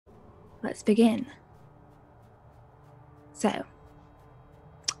let's begin. So,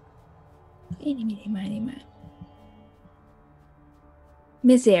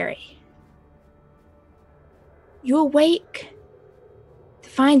 Missouri, you awake to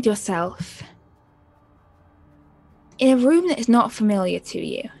find yourself in a room that is not familiar to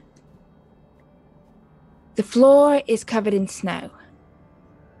you. The floor is covered in snow.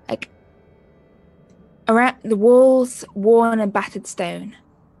 Around the walls, worn and battered stone.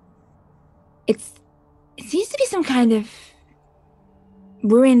 It seems to be some kind of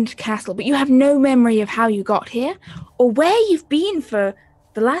ruined castle, but you have no memory of how you got here or where you've been for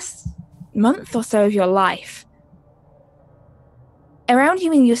the last month or so of your life. Around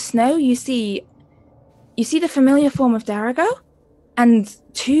you in your snow, you see the familiar form of Darago and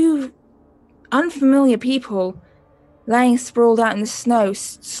two unfamiliar people lying sprawled out in the snow,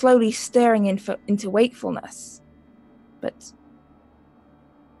 slowly stirring into wakefulness. But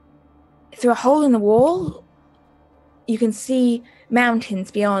through a hole in the wall, you can see mountains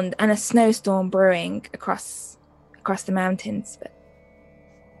beyond and a snowstorm brewing across the mountains. But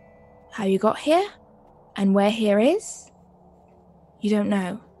how you got here and where here is, you don't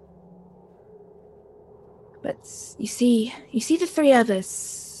know. But you see the three others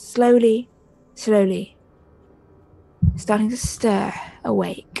slowly starting to stir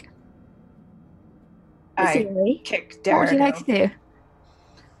awake. I kick Darago. What would you like to do?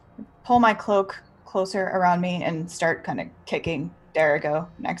 Pull my cloak closer around me and start kind of kicking Darago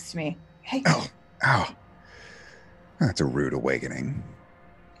next to me. Hey. Ow. That's a rude awakening.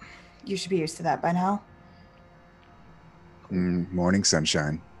 You should be used to that by now. Morning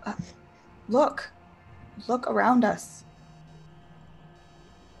sunshine. Look around us.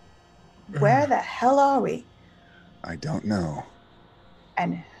 Where the hell are we? I don't know.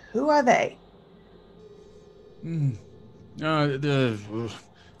 And who are they?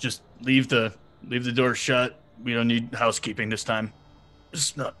 Just leave the door shut. We don't need housekeeping this time.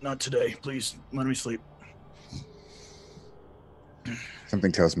 Just not today. Please let me sleep.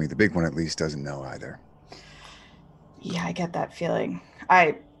 Something tells me the big one at least doesn't know either. Yeah, I get that feeling.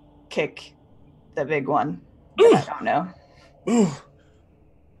 I kick the big one, but I don't know. Ooh.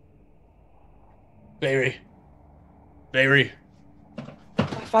 Vaeure.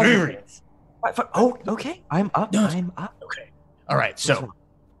 Oh, okay. I'm up. Okay. All right. So,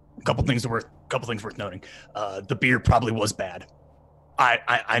 a couple things worth noting. The beer probably was bad.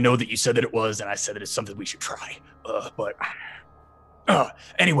 I know that you said that it was, and I said that it's something we should try. But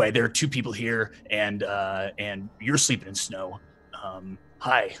anyway, there are two people here, and you're sleeping in snow.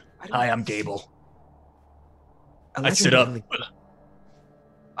 Hi, I'm Gable. I sit up.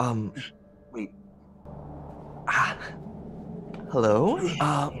 Wait. Hello,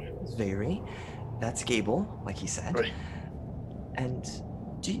 Vaeure. That's Gable, like he said. Right. And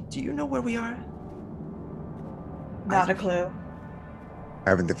do you know where we are? Not a clue.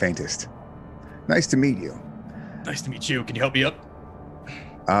 Haven't the faintest. Nice to meet you. Nice to meet you. Can you help me up?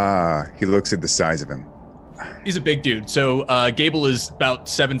 He looks at the size of him. He's a big dude. So Gable is about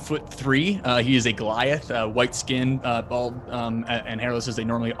 7'3". He is a Goliath, white skin, bald, and hairless as they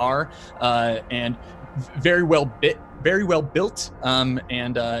normally are, and very well built. And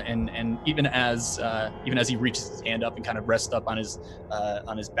even as he reaches his hand up and kind of rests up on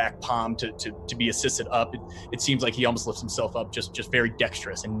his back palm to be assisted up, it seems like he almost lifts himself up, just very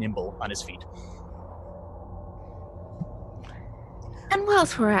dexterous and nimble on his feet. And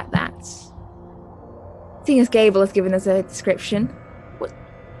whilst we're at that, seeing as Gable has given us a description, what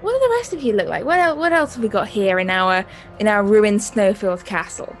do the rest of you look like? What else have we got here in our ruined snow-filled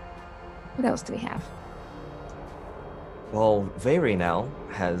castle? What else do we have? Well, Vaeure now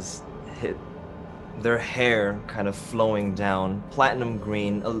has hit their hair kind of flowing down, platinum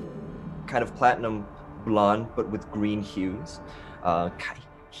green, kind of platinum blonde, but with green hues.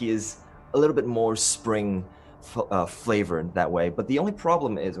 He is a little bit more spring flavored that way, but the only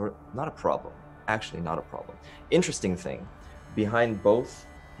problem is, or not a problem, actually not a problem. Interesting thing, behind both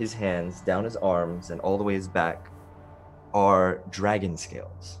his hands, down his arms, and all the way his back are dragon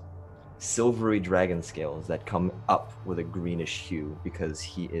scales. Silvery dragon scales that come up with a greenish hue because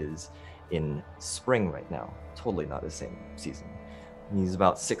he is in spring right now. Totally not the same season. He's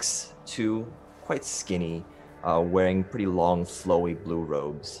about 6'2", quite skinny, wearing pretty long, flowy blue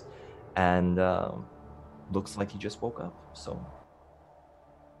robes, and looks like he just woke up, so.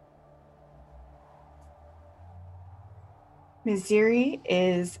 Missouri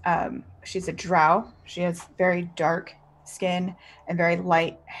is, she's a drow. She has very dark skin and very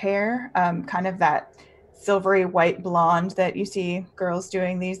light hair, kind of that silvery white blonde that you see girls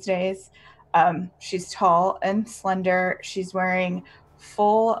doing these days. She's tall and slender. She's wearing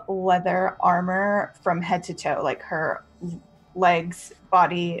full leather armor from head to toe. Like her legs,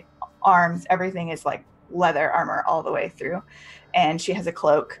 body, arms, everything is like leather armor all the way through. And she has a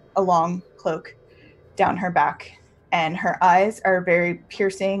cloak, a long cloak down her back. And her eyes are very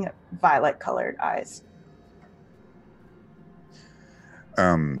piercing, violet-colored eyes.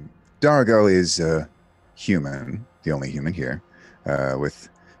 Dargo is human, the only human here, with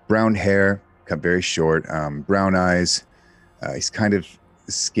brown hair, cut very short, brown eyes. He's kind of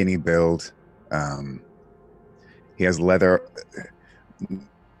skinny build. He has leather,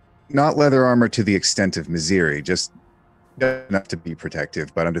 not leather armor to the extent of Misiri, just enough to be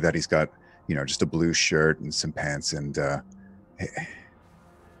protective. But under that, he's got, just a blue shirt and some pants. And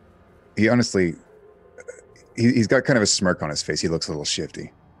he honestly, he's got kind of a smirk on his face. He looks a little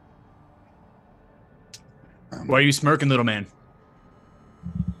shifty. Why are you smirking, little man?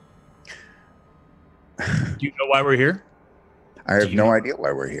 Do you know why we're here? I have no idea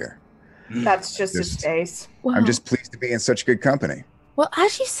why we're here. That's just his face. Well, I'm just pleased to be in such good company. Well,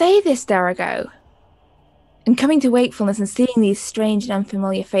 as you say this, Darago, and coming to wakefulness and seeing these strange and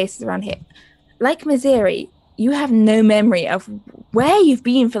unfamiliar faces around here, like Misiri, you have no memory of where you've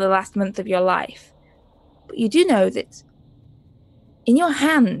been for the last month of your life. But you do know that in your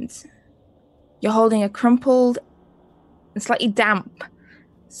hand, you're holding a crumpled and slightly damp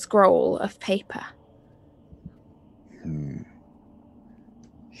scroll of paper.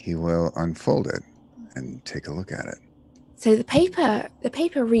 He will unfold it and take a look at it. So the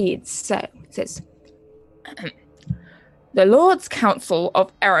paper reads, so it says, the Lord's Council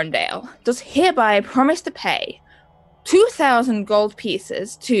of Arendelle does hereby promise to pay 2,000 gold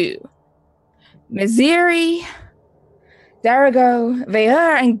pieces to Misiri, Darago,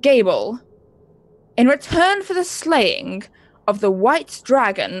 Vaeure, and Gable in return for the slaying of the White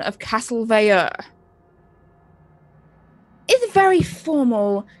Dragon of Castle Vaeure. It's very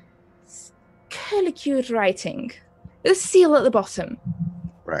formal, curlicued writing. There's a seal at the bottom.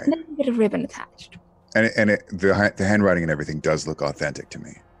 Right. And a bit of ribbon attached. And the handwriting and everything does look authentic to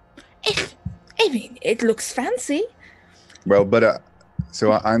me. It looks fancy. Well, but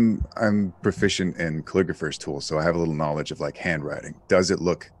so I'm proficient in calligrapher's tools, so I have a little knowledge of like handwriting. Does it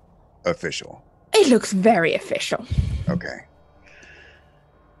look official? It looks very official. Okay.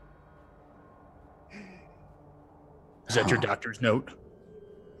 Is that your doctor's note?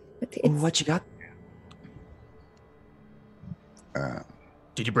 What you got?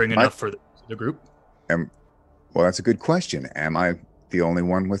 Did you bring enough for the group? Well, that's a good question. Am I the only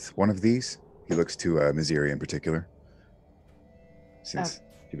one with one of these? He looks to Misiri in particular, since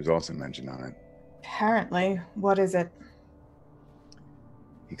he was also mentioned on it. Apparently. What is it?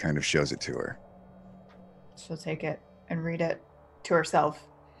 He kind of shows it to her. She'll take it and read it to herself.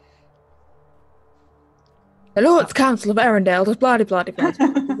 The Lord's Council of Arendelle does blah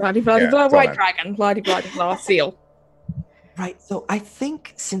White Dragon, blah seal. Right, so I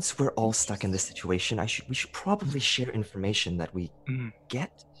think since we're all stuck in this situation, we should probably share information that we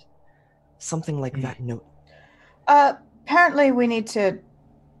get. Something like that note. Apparently we need to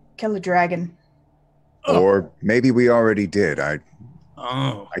kill a dragon. Or maybe we already did. I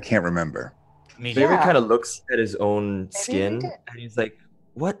Oh. I can't remember. Vaeure kind of looks at his own Maybe skin, we did. and he's like,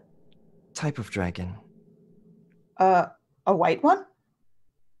 what type of dragon? A white one?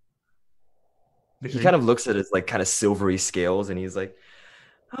 He kind of looks at his like kind of silvery scales, and he's like,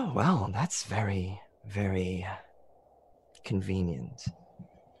 oh, well, that's very, very convenient.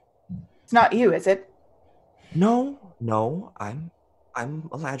 It's not you, is it? No, I'm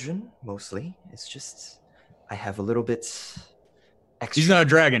Eladrin, mostly. It's just, I have a little bit extra. He's not a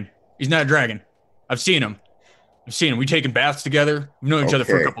dragon. I've seen him. We've taken baths together. We've known each other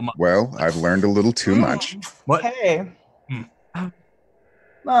for a couple months. Well, I've learned a little too much. What? Hey.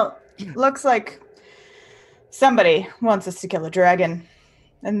 Well, looks like somebody wants us to kill a dragon,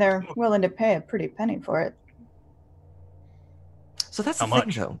 and they're willing to pay a pretty penny for it. So that's How the thing,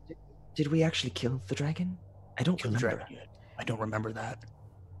 much? though. Did we actually kill the dragon? I don't Kill the remember. dragon yet. I don't remember that.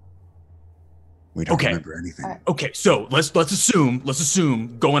 We don't Okay. remember anything. Okay, so let's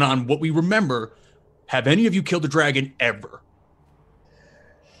assume going on what we remember. Have any of you killed a dragon ever?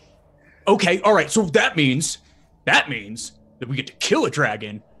 Okay, all right. So that means that we get to kill a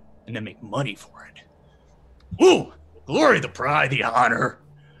dragon and then make money for it. Ooh, glory, the pride, the honor.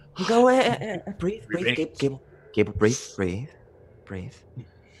 Go ahead. Breathe, Gable, breathe.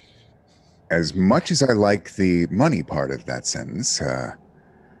 As much as I like the money part of that sentence,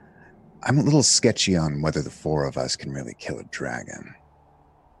 I'm a little sketchy on whether the four of us can really kill a dragon.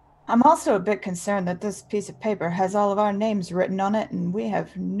 I'm also a bit concerned that this piece of paper has all of our names written on it, and we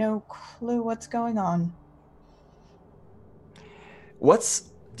have no clue what's going on. What's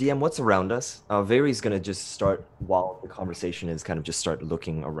around us? Vaere's gonna just start while the conversation is kind of just start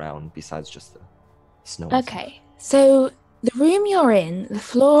looking around besides just the snow. Okay, so the room you're in, the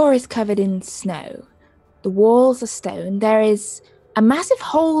floor is covered in snow. The walls are stone. There is a massive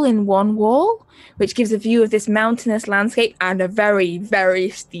hole in one wall, which gives a view of this mountainous landscape and a very, very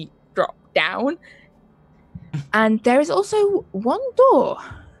steep drop down. And there is also one door,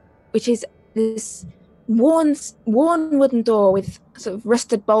 which is this worn wooden door with sort of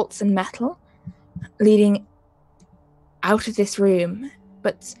rusted bolts and metal leading out of this room.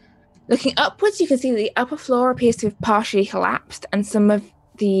 But looking upwards, you can see that the upper floor appears to have partially collapsed, and some of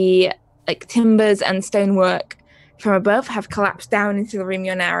the timbers and stonework from above have collapsed down into the room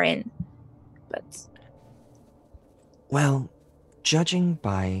you're now in. But well, judging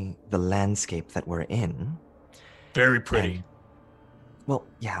by the landscape that we're in, very pretty. Well,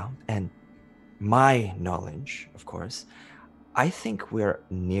 yeah, and my knowledge, of course, I think we're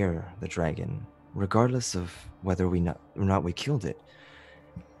near the dragon, regardless of whether or not we killed it.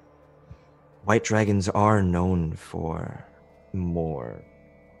 White dragons are known for more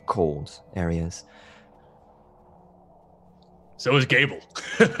cold areas. So is Gable.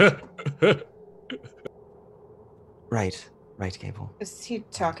 Right, Gable. Is he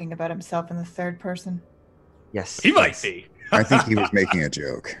talking about himself in the third person? Yes. He might be. I think he was making a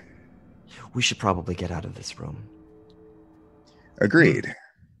joke. We should probably get out of this room. Agreed.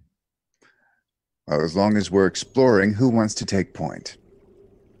 Well, as long as we're exploring, who wants to take point?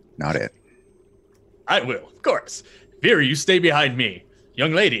 Not it. I will, of course. Vaeure, you stay behind me.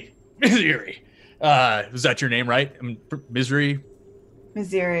 Young lady, Misery. Was that your name, right? Misery?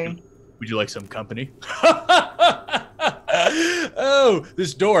 Missouri. Would you like some company? Oh,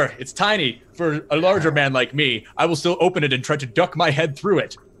 this door. It's tiny. For a larger man like me, I will still open it and try to duck my head through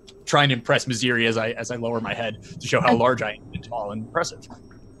it. Try and impress Missouri as I lower my head to show how large I am and tall and impressive.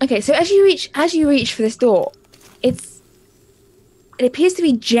 okay, so as you reach for this door, it appears to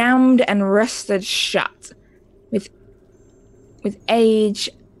be jammed and rusted shut with age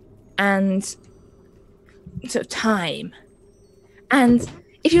and sort of time. And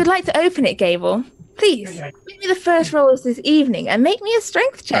if you would like to open it, Gable, please make me the first roll of this evening and make me a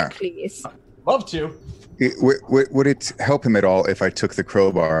strength check, please. Love to. Would it help him at all if I took the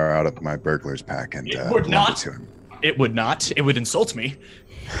crowbar out of my burglar's pack and It would loaned not. it to him? It would not. It would insult me.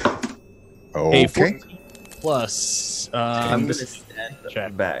 Okay. A 14 plus. I'm going to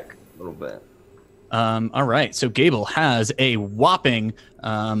stand back a little bit. All right. So Gable has a whopping,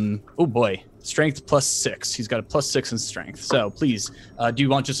 oh boy, strength +6. He's got a +6 in strength. So please, do you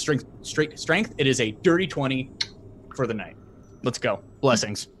want just straight strength? It is a dirty 20 for the night. Let's go.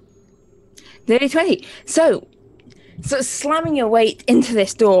 Blessings. Dirty 20. So slamming your weight into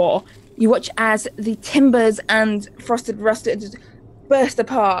this door, you watch as the timbers and frosted rust just burst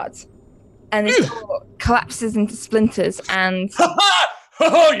apart, and this door collapses into splinters. And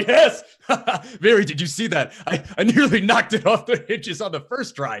oh yes, Vaeure, did you see that? I nearly knocked it off the hinges on the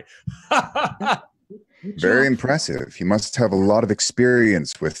first try. Very impressive. You must have a lot of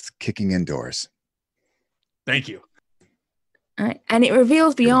experience with kicking indoors. Thank you. And it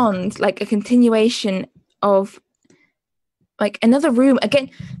reveals beyond like a continuation of like another room.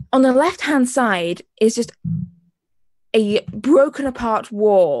 Again, on the left-hand side is just a broken apart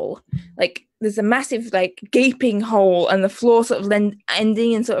wall. Like there's a massive like gaping hole and the floor sort of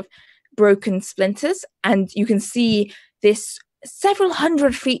ending in sort of broken splinters. And you can see this several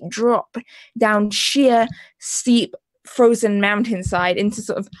hundred feet drop down sheer, steep, frozen mountainside into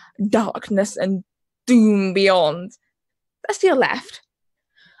sort of darkness and doom beyond. That's to your left.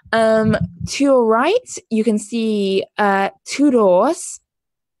 To your right, you can see two doors,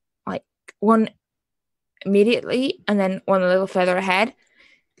 like one immediately and then one a little further ahead.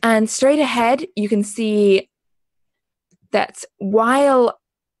 And straight ahead, you can see that while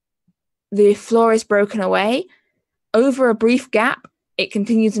the floor is broken away, over a brief gap, it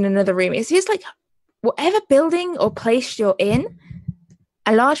continues in another room. It seems like whatever building or place you're in,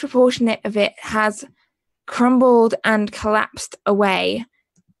 a large proportion of it has crumbled and collapsed away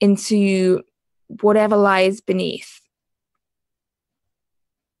into whatever lies beneath.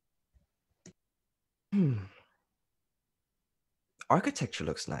 Architecture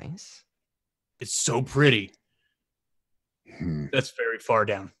looks nice. It's so pretty. That's very far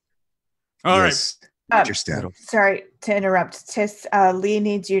down. All right. Interesting. Sorry to interrupt. Tis, Lee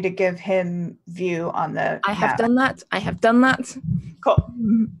needs you to give him view on the I have map. done that. I have done that. Cool.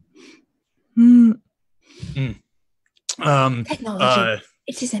 Technology.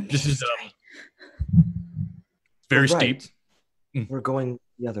 It is a This is mystery. very Right. steep. We're going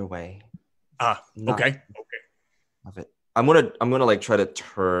the other way. Okay. Of it. I'm gonna like try to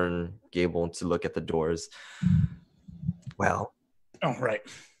turn Gable to look at the doors. Well, Oh, right.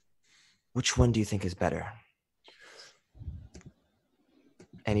 which one do you think is better?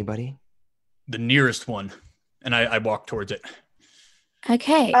 Anybody? The nearest one. And I walk towards it.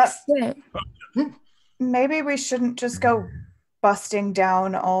 Okay, so Maybe we shouldn't just go busting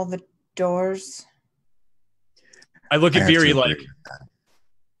down all the doors. I look at I have to Veery agree like, with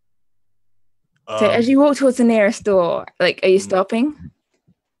that. so as you walk towards the nearest door, like, are you Mm. stopping?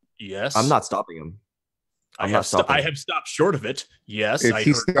 yes. I'm not stopping him. I I'm have not stopping. I have stopped short of it. Yes. If I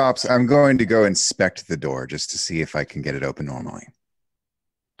he heard. stops, I'm going to go inspect the door just to see if I can get it open normally.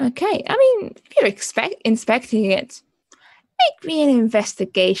 Okay, I mean, if you're inspecting it, make me an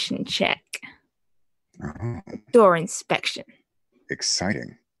investigation check. Oh, Door inspection.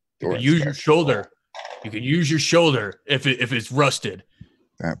 exciting. You Door can use your inspection. shoulder. You can use your shoulder if it's rusted.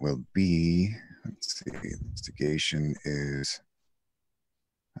 That will be, let's see, investigation is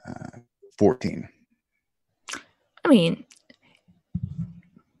 14. I mean,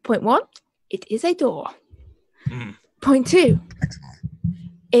 point 1, it is a door. Mm. Point 2, Excellent.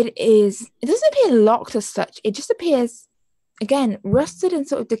 it doesn't appear locked as such. It just appears, again, rusted and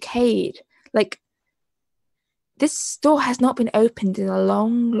sort of decayed. Like, this door has not been opened in a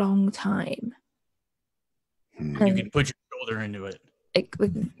long, long time. Hmm. You And can put your shoulder into it. like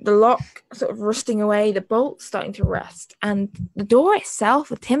the lock sort of rusting away, the bolt's starting to rust, and the door itself,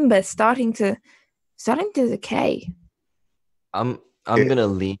 the timber, is starting to decay. I'm It- gonna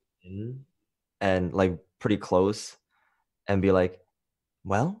lean in and like pretty close and be like,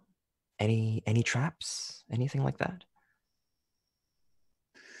 well, any traps? Anything like that?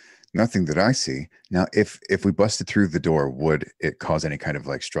 Nothing that I see. Now, if we busted through the door, would it cause any kind of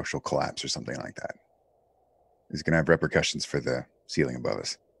like structural collapse or something like that? Is it going to have repercussions for the ceiling above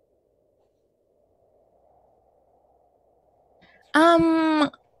us?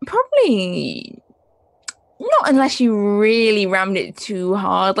 Probably not unless you really rammed it too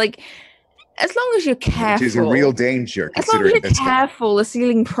hard. Like, as long as you're careful. Which is a real danger, As long as considering you're careful, the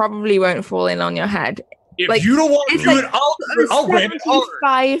ceiling probably won't fall in on your head. If Like, you don't want to it's do like it, I'll ram it hard.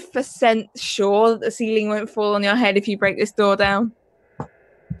 75% sure that the ceiling won't fall on your head if you break this door down.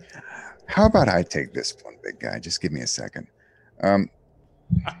 How about I take this one, big guy? Just give me a second. I'm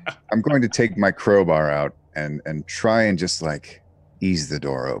going to take my crowbar out and try and just like ease the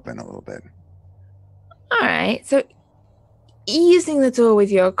door open a little bit. All right, so easing the door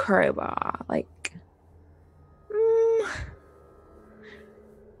with your crowbar, like,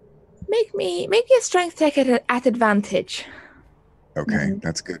 make me a strength check at advantage. Okay,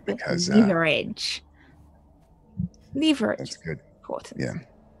 that's good because Leverage. that's good. Important. Yeah,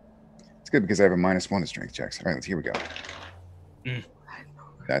 it's good because I have a -1 to strength checks. All right, here we go. Mm.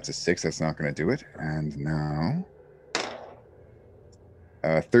 That's a 6. That's not going to do it. And now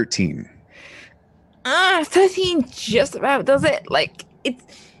 13. 13 just about does it. Like, it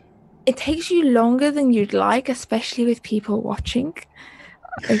takes you longer than you'd like, especially with people watching.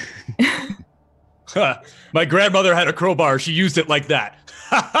 My grandmother had a crowbar. She used it like that.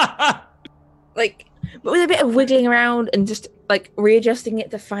 Like, but with a bit of wiggling around and just like readjusting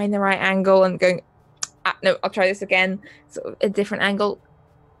it to find the right angle and going, no, I'll try this again. Sort of a different angle.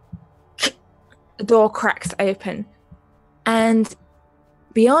 The door cracks open, and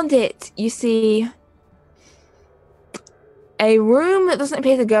beyond it, you see a room that doesn't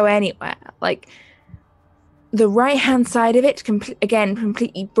appear to go anywhere. Like, the right-hand side of it, again,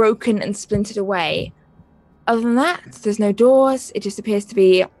 completely broken and splintered away. Other than that, there's no doors. It just appears to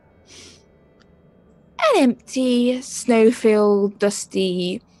be an empty, snow-filled,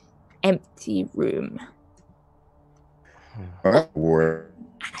 dusty, empty room. Well, war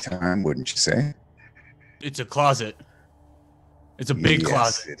time, wouldn't you say? It's a closet. It's a big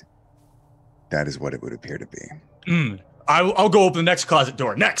closet. That is what it would appear to be. I'll go open the next closet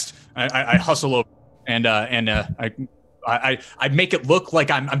door. Next, I hustle over and I make it look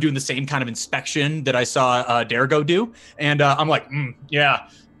like I'm doing the same kind of inspection that I saw Dergo do, and I'm like, yeah,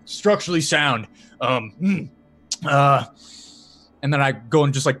 structurally sound. And then I go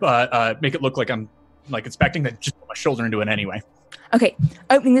and just like make it look like I'm like inspecting, then just put my shoulder into it anyway. Okay,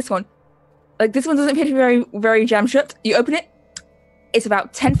 opening this one. Like, this one doesn't appear to be very, very jam shut. You open it. It's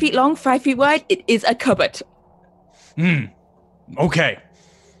about 10 feet long, 5 feet wide. It is a cupboard. Okay.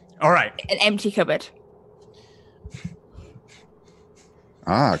 All right. An empty cupboard.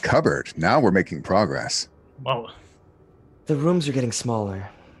 Ah, cupboard. Now we're making progress. Well, The rooms are getting smaller.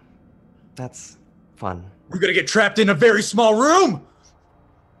 That's fun. we're gonna get trapped in a very small room.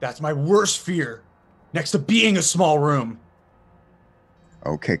 That's my worst fear. Next to being a small room.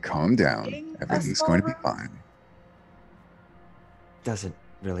 Okay, calm down. Being a Everything's small going to be room? fine. doesn't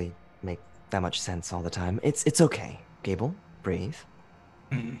really make that much sense all the time. It's okay. Gable, breathe.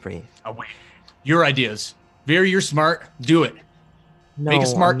 Breathe. Oh, wait. Your ideas. Veer, you're smart. Do it. No, Make a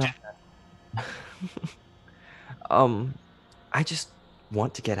smart. I just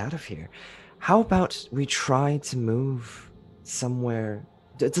want to get out of here. How about we try to move somewhere?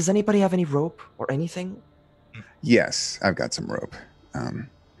 Does anybody have any rope or anything? Yes, I've got some rope. I'm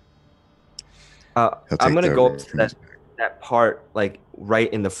gonna go up to that part, like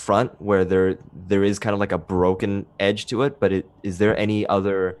right in the front, where there is kind of like a broken edge to it. But is there any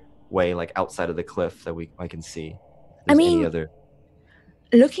other way, like outside of the cliff, that I can see? Any other?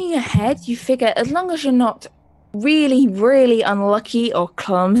 Looking ahead, you figure as long as you're not really, really unlucky or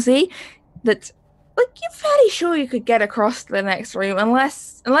clumsy, that like you're fairly sure you could get across to the next room,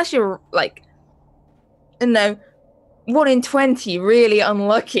 unless you're like, 1 in 20 really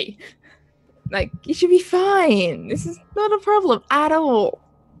unlucky. Like, you should be fine. This is not a problem at all.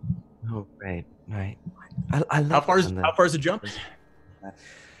 Oh, right. I love How far is the jump?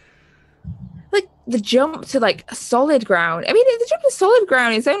 Like, the jump to, like, solid ground. I mean, the jump to solid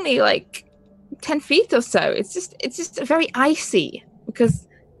ground is only, like, 10 feet or so. It's just very icy. Because...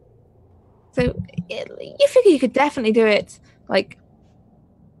 So, you figure you could definitely do it, like,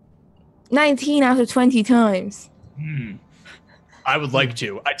 19 out of 20 times. I would like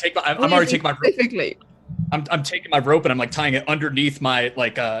to. I'm already taking my rope. I'm taking my rope and I'm like tying it underneath my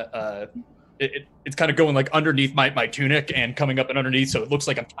like it's kind of going like underneath my tunic and coming up and underneath, so it looks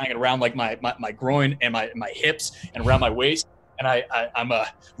like I'm tying it around like my groin and my hips and around my waist, and I'm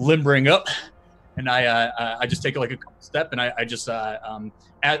limbering up, and I just take like a couple step, and I just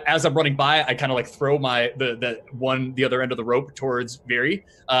as I'm running by, I kind of like throw the other end of the rope towards Veer,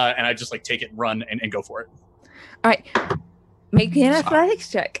 and I just like take it and run and go for it. All right. Make me an athletics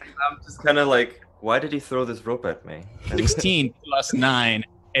check. I'm just kind of like, why did he throw this rope at me? 16 plus 9,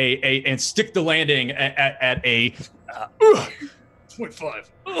 and stick the landing at a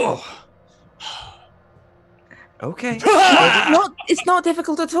 0.5. Okay. It's not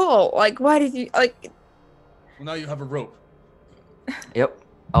difficult at all. Like, why did you like? Well, now you have a rope. Yep.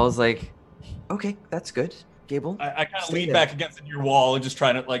 I was like, okay, that's good. Gable. I kind of lean back against your wall and just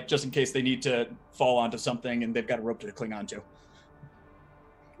try to like, just in case they need to fall onto something and they've got a rope to cling onto.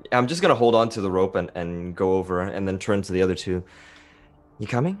 I'm just gonna hold on to the rope and go over and then turn to the other two. You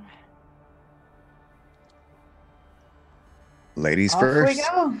coming? Ladies Off first. we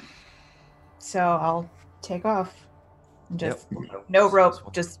go. So I'll take off. Just no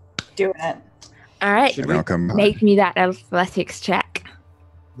rope, just doing it. All right. And I'll come Make me that athletics check.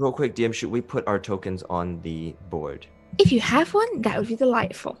 Real quick, DM, should we put our tokens on the board? If you have one, that would be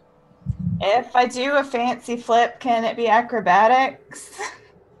delightful. If I do a fancy flip, can it be acrobatics?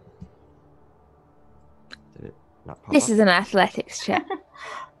 Did it not pop This up? is an athletics check.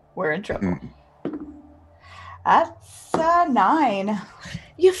 We're in trouble. That's 9.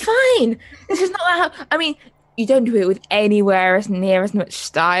 You're fine. This is not how. I mean, you don't do it with anywhere as near as much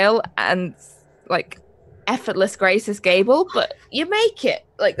style and like effortless grace as Gable, but you make it.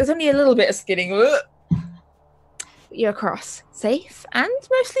 Like, there's only a little bit of skidding. You're across, safe and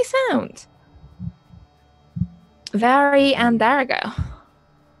mostly sound. Vari and Darago,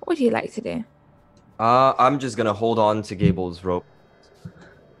 what would you like to do? I'm just gonna hold on to Gable's rope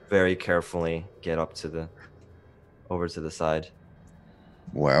very carefully. Get up to over to the side.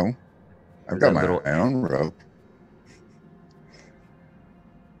 Well, I've got my own rope.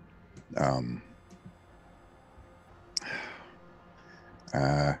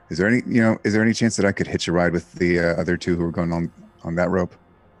 Is there any chance that I could hitch a ride with the other two who are going on that rope?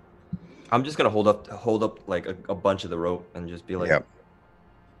 I'm just gonna hold up like a bunch of the rope and just be like, yep.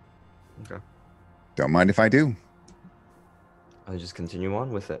 Okay. Don't mind if I do. I'll just continue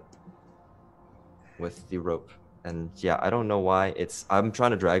on with it. With the rope. And yeah, I don't know why I'm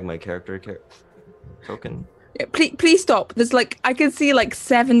trying to drag my character token. Yeah, please stop. There's like, I can see like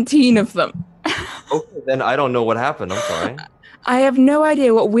 17 of them. Okay, then I don't know what happened. I'm sorry. I have no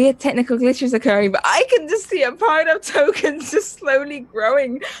idea what weird technical glitch is occurring, but I can just see a pile of tokens just slowly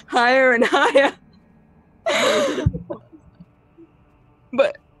growing higher and higher.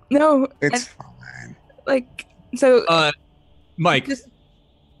 But no, it's fine. Like, so,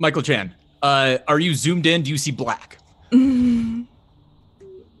 Michael Chan, are you zoomed in? Do you see black? No,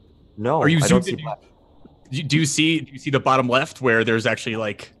 are you I zoomed don't see in? black. Do you see the bottom left where there's actually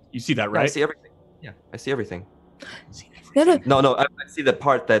like, you see that, right? I see everything. Yeah, I see everything. No. I see the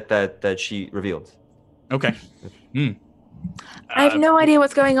part that she revealed. Okay. I have no idea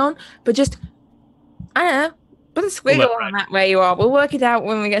what's going on, but just, I don't know, Put a squiggle Well, on that where you are. We'll work it out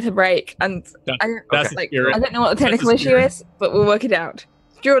when we get to break. And I don't know what the technical issue is, but we'll work it out.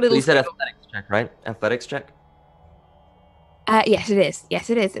 Draw a little. So you said squiggle. athletics check, right? Athletics check. Yes, it is. Yes,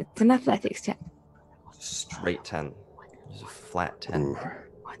 it is. It's an athletics check. Straight 10. Just a flat 10. Ooh.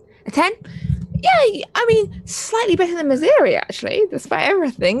 A 10? Yeah, I mean, slightly better than Missouri, actually, despite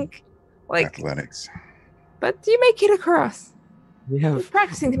everything. Athletics. But you make it across. We You're have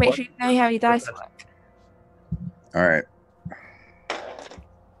practicing to make sure you know how your dice work. All right.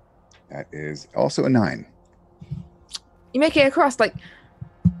 That is also a 9. You make it across,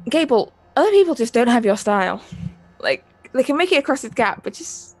 Gable, other people just don't have your style. They can make it across this gap, but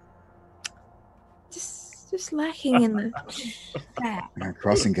just lacking in the there.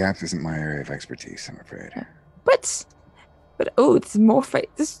 Crossing gaps isn't my area of expertise, I'm afraid. But it's more fate.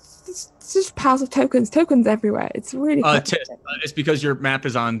 This just piles of tokens everywhere. It's really it's because your map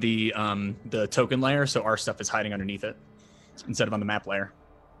is on the token layer, so our stuff is hiding underneath it instead of on the map layer.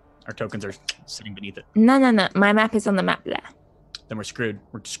 Our tokens are sitting beneath it. No. My map is on the map layer. Then we're screwed.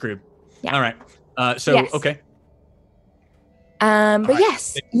 We're screwed. Yeah. All right. Yes. Okay. But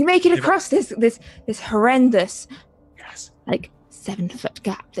yes, you make it across this horrendous, 7-foot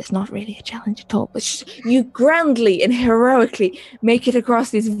gap. That's not really a challenge at all. But you grandly and heroically make it across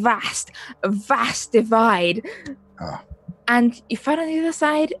this vast divide. Oh. And you find on the other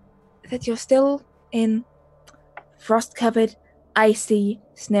side that you're still in frost-covered, icy,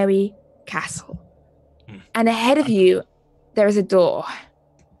 snowy castle. And ahead of you, there is a door.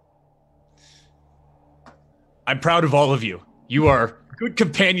 I'm proud of all of you. You are good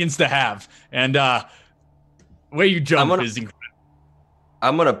companions to have. And the way you jump is incredible.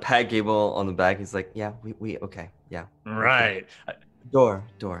 I'm gonna pat Gable on the back. He's like, yeah, we okay. Yeah. Right. Okay. Door.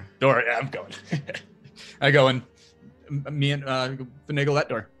 Yeah, I'm going. I go and me and finagle that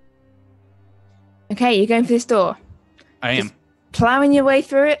door. Okay, you're going for this door. I am. Just plowing your way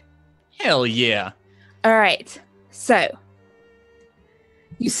through it? Hell yeah. All right. So,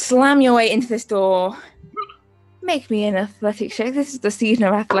 you slam your way into this door. Make me an athletics check. This is the season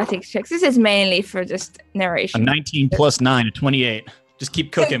of athletics checks. This is mainly for just narration. A 19 plus 9, a 28. Just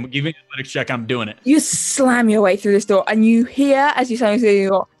keep cooking. Give me an athletics check. I'm doing it. You slam your way through this door, and you hear, as you slam through the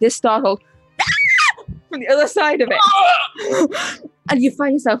door, this startled from the other side of it. And you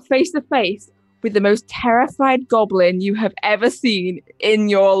find yourself face to face with the most terrified goblin you have ever seen in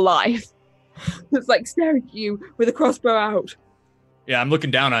your life. It's staring at you with a crossbow out. Yeah, I'm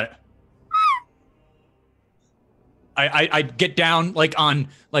looking down at it. I get down on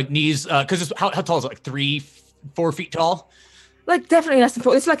knees because how tall is it? 3-4 feet tall? Definitely less than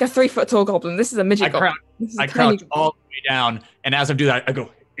 4. It's a 3-foot tall goblin. This is a midget goblin. I crouch all the way down, and as I do that, I go,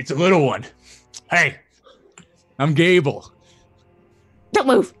 "It's a little one. Hey, I'm Gable. Don't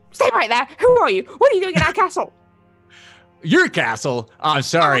move. Stay right there. Who are you? What are you doing in our castle?" Your castle? I'm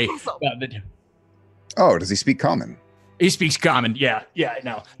sorry. Oh, does he speak common? He speaks common. Yeah.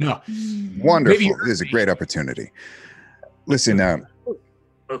 No. Wonderful. Maybe This is a great opportunity. Listen,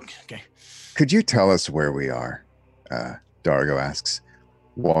 okay. Could you tell us where we are? Dargo asks,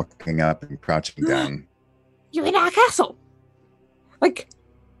 walking up and crouching down. You're in our castle.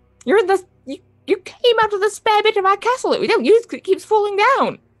 You're in the. You came out of the spare bit of our castle that we don't use because it keeps falling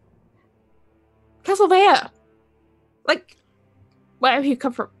down. Castle Vaeure. Where have you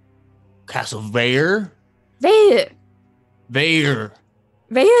come from? Castle Vaeure? Vaeure. Vaeure.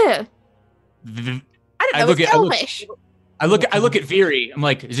 I don't know. It's Elvish. I look at Veery. I'm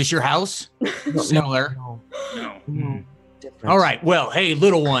like, is this your house? Similar. No. All right. Well, hey,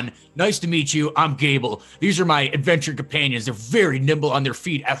 little one. Nice to meet you. I'm Gable. These are my adventure companions. They're very nimble on their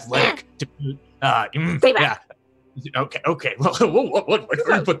feet, athletic. Stay back. Yeah. Okay. Well, what? Where do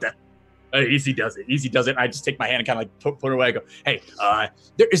you put that? Easy does it. I just take my hand and kind of put it away. I go, hey,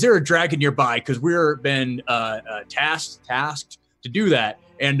 is there a dragon nearby? Because we're been tasked to do that,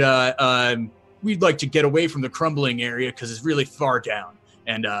 and we'd like to get away from the crumbling area because it's really far down.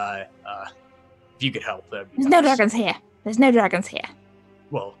 And if you could help, that'd be There's nice. no dragons here.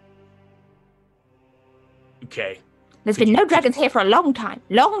 Well, okay. There's been no dragons here for a long time.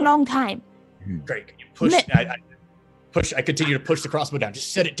 Long time. Great. Can you push? I continue to push the crossbow down.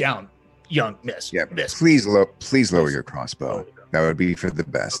 Just set it down, young miss. Yeah, miss. please lower your crossbow. That would be for the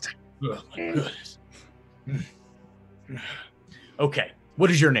best. Oh my goodness. Okay.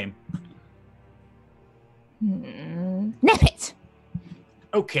 What is your name? Neppet.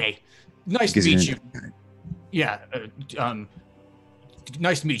 Okay. Nice to meet you. Yeah.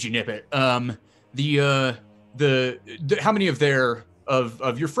 Nice to meet you, Nippet. How many of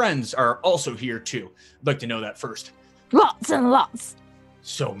your friends are also here too? I'd like to know that first. Lots and lots.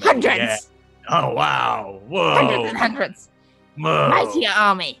 So many. Hundreds. Yeah. Oh, wow. Whoa. Hundreds and hundreds. Whoa. Mighty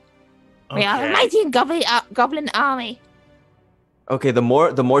army. We are a Okay. mighty goblin army. Okay, the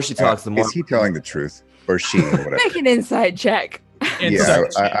more she talks, the more. Is he telling the truth, or she, or whatever? Make an insight check. Yeah,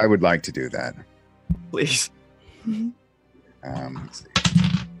 I would like to do that. Please. Let's see.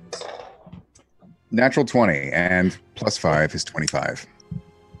 Natural 20 and +5 is 25.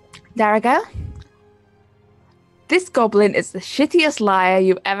 Darago, this goblin is the shittiest liar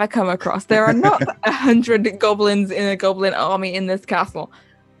you've ever come across. There are not 100 goblins in a goblin army in this castle.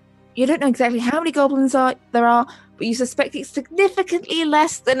 You don't know exactly how many goblins there are, but you suspect it's significantly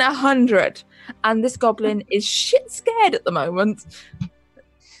less than 100. And this goblin is shit scared at the moment.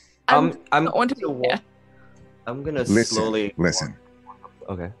 I'm not want to be here. I'm gonna slowly Listen.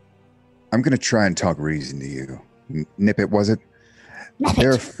 Okay. I'm going to try and talk reason to you. Nippet, was it? Nippet.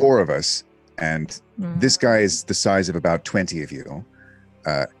 There are 4 of us, and this guy is the size of about 20 of you.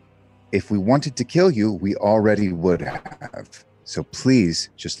 If we wanted to kill you, we already would have. So please,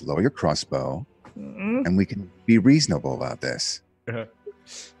 just lower your crossbow, and we can be reasonable about this.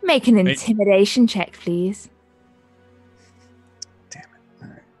 Make an intimidation check, please. Damn it. All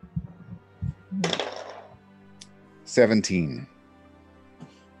right. 17.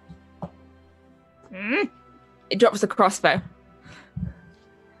 It drops the crossbow.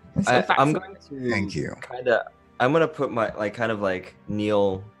 I'm going to Thank you. I'm gonna put my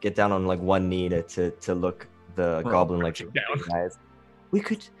kneel, get down on one knee to look the goblin down. Guys. We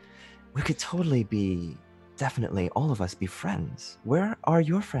could totally be, definitely all of us be friends. Where are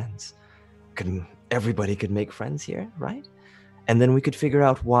your friends? Everybody could make friends here, right? And then we could figure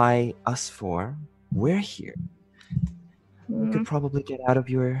out why us 4, we're here. We could probably get out of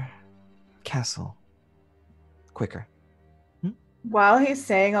your castle quicker. While he's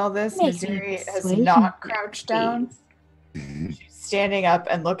saying all this, Missouri has not crouched down. She's standing up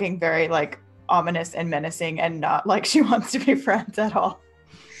and looking very ominous and menacing, and not like she wants to be friends at all.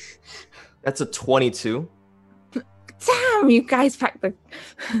 That's a 22. Damn, you guys packed the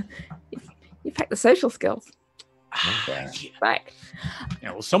you packed the social skills. Back.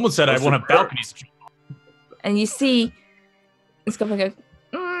 Yeah, well, someone said I want a balcony. And you see this goblin goes,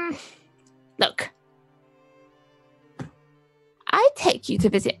 look. I take you to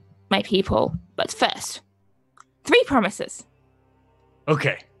visit my people, but first, 3 promises.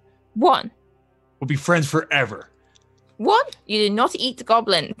 Okay. 1. We'll be friends forever. 1. You do not eat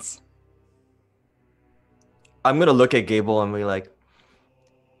goblins. I'm gonna look at Gable and be like,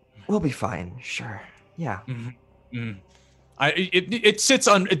 "We'll be fine, sure, yeah." It sits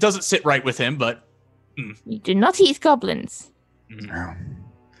on. It doesn't sit right with him, but You do not eat goblins. Well,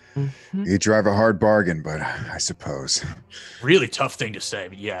 you drive a hard bargain, but I suppose. Really tough thing to say,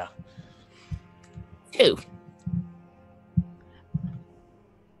 but yeah. 2.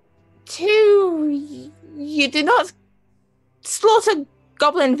 2. You do not slaughter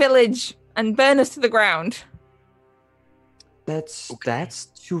goblin village and burn us to the ground. That's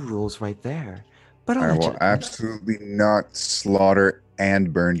 2 rules right there. But I will absolutely not slaughter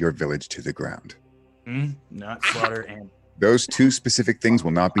and burn your village to the ground. Not slaughter and... Those 2 specific things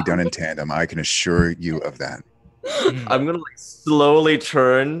will not be done in tandem. I can assure you of that. I'm gonna slowly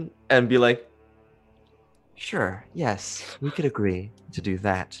turn and be like, "Sure, yes, we could agree to do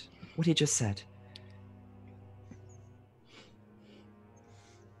that. What he just said."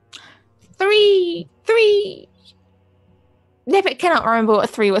 3. Nippet cannot remember what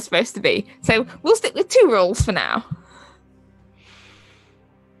 3 was supposed to be, so we'll stick with 2 rules for now.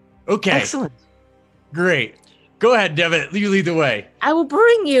 Okay. Excellent. Great. Go ahead, Devin. You lead the way. I will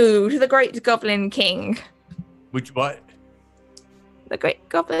bring you to the Great Goblin King. Which what? The Great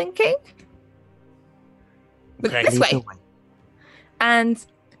Goblin King? Okay. This way. And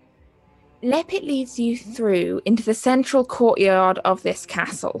Lepit leads you through into the central courtyard of this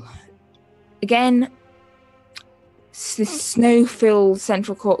castle. Again, this snow-filled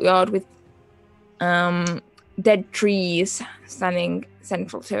central courtyard with dead trees standing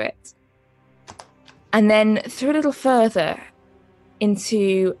central to it. And then through a little further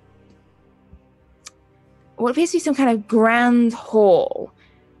into what appears to be some kind of grand hall.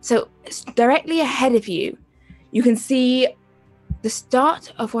 So directly ahead of you, you can see the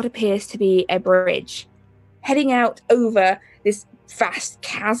start of what appears to be a bridge heading out over this vast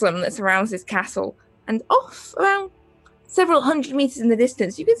chasm that surrounds this castle. And off around several hundred meters in the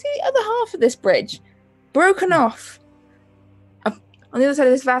distance, you can see the other half of this bridge broken off on the other side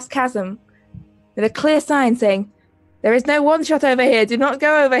of this vast chasm with a clear sign saying, "There is no one shot over here. Do not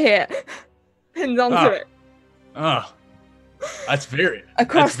go over here." Pinned onto it. Oh, that's very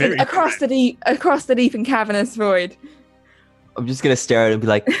Across the deep and cavernous void. I'm just gonna stare at it and be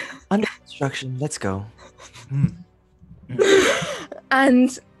like, under construction, let's go.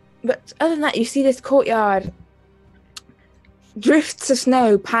 But other than that, you see this courtyard, drifts of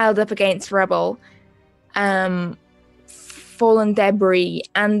snow piled up against rubble, fallen debris,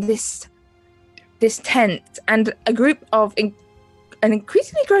 and this tent, and a group of an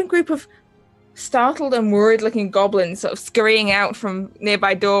increasingly growing group of startled and worried-looking goblins sort of scurrying out from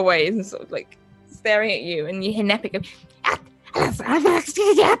nearby doorways and sort of like staring at you, and you hear Nepic go, I'm gonna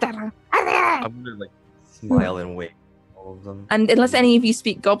like smile and wave at all of them. and unless any of you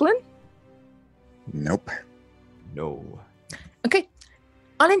speak Goblin, Nope. No. okay,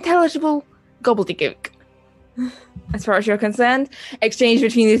 unintelligible gobbledygook. As far as you're concerned, exchange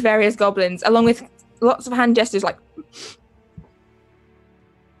between these various goblins, along with lots of hand gestures like.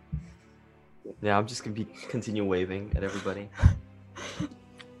 Yeah, I'm just gonna continue waving at everybody.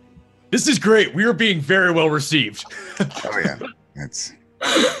 This is great. We are being very well received. Oh yeah, that's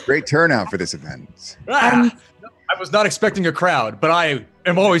great turnout for this event. I was not expecting a crowd, but I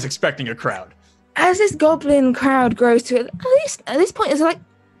am always expecting a crowd. As this goblin crowd grows to at least at this point, there's like,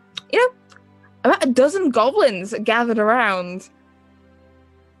 about a dozen goblins gathered around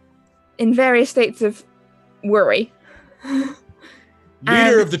in various states of worry.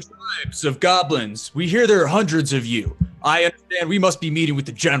 Leader of the tribes of goblins, we hear there are hundreds of you. I understand we must be meeting with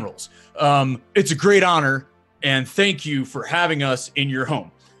the generals. It's a great honor, and thank you for having us in your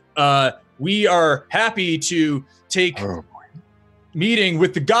home. We are happy to take meeting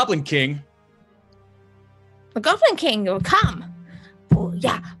with the Goblin King. The Goblin King will come.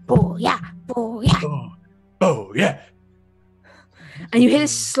 Booyah, booyah, booyah. Oh, yeah. And you hear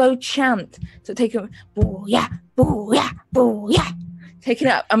this slow chant. So take it, booyah, booyah, booyah. Taken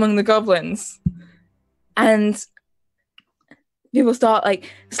up among the goblins. And people start like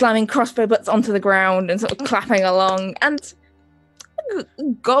slamming crossbow butts onto the ground and sort of clapping along. And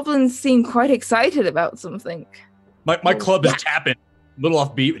goblins seem quite excited about something. My club is tapping. A little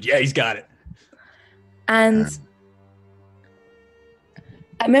off beat, but yeah, he's got it. And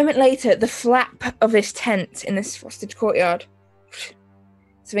a moment later, the flap of this tent in this frosted courtyard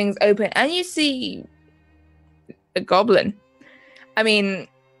swings open, and you see a goblin. I mean,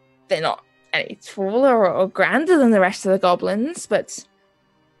 they're not any taller or grander than the rest of the goblins, but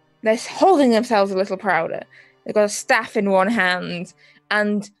they're holding themselves a little prouder. They've got a staff in one hand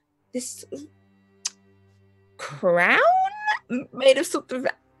and this crown made of sort of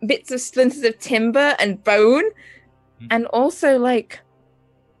bits of splinters of timber and bone, and also like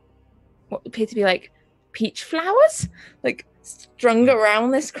what appear to be like peach flowers, like strung around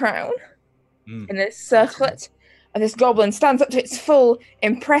this crown. And this circlet of this goblin stands up to its full,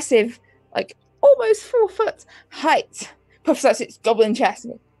 impressive, like almost 4 foot height, puffs out its goblin chest.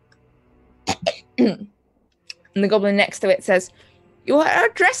 And the goblin next to it says, "You are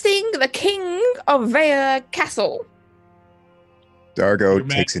addressing the King of Vaeure Castle." Dargo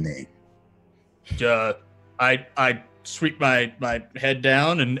takes a knee. I sweep my head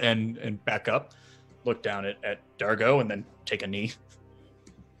down and back up, look down at Dargo, and then take a knee.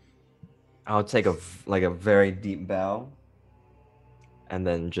 I'll take a very deep bow, and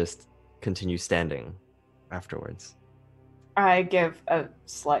then just continue standing afterwards. I give a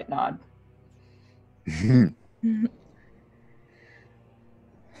slight nod.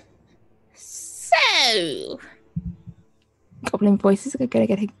 So, goblin voices are going to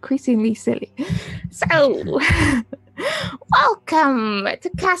get increasingly silly. So, welcome to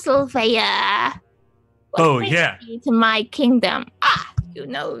Castle Vaeure. Oh, yeah. To my kingdom.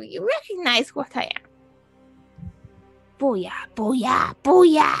 You recognize what I am. Booyah, booyah,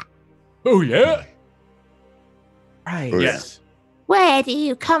 booyah. Oh, yeah? Right. Yes. Where do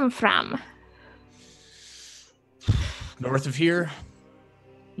you come from? North of here.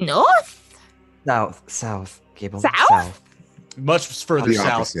 North? South, Gable. South? Much further The south.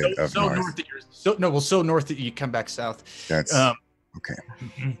 opposite of so north. north that you're so north that you come back south. That's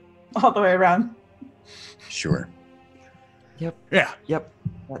okay. All the way around. Sure. Yep. Yeah. Yep.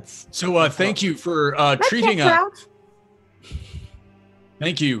 That's So thank you for treating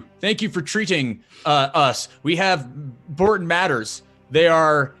Thank you for treating us. We have important matters. They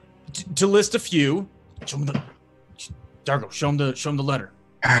are to list a few. Dargo, show him the letter.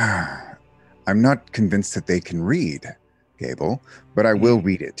 I'm not convinced that they can read, Gable, but I will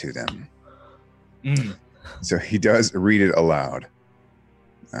read it to them. So he does read it aloud.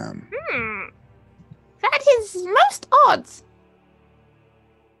 That is most odd.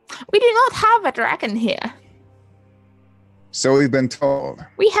 We do not have a dragon here. So we've been told.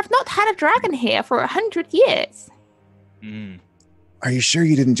 We have not had a dragon here for 100 years. Are you sure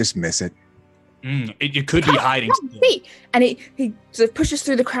you didn't just miss it? It could be hiding. See. And he sort of pushes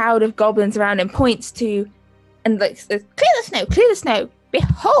through the crowd of goblins around and points to, and like says, clear the snow.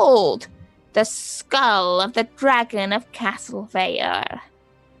 Behold, the skull of the dragon of Castle Vaeure.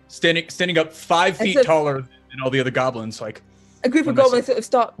 Standing up 5 feet taller than all the other goblins, like a group of goblins sort of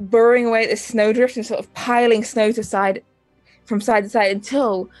start burrowing away at this snowdrift and sort of piling snow from side to side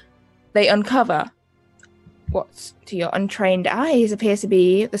until they uncover what, to your untrained eyes, appears to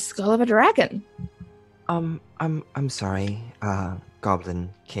be the skull of a dragon. I'm sorry,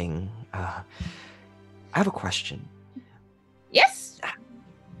 Goblin King. I have a question. Yes?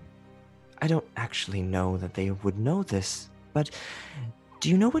 I don't actually know that they would know this, but do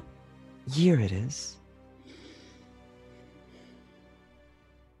you know what year it is?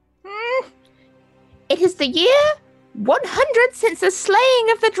 It is the year 100 since the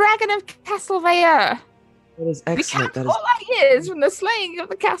slaying of the dragon of Castle Vaeure. That is excellent. All that years from the slaying of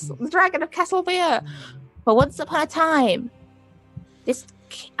the dragon of Castle Vaeure. But once upon a time,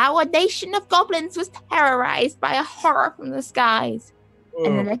 our nation of goblins was terrorized by a horror from the skies.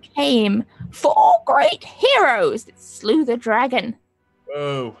 And then there came 4 great heroes that slew the dragon.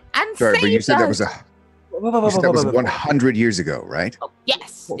 Oh. And sorry, but you said that us. was 100 years ago, right? Oh,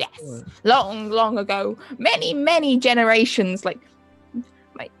 yes. Long ago. Many generations, like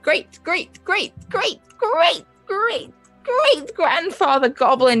my great grandfather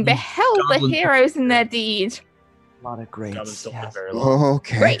goblin beheld the heroes in their deed. A lot of greats. Yes.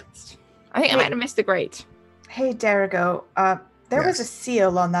 Okay. Great. I think I might have missed a great. Hey, Derigo, there was a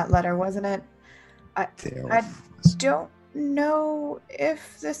seal on that letter, wasn't it? I don't know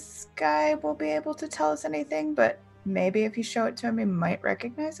if this guy will be able to tell us anything, but maybe if you show it to him, he might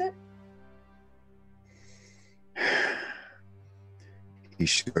recognize it. He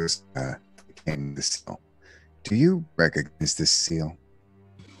shows the king the seal. Do you recognize this seal?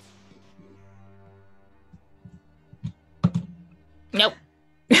 Nope.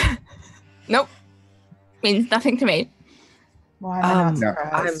 Nope. Means nothing to me. Why am I not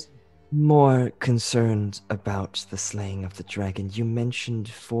surprised? I'm more concerned about the slaying of the dragon. You mentioned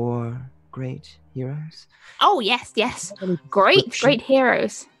 4 great heroes? Oh, yes. Great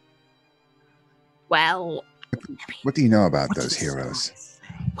heroes. Well... What do you know about those heroes?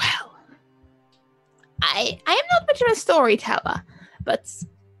 Well, I am not much of a storyteller, but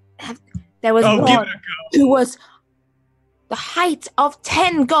there was one who was the height of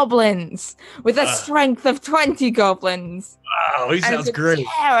 10 goblins with a strength of 20 goblins. Wow, he sounds great.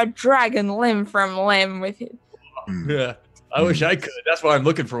 Tear a dragon limb from limb with it. Yeah, I wish I could. That's why I'm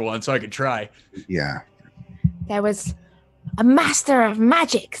looking for one, so I could try. Yeah. There was a master of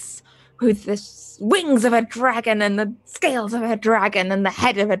magics with the wings of a dragon and the scales of a dragon and the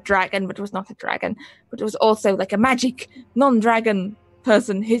head of a dragon, but was not a dragon, but it was also like a magic non-dragon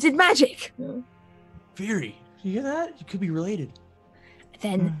person who did magic. Fury, you hear that? You could be related.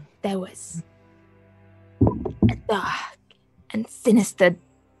 Then there was a dark and sinister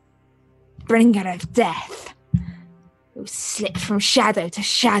bringer of death who slipped from shadow to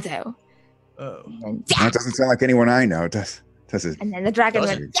shadow. Oh. That doesn't sound like anyone I know, does it? And then the dragon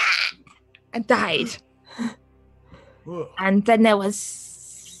went, yeah! And died. Whoa. And then there was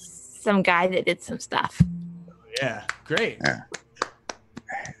some guy that did some stuff. Yeah, great. Yeah.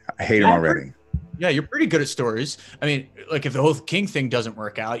 I hate him already. Yeah, you're pretty good at stories. I mean, like if the whole king thing doesn't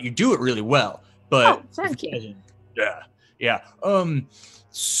work out, you do it really well. But thank you. Yeah.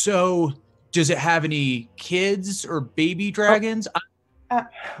 So does it have any kids or baby dragons?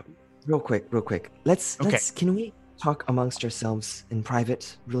 Real quick. Let's can we talk amongst ourselves in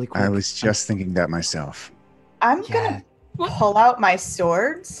private really quick? I was just thinking that myself. I'm gonna pull out my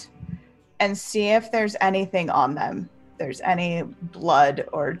swords and see if there's anything on them. There's any blood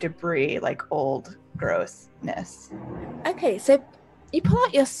or debris, like old grossness. Okay, so you pull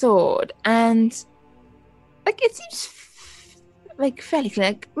out your sword and like it seems like fairly clean.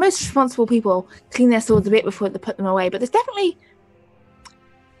 Like, most responsible people clean their swords a bit before they put them away, but there's definitely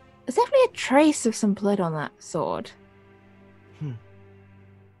a trace of some blood on that sword.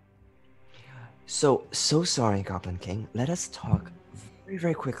 So sorry, Goblin King. Let us talk very,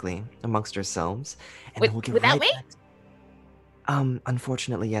 very quickly amongst ourselves, and then we'll get without right me? back.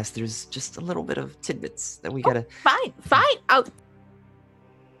 Unfortunately, yes. There's just a little bit of tidbits that we gotta. Fine.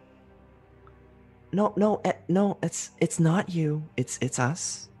 No. It's not you. It's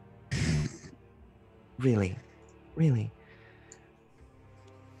us. Really.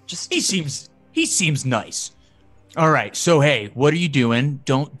 Just He seems nice. All right, so hey, what are you doing?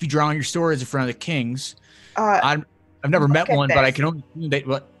 Don't be drawing your swords in front of the kings. I've never met one, but I can only clean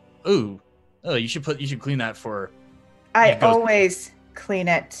what? You should clean that for. I always clean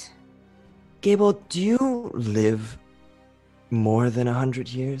it Gable, do you live more than 100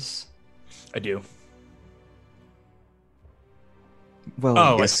 years? I do. Well,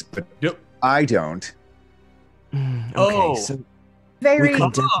 Oh, Yes, but yep. I don't. okay, Oh. so we Very. can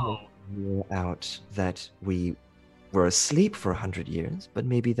definitely rule out that we were asleep for 100 years, but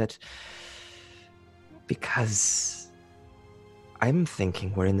maybe that because I'm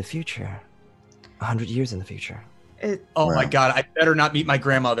thinking we're in the future, 100 years in the future. Oh my Wow. God! I better not meet my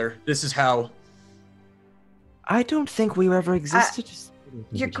grandmother. This is how. I don't think we ever existed. Your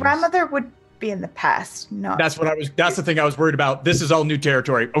 100 years. grandmother would be in the past, not. That's what I was. That's the thing I was worried about. This is all new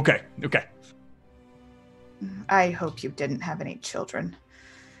territory. Okay. Okay. I hope you didn't have any children.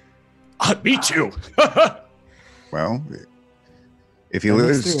 Me too. Well, if he That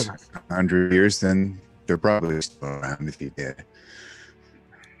makes lives 3 of us. 100 years, then they're probably still around if he did.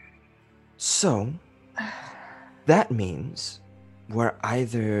 So, that means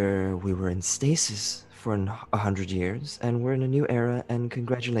either we were in stasis for 100 years and we're in a new era and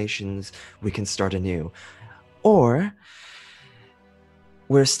congratulations, we can start anew. Or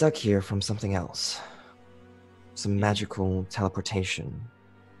we're stuck here from something else. Some magical teleportation.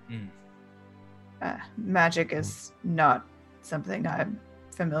 Magic is not something I'm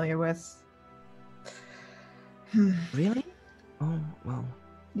familiar with. Really? Oh, well.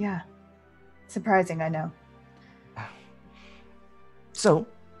 Yeah. Surprising, I know. So,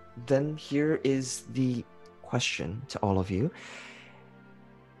 then here is the question to all of you.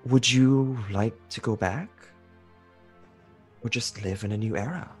 Would you like to go back? Or just live in a new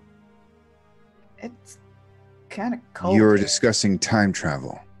era? It's kind of cold. You're here. discussing time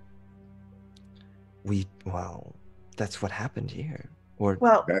travel. Well, that's what happened here. Or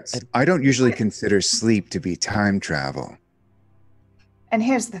Well, I don't usually consider sleep to be time travel. and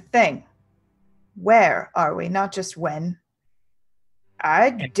here's the thing. Where are we? Not just when.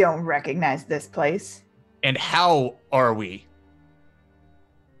 I don't recognize this place. And how are we?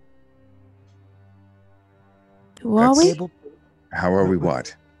 Who are That's- we? How are we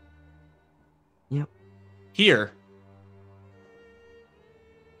what? Here.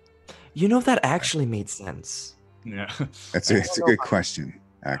 You know, that actually made sense. Yeah. It's a good question,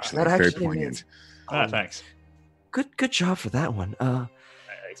 actually. That Very actually poignant. Thanks. Good job for that one.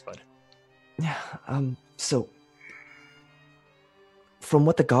 Thanks, bud. Yeah. So, from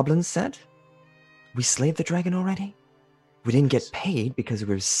what the goblins said, we slayed the dragon already. We didn't get paid because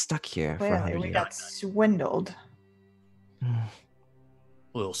we were stuck here for Clearly, 100 we years. got swindled. Hmm.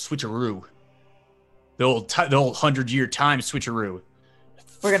 A little switcheroo. The old 100-year time switcheroo.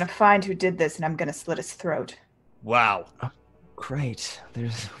 We're gonna find who did this, and I'm gonna slit his throat. Wow. Great.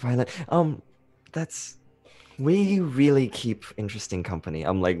 There's Violet. We really keep interesting company.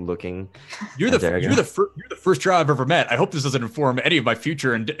 I'm like looking. You're at the Daraga. first drow I've ever met. I hope this doesn't inform any of my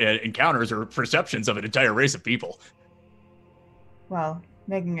future encounters or perceptions of an entire race of people. Well,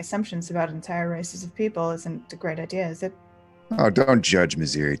 making assumptions about entire races of people isn't a great idea, is it? Oh, don't judge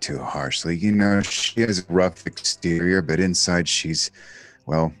Missouri too harshly. You know, she has a rough exterior, but inside she's,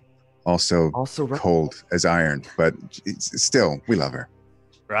 well, also Also, cold as iron. But still, we love her.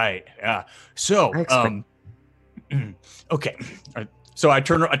 Right. Yeah. So, I expect- okay. So I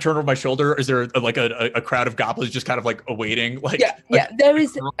turn over my shoulder. Is there a crowd of goblins just kind of like awaiting? Like, Yeah. There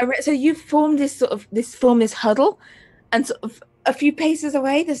is. So you've formed this huddle, and sort of a few paces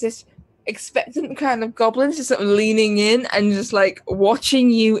away, there's this expectant kind of goblins just sort of leaning in and just like watching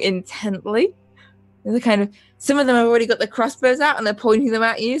you intently. They're kind of, some of them have already got their crossbows out and they're pointing them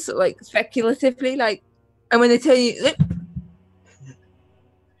at you, sort of like speculatively, like. And when they tell you,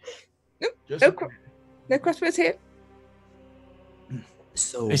 no crossbows here.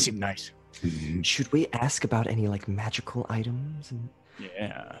 So, They seem nice. should we ask about any like magical items and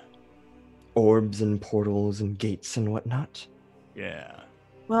Yeah. orbs and portals and gates and whatnot? Yeah.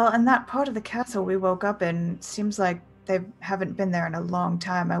 Well, in that part of the castle we woke up in, seems like they haven't been there in a long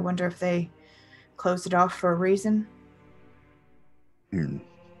time. I wonder if they closed it off for a reason. Hmm.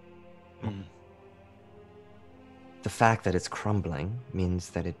 The fact that it's crumbling means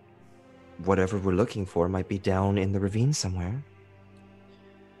that whatever we're looking for might be down in the ravine somewhere.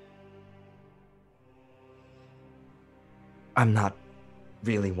 I'm not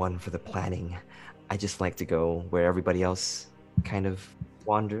really one for the planning. I just like to go where everybody else kind of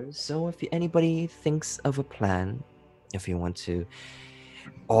wanders. So if anybody thinks of a plan, if you want to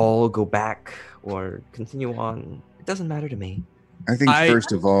all go back or continue on, it doesn't matter to me. I think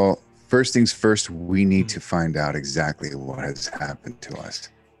first things first, we need to find out exactly what has happened to us.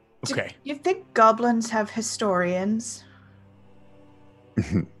 Okay. You think goblins have historians?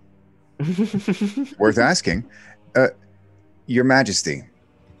 Worth asking. Your Majesty,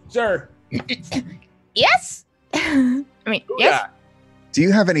 Sir. Yes. I mean, yes. Do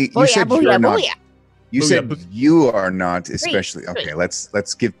you have any? You Booyah, said booyah, you're not. booyah. You Booyah, said booyah. you are not, especially. Three. Okay, let's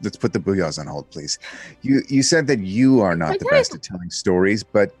put the booyahs on hold, please. You said that you are not the best at telling stories,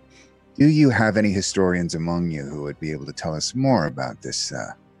 but do you have any historians among you who would be able to tell us more about this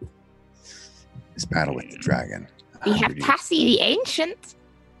this battle with the dragon? We have Tassie the Ancient.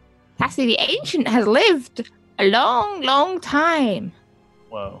 Tassie the Ancient has lived a long, long time.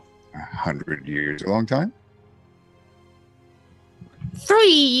 Whoa. 100 years, a long time.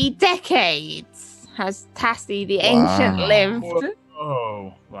 3 decades has Tassie the Ancient Wow. lived.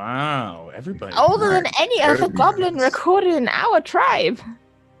 Oh, wow. Everybody. Older than My any other goodness. goblin recorded in our tribe.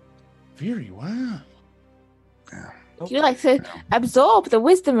 Very wow. Would you like to absorb the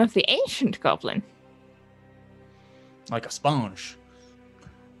wisdom of the ancient goblin? Like a sponge.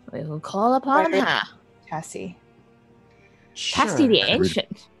 We will call upon Where- her. Cassie. Tassie the Sure.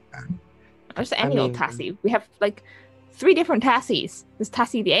 Ancient. Or just any old mean- Tassie. We have like 3 different Tassies. There's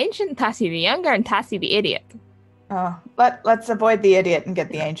Tassie the Ancient, Tassie the Younger, and Tassie the Idiot. Oh, let's avoid the idiot and get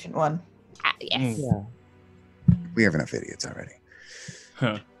the ancient one. Ah, yes. Yeah, We have enough idiots already.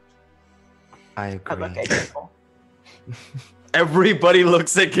 Huh. I I agree. look at people. Everybody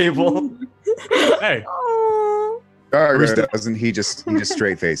looks at Gable. Hey. Oh. Bruce doesn't. He just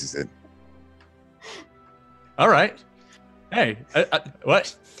straight faces it. All right. Hey,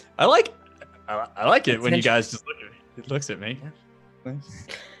 what? I like it when you guys just look at me. It looks at me.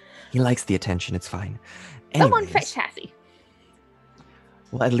 He likes the attention. It's fine. Someone Anyways, fetch Tassie.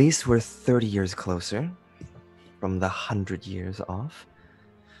 well, at least we're 30 years closer from the 100 years off.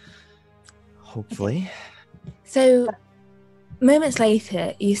 Hopefully. So, moments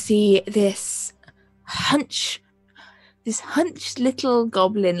later, you see this hunched little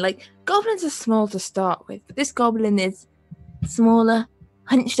goblin. Like, goblins are small to start with, but this goblin is smaller,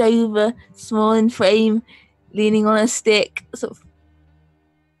 hunched over, small in frame, leaning on a stick, sort of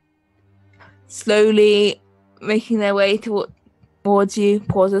slowly making their way towards you.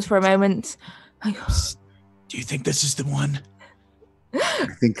 Pauses for a moment. Like, Do you think this is the one? I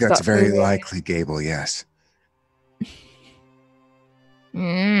think that's Stop very moving. likely, Gable. Yes.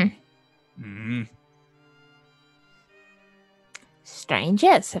 mm. Mm.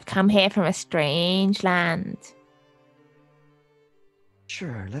 Strangers have come here from a strange land.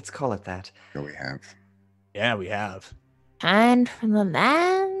 Sure, let's call it that. So we have. Yeah, we have. And from the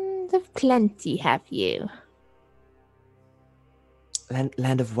land of plenty, have you?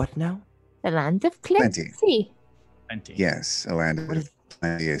 Land of what now? The land of Plenty. plenty. Plenty. Yes, a land What of is-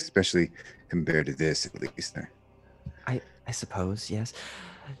 plenty, especially compared to this, at least. I suppose, yes.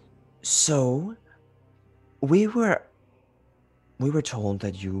 So, we were told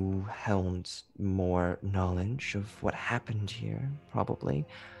that you held more knowledge of what happened here, probably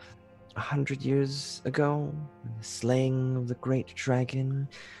 100 years ago, the slaying of the great dragon.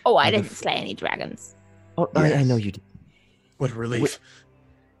 Oh, I Or the didn't f- slay any dragons. Oh, I Yes. know you did. What a relief.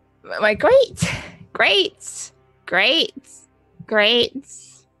 My great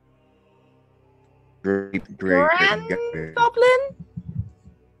Great, grand goblin?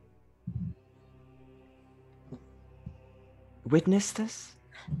 Witness this?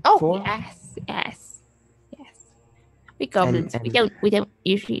 Oh, For- yes. We goblins. and- We don't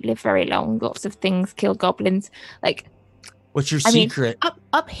usually live very long. Lots of things kill goblins. Like What's your I mean, secret?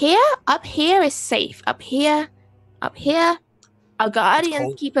 up here is safe. Up here, our guardians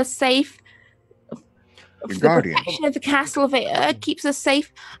cold. keep us safe. Your The guardian. protection of the Castle Vaeure keeps us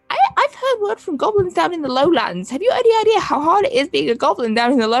safe. I've heard word from goblins down in the lowlands. Have you any idea how hard it is being a goblin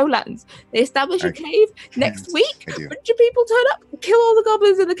down in the lowlands? They establish a I cave next can't- week. I do. A bunch of people turn up, kill all the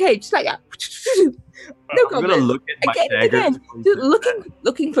goblins in the cave. Just like that. No I'm gonna goblins. look at my Again and dagger. again. Just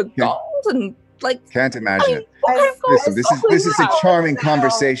looking for gold and like. Can't I imagine mean, it. what kind of gold Listen, this is a goblins charming Wow.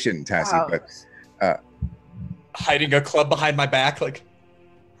 conversation, Tassie, but Hiding a club behind my back, like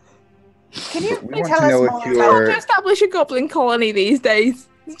Can you But we want tell to us know if more you're- about Hard to establish a goblin colony these days.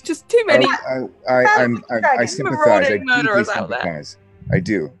 There's just too many. I sympathize. I Marauding deeply murderers out there. sympathize. I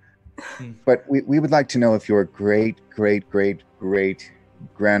do. Hmm. But we would like to know if your great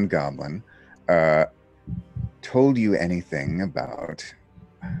grand goblin told you anything about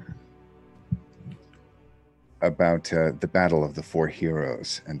the battle of the 4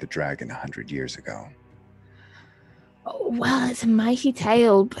 heroes and the dragon 100 years ago. Oh, well, it's a mighty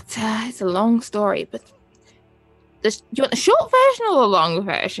tale, but it's a long story. But do you want the short version or the long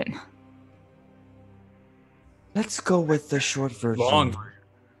version? Let's go with the short version. long.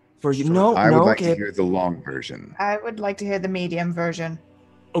 For you. No, I would no, like to Gabe. hear the long version. I would like to hear the medium version.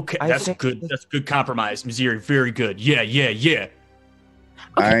 Okay, I that's think good. that- That's good compromise, Missouri. Very good. Yeah.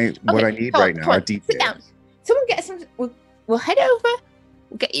 What I need right now are Sit details. down. Someone get some. We'll head over.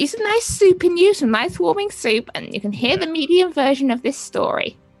 We'll get you some nice soup in you, some nice warming soup, and you can hear the medium version of this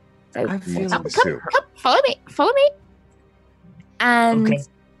story. So I feel What's come, the come, soup? come, follow me. And Okay.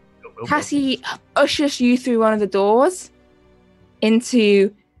 Cassie ushers you through one of the doors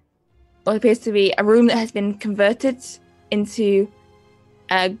into what appears to be a room that has been converted into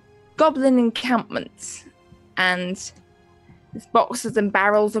a goblin encampment. And there's boxes and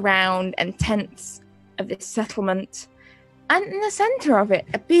barrels around and tents of this settlement. And in the center of it,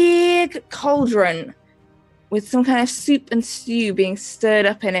 a big cauldron with some kind of soup and stew being stirred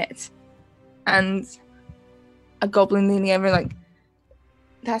up in it. And a goblin leaning over, like,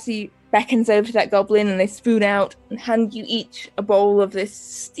 Tassie beckons over to that goblin and they spoon out and hand you each a bowl of this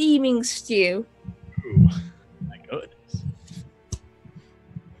steaming stew. Ooh, my goodness.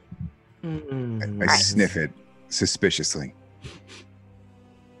 I sniff it suspiciously.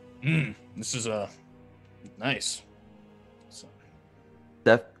 This is nice. So,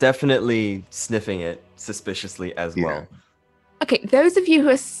 Definitely sniffing it suspiciously as Yeah. well. Okay, those of you who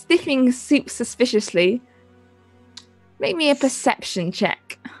are sniffing soup suspiciously, make me a perception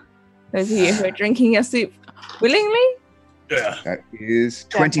check. Those of you who are drinking your soup willingly. yeah. That is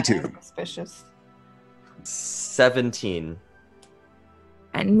 22. Definitely suspicious. 17.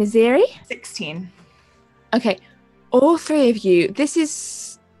 And Missouri? 16. Okay, all three of you. This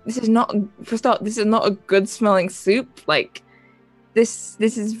is not, for a start, this is not a good smelling soup. Like, this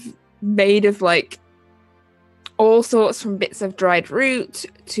is made of like all sorts, from bits of dried root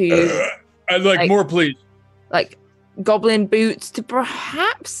to I'd like more, please. like goblin boots to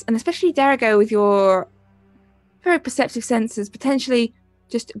perhaps, and especially Darago with your very perceptive senses, potentially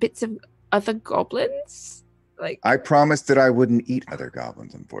just bits of other goblins. Like, I promised that I wouldn't eat other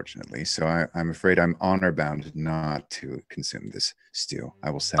goblins, unfortunately, so I'm afraid I'm honor bound not to consume this stew. I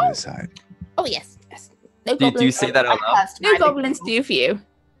will set it aside. oh yes. No Do you goblins. say that out loud? No goblins do for you.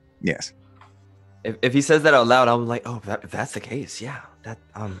 Yes. If he says that out loud, I'm like, oh, if that's the case, yeah. That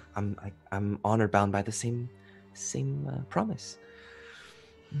I'm honor bound by the same promise.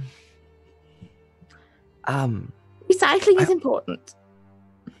 Recycling is important.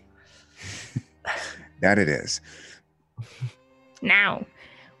 That it is. Now,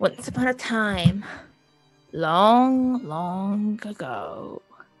 once upon a time, long, long ago,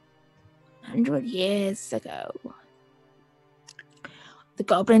 100 years ago, the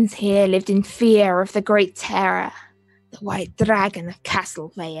goblins here lived in fear of the Great Terror, the White Dragon of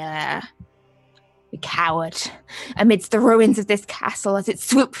Castle Vaeure. We cowered amidst the ruins of this castle as it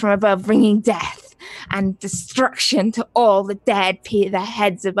swooped from above, bringing death and destruction to all the dead, their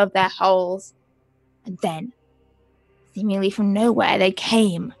heads above their holes. And then, seemingly from nowhere, they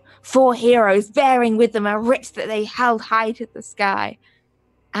came, 4 heroes bearing with them a writ that they held high to the sky.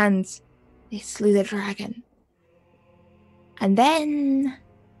 And they slew the dragon. And then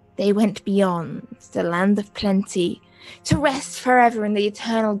they went beyond the land of plenty to rest forever in the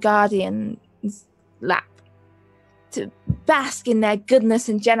eternal guardian's lap, to bask in their goodness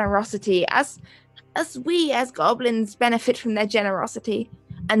and generosity, as we as goblins benefit from their generosity.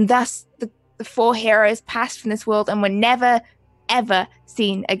 And thus the 4 heroes passed from this world and were never, ever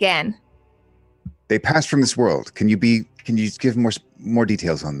seen again. They passed from this world. Can you give more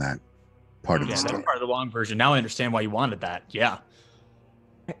details on that part of Yeah, the that's story? part of the long version. Now I understand why you wanted that. Yeah.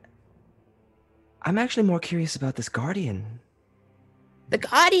 I'm actually more curious about this guardian. The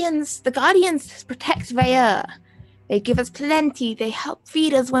guardians protect Vaeure. They give us plenty. They help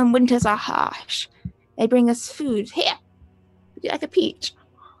feed us when winters are harsh. They bring us food. Here, would you like a peach?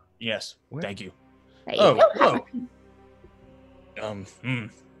 Yes. Where? Thank you. There you go. whoa. Okay.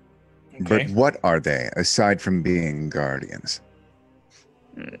 But what are they, aside from being guardians?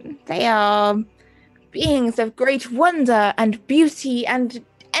 They are beings of great wonder and beauty and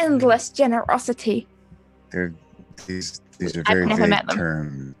endless generosity. These are I've very never met vague them.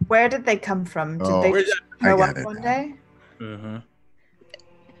 terms. Where did they come from? Did Oh, they Where's just I grow got up it one now. day?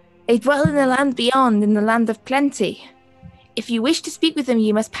 They dwell in the land beyond, in the land of plenty. If you wish to speak with them,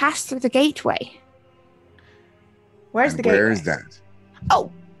 you must pass through the gateway. Where's And the gateway? where is that?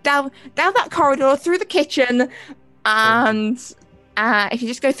 Oh, down that corridor, through the kitchen, and if you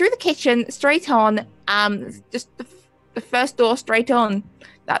just go through the kitchen, straight on, just the first door straight on.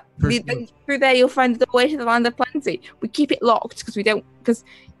 Through there, you'll find the way to the land of plenty. We keep it locked because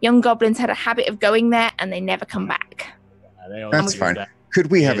young goblins had a habit of going there and they never come back. They always That's do fine. that. Could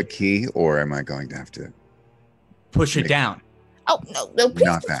we have Yeah. a key, or am I going to have to? Push it down. Oh no! Please,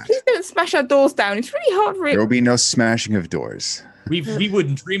 Not that. please don't smash our doors down. It's really hard for There will be no smashing of doors. We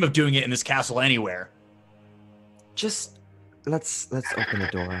wouldn't dream of doing it in this castle anywhere. Just let's open the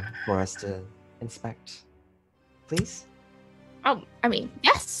door for us to inspect, please. Oh, I mean,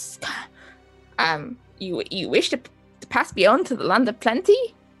 yes. You wish to pass beyond to the land of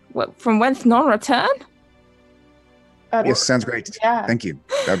plenty, from whence none return? Yes, sounds great. Yeah. Thank you.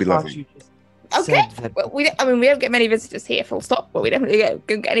 That'd be Thought lovely. you just Okay. said that- Well, we don't get many visitors here, full stop. But we definitely don't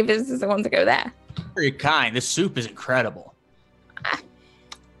get any visitors that want to go there. Very kind. This soup is incredible.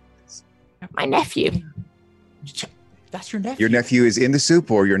 My nephew. That's your nephew. Your nephew is in the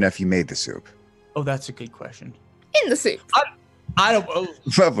soup, or your nephew made the soup? Oh, that's a good question. In the soup. I don't. Oh,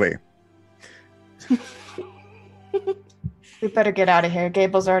 Lovely. We better get out of here.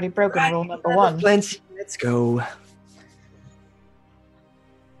 Gable's already broken rule number 1. Plenty. Let's go.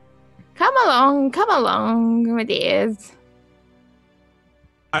 Come along, my dears.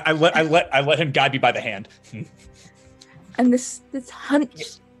 I let him guide me by the hand. And this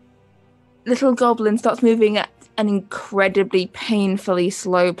hunched little goblin starts moving at an incredibly painfully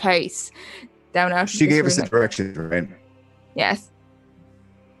slow pace down out. She gave us the directions, right? Yes.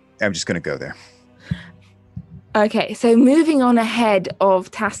 I'm just going to go there. Okay, so moving on ahead of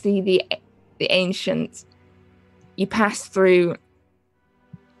Tassi the Ancient, you pass through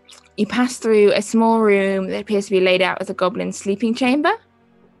a small room that appears to be laid out as a goblin sleeping chamber,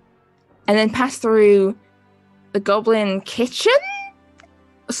 and then pass through the goblin kitchen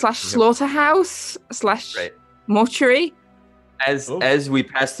 / slaughterhouse / Right. mortuary. As we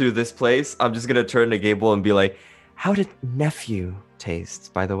pass through this place, I'm just gonna turn to Gable and be like, "How did nephew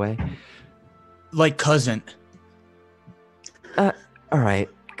taste, by the way?" Like cousin. All right,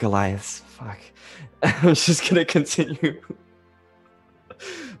 Goliath. Fuck. I'm just gonna continue.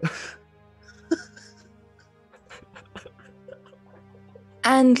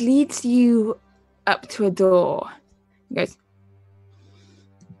 And leads you up to a door. He goes,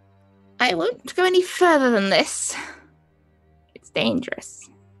 I won't go any further than this. It's dangerous.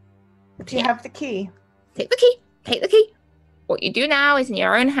 Do you have the key? Take the key. Take the key. What you do now is in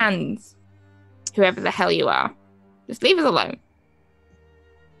your own hands. Whoever the hell you are. Just leave us alone.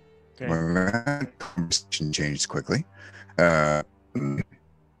 Okay. Well, that conversation changed quickly. Derigo,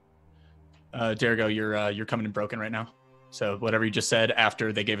 you're coming in broken right now. So whatever you just said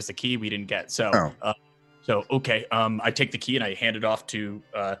after they gave us the key, we didn't get. So, okay. I take the key and I hand it off to.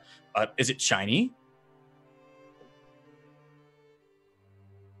 Is it shiny?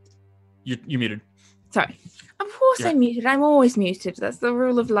 You muted. Sorry. Of course Yeah. I'm muted. I'm always muted. That's the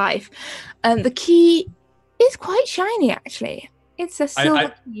rule of life. The key is quite shiny, actually. It's a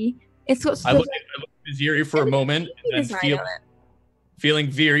silver key. It's got I silver. look at Viri for a moment and then design on it. feeling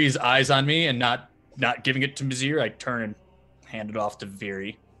Viri's eyes on me and not giving it to Mizir, I turn and hand it off to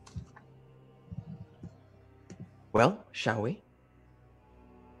Viri. Well, shall we?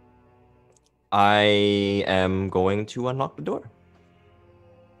 I am going to unlock the door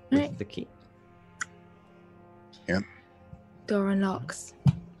with Right. the key. Door unlocks.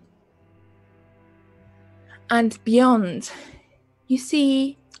 And beyond, you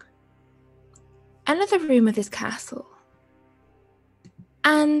see another room of this castle.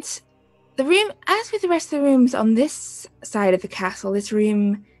 And the room, as with the rest of the rooms on this side of the castle, this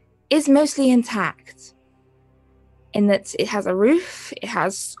room is mostly intact. In that it has a roof, it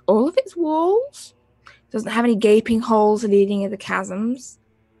has all of its walls, it doesn't have any gaping holes leading into chasms.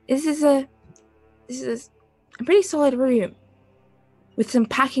 This is a pretty solid room with some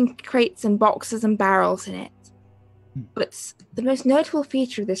packing crates and boxes and barrels in it. But the most notable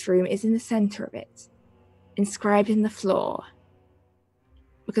feature of this room is in the center of it, inscribed in the floor.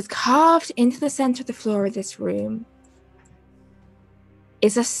 Because carved into the center of the floor of this room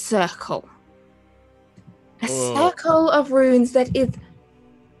is a circle. A circle of runes that is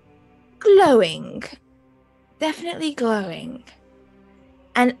glowing. Definitely glowing.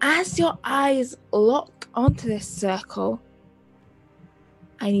 And as your eyes lock onto this circle,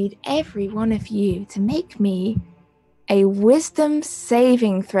 I need every one of you to make me a wisdom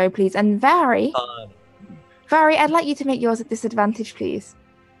saving throw, please. And Vari, I'd like you to make yours at disadvantage, please.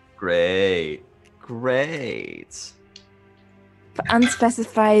 Great. For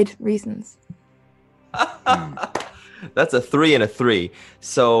unspecified reasons. That's a 3 and a 3.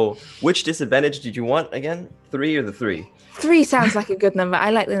 So, which disadvantage did you want again? 3 or the 3? 3 sounds like a good number. I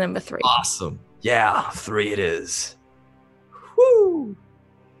like the number 3. Awesome. Yeah, 3 it is. Woo!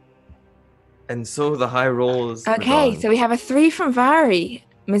 And so the high rolls. Okay, so we have a 3 from Vari.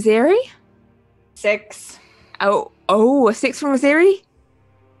 Miziri? 6. Oh, a 6 from Miziri?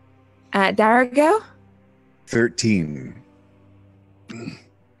 Darigo? 13.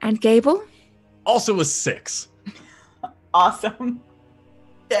 And Gable? Also a 6. Awesome.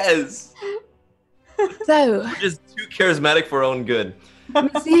 Yes. So, We're just too charismatic for our own good.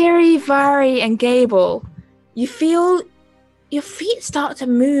 Misiri, Vari, and Gable, you feel your feet start to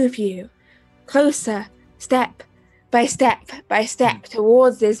move you closer, step by step by step,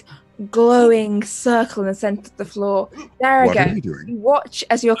 towards this glowing circle in the center of the floor. There What we are go. we doing? You watch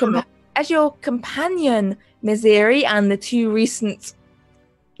as your companion Misiri and the two recent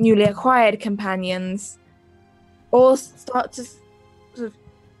newly acquired companions all start to sort of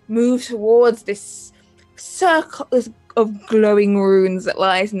move towards this circle of glowing runes that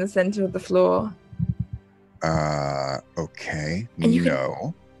lies in the center of the floor. Okay. And you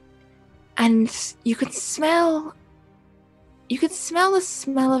No. you could smell the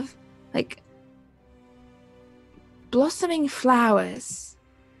smell of like blossoming flowers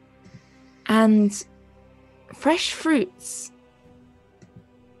and fresh fruits.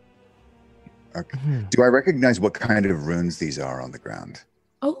 Okay. Do I recognize what kind of runes these are on the ground?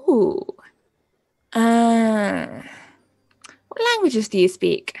 Oh. What languages do you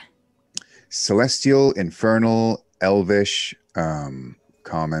speak? Celestial, Infernal, Elvish,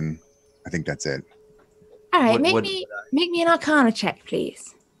 Common. I think that's it. All right, What- make me an Arcana check,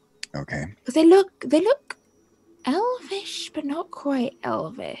 please. Okay. Because they look elvish, but not quite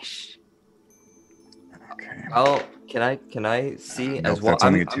elvish. Okay. Can I see Nope, as well? that's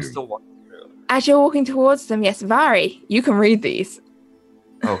only a I'm 2. still walking through. As you're walking towards them, yes, Vari, you can read these.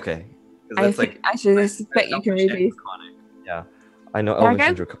 Okay. 'Cause I that's like actually suspect you can read Elvish and these. Draconic. Yeah, I know There we Elvish go.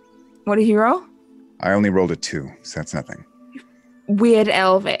 and Draconic. What did you roll? I only rolled a 2, so that's nothing. Weird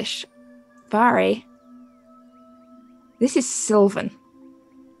elvish. Vari. This is Sylvan.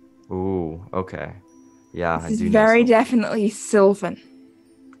 Ooh, okay. Yeah, I This do is know very some. definitely Sylvan.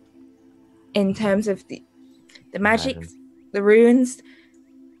 In terms of the magic, Imagine. the runes,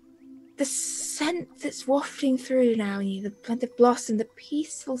 the scent that's wafting through now, the plant of blossom, the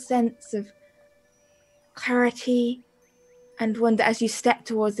peaceful sense of clarity and wonder as you step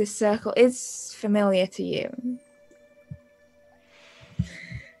towards this circle is familiar to you.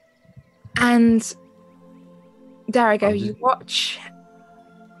 And Darigo, you watch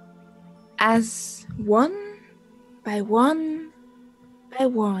as one by one by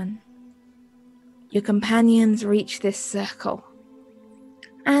one, your companions reach this circle.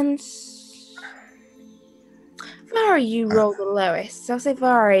 And Vari, you roll the lowest. So I'll say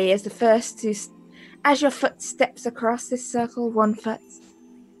Vari is the first to, as your foot steps across this circle, one foot,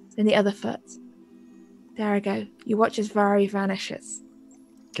 then the other foot. There I go. You watch as Vari vanishes.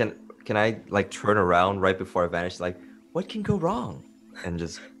 Can I like turn around right before I vanish? Like, what can go wrong? And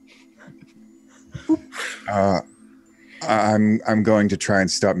just I'm going to try and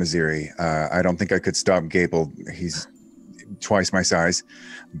stop Misiri. I don't think I could stop Gable. He's twice my size,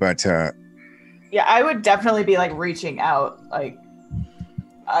 but Yeah, I would definitely be like reaching out. Like,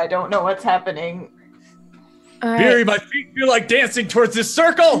 I don't know what's happening. All Fury, right, my feet feel like dancing towards this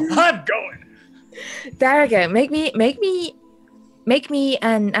circle. I'm going. Darigo, make me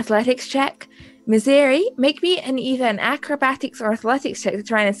an athletics check. Misiri, make me either an acrobatics or athletics check to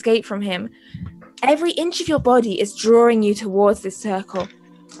try and escape from him. Every inch of your body is drawing you towards this circle.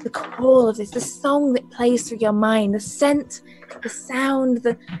 The call of this, the song that plays through your mind, the scent, the sound,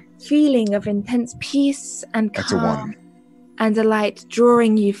 the feeling of intense peace and that's a calm 1. and delight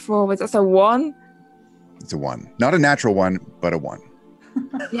drawing you forwards. That's a 1? It's a 1. Not a natural 1, but a 1.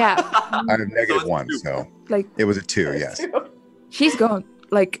 Yeah. I have negative 1, so Like, it was a 2, yes. she's gone.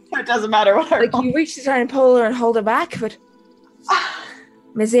 Like, It doesn't matter what I like roll. you reach to try and pull her and hold her back, but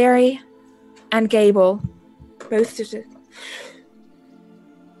Misiri and Gable both just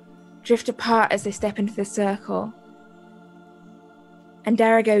drift apart as they step into the circle. And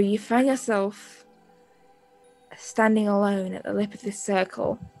Darigo, you find yourself standing alone at the lip of this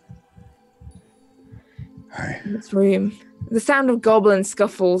circle Hi. in this room. The sound of goblin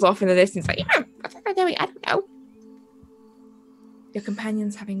scuffles off in the distance, like, what's that doing? I don't know. Your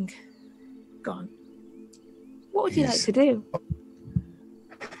companions having gone. What would you like Yes. to do?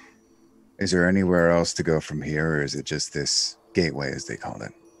 Is there anywhere else to go from here, or is it just this gateway, as they call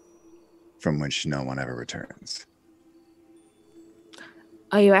it, from which no one ever returns?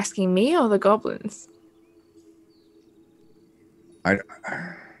 Are you asking me or the goblins?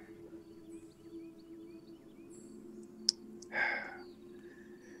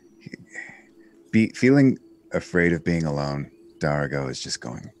 Feeling afraid of being alone, Darigo is just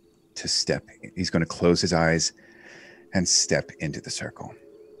going to step. He's going to close his eyes and step into the circle.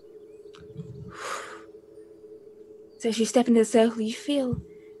 So as you step into the circle, you feel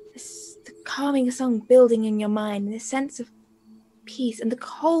the calming song building in your mind, and this sense of peace, and the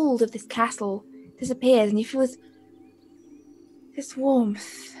cold of this castle disappears, and you feel this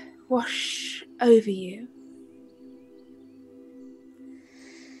warmth wash over you.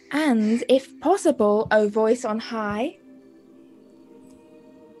 And, if possible, O voice on high.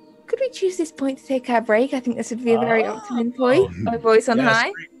 Could we choose this point to take our break? I think this would be a very optimum point. O voice on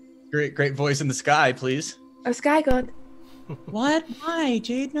high. Great voice in the sky, please. Oh, Sky God. What? Why,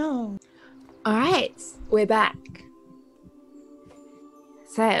 Jade? No. All right, we're back.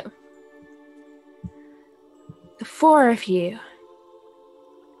 So, the four of you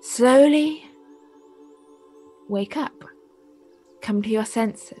slowly wake up, come to your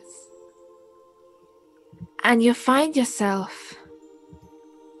senses, and you find yourself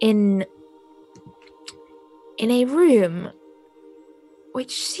in a room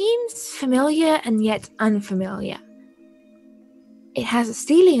which seems familiar and yet unfamiliar. It has a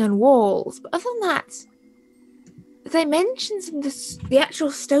ceiling and walls, but other than that, the dimensions and the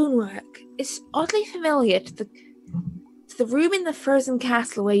actual stonework is oddly familiar to the room in the frozen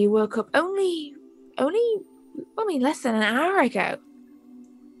castle where you woke up only less than an hour ago.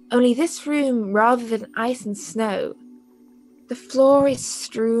 Only this room, rather than ice and snow, the floor is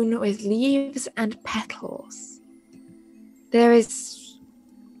strewn with leaves and petals. There is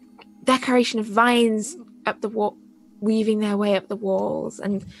decoration of vines up the wall, weaving their way up the walls,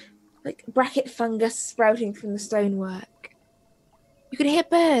 and like bracket fungus sprouting from the stonework. You can hear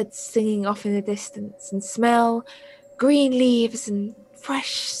birds singing off in the distance and smell green leaves and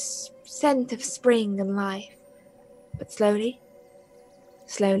fresh scent of spring and life. But slowly,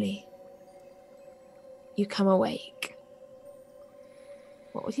 you come awake.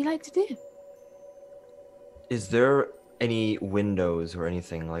 What would you like to do? Is there any windows or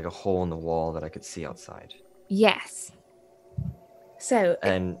anything, like a hole in the wall that I could see outside? Yes. So...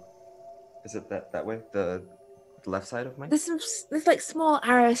 And is it that way? The left side of mine? There's like small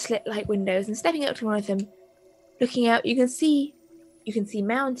arrow slit-like windows, and stepping up to one of them, looking out, you can see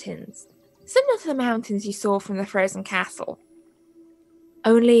mountains. Similar to the mountains you saw from the frozen castle.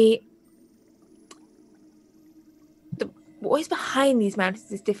 Only... what is behind these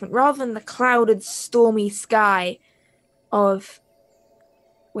mountains is different. Rather than the clouded, stormy sky of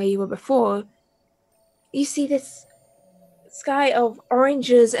where you were before, you see this sky of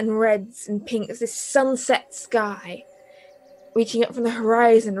oranges and reds and pinks, this sunset sky reaching up from the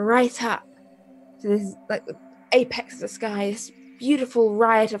horizon right up to this, like, the apex of the sky, this beautiful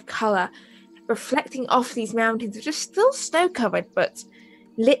riot of colour reflecting off these mountains, which are still snow-covered, but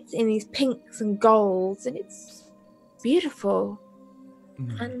lit in these pinks and golds, and it's beautiful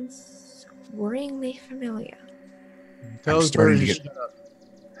and worryingly familiar. I'm starting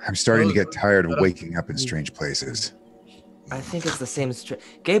to get tired of waking up in strange places. I think it's the same.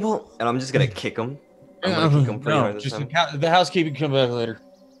 Gable, and I'm just gonna kick him. I'm gonna kick him pretty hard this time. The housekeeping come back later.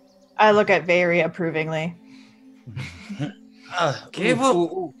 I look at Vaeure approvingly.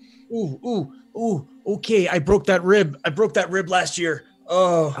 Gable. Ooh. Okay, I broke that rib last year.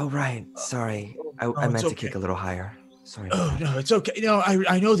 Oh, right. Sorry. I meant to kick a little higher. Sorry. Oh no, it's okay. No,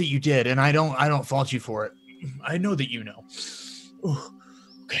 I know that you did, and I don't fault you for it. I know that you know. Ooh,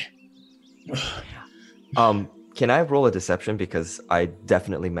 okay. Can I roll a deception, because I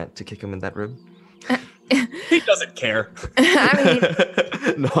definitely meant to kick him in that rib? He doesn't care. I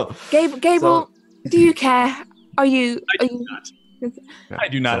mean, No. Gable, do you care? Are you? I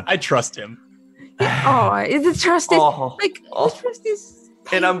do not. I trust him. Oh, is the trust the trust is.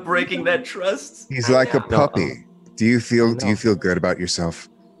 And I'm breaking that trust. He's like a puppy. Do you feel good about yourself?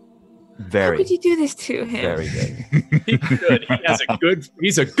 Very. How could you do this to him? Very good. He's good.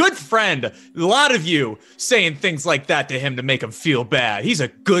 He's a good friend. A lot of you saying things like that to him to make him feel bad. He's a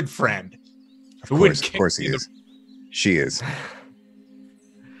good friend. Of course he is. She is.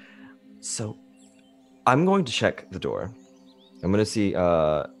 So, I'm going to check the door. I'm going to see.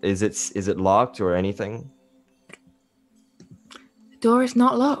 Is it locked or anything? The door is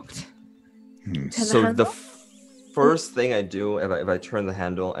not locked. So the first thing I do if I turn the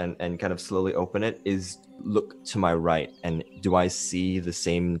handle and kind of slowly open it is look to my right, and do I see the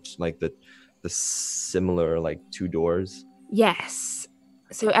same, like the similar, like, two doors? Yes.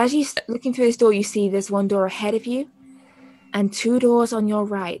 So as you looking through this door, you see there's one door ahead of you and two doors on your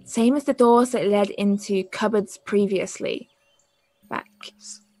right, same as the doors that led into cupboards previously. Back.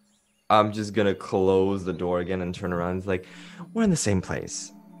 I'm just gonna close the door again and turn around. It's like, we're in the same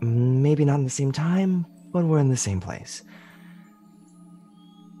place. Maybe not in the same time, but we're in the same place.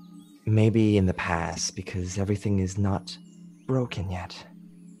 Maybe in the past, because everything is not broken yet.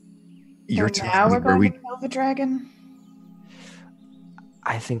 You're So now we're going to kill the dragon?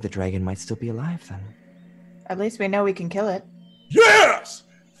 I think the dragon might still be alive then. At least we know we can kill it. Yes!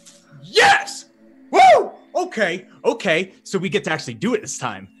 Woo! Okay. So we get to actually do it this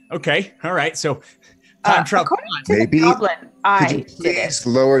time. Okay. All right. So time travel. According to Maybe- the goblin, Could I you did it. please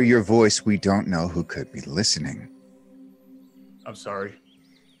lower your voice? We don't know who could be listening. I'm sorry.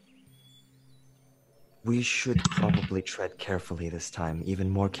 We should probably tread carefully this time, even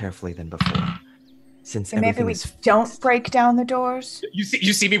more carefully than before. Since And maybe everything we is don't fixed. break down the doors. You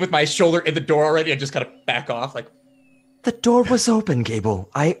see me with my shoulder in the door already. I just kind of back off. Like, The door was open, Gable.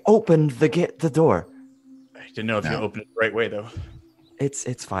 I opened the door. I didn't know if you No. opened it the right way though.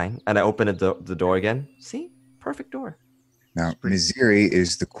 It's fine. And I opened the door again. See? Perfect door. Now, Miziri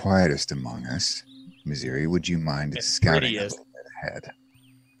is the quietest among us. Miziri, would you mind It's scouting a prettiest. little bit ahead?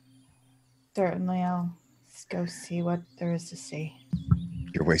 Certainly, I'll go see what there is to see.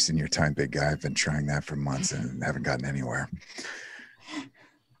 You're wasting your time, big guy. I've been trying that for months and haven't gotten anywhere.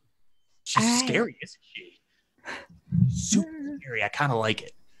 She's scary, isn't she? Super scary. I kind of like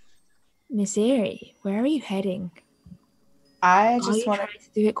it. Missouri, where are you heading? I Are just you want to. trying to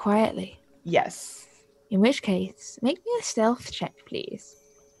do it quietly? Yes. In which case, make me a stealth check, please.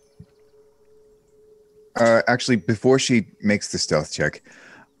 Actually, before she makes the stealth check,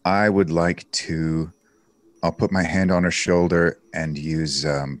 I would like to. I'll put my hand on her shoulder and use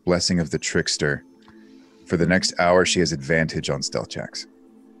Blessing of the Trickster. For the next hour, she has advantage on stealth checks.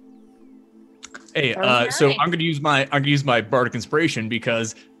 Hey, Very so nice. I'm gonna use my bardic inspiration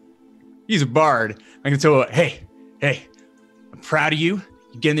because he's a bard. I'm gonna tell her, hey, I'm proud of you.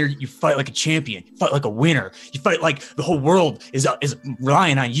 You get in there, you fight like a champion, you fight like a winner, you fight like the whole world is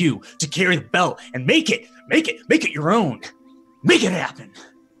relying on you to carry the belt and make it your own. Make it happen.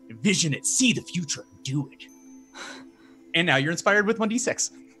 Envision it, see the future, and do it. And now you're inspired with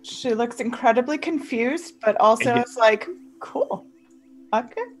 1d6. She looks incredibly confused, but also Yeah. is like, cool.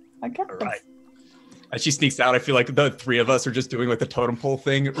 Okay, I get All this. right. As she sneaks out, I feel like the three of us are just doing like the totem pole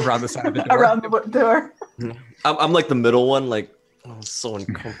thing around the side of the door. Around the door. I'm like the middle one, like, oh, so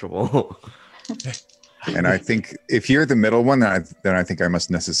uncomfortable. And I think if you're the middle one, then I think I must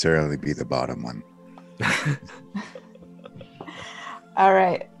necessarily be the bottom one. All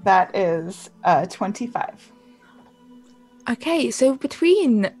right, that is 25. Okay, so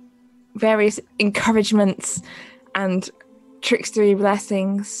between various encouragements and trickstery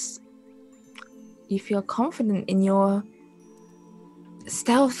blessings, you feel confident in your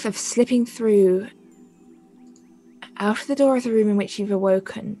stealth of slipping through out of the door of the room in which you've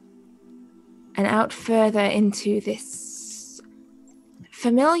awoken and out further into this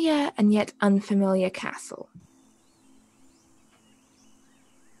familiar and yet unfamiliar castle.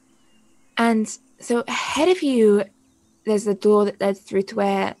 And so ahead of you, there's a door that leads through to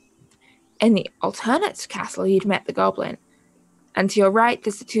where, in the alternate castle, you'd met the goblin. And to your right,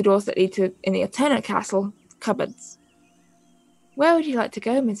 there's the two doors that lead to, in the alternate castle, cupboards. Where would you like to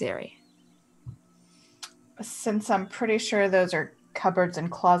go, Missouri? Since I'm pretty sure those are cupboards and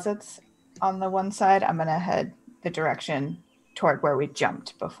closets on the one side, I'm going to head the direction toward where we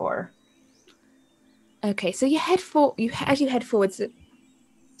jumped before. Okay, so as you head forwards,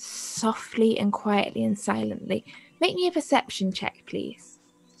 softly and quietly and silently. Make me a perception check, please.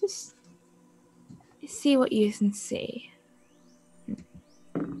 Just see what you can see.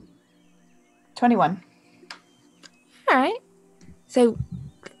 21. All right. So,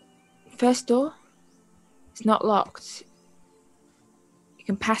 first door, it's not locked. You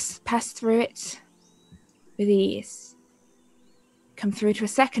can pass through it with ease. Come through to a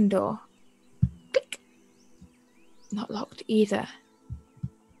second door. Click. Not locked either.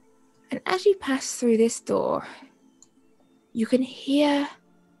 And as you pass through this door, you can hear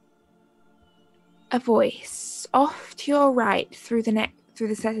a voice off to your right through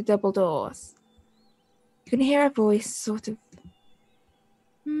the set of double doors. You can hear a voice sort of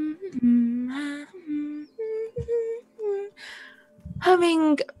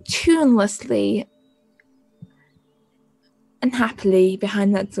humming tunelessly and happily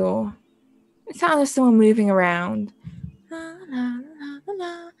behind that door. It sounds like someone moving around. La, la, la, la,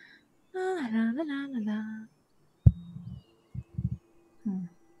 la, la, la, la, la, la.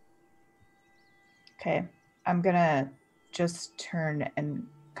 Okay, I'm going to just turn and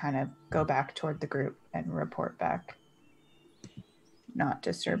kind of go back toward the group and report back. Not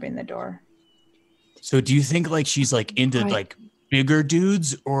disturbing the door. So do you think like she's like into like bigger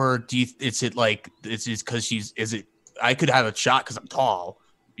dudes, or is it because I could have a shot because I'm tall,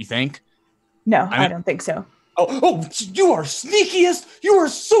 you think? No, I don't think so. Oh, you are sneakiest. You are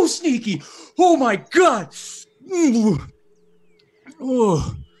so sneaky. Oh my God.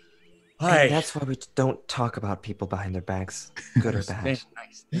 Oh. Hi. And that's why we don't talk about people behind their backs, good or bad.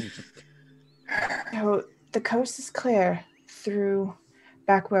 Nice. So the coast is clear through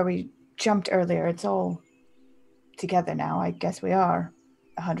back where we jumped earlier. It's all together now. I guess we are.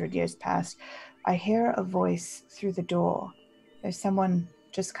 100 years past, I hear a voice through the door. There's someone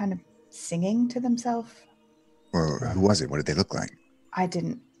just kind of singing to themselves. Or who was it? What did they look like? I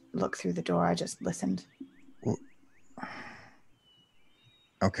didn't look through the door. I just listened. Well,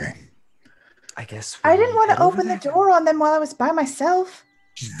 okay. I guess I didn't want head to over open the there. door on them while I was by myself.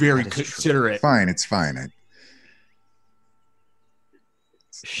 She's very That is true. considerate. Fine, it's fine.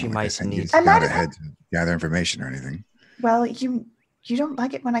 She Like I might said, need. you I might got have- ahead to gather information or anything. Well, you don't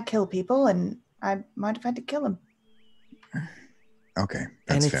like it when I kill people, and I might have had to kill him. Okay,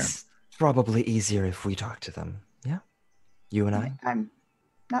 And that's fair. it's probably easier if we talk to them. Yeah? You and I? I'm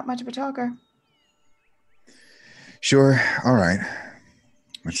not much of a talker. Sure. All right.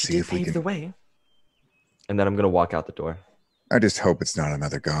 Let's She see did if we pave can. the way. And then I'm going to walk out the door. I just hope it's not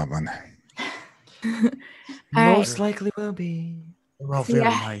another goblin. Most likely will be. They're all So, very yeah.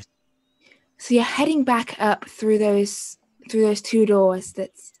 nice. So you're heading back up through those two doors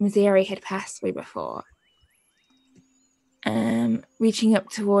that Missouri had passed through before. Reaching up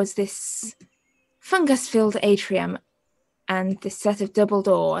towards this fungus-filled atrium and this set of double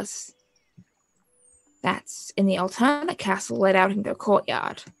doors that's in the alternate castle led out into a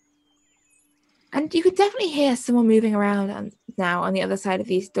courtyard. And you could definitely hear someone moving around now on the other side of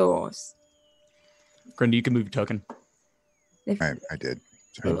these doors. Grundy, you can move your token. I did.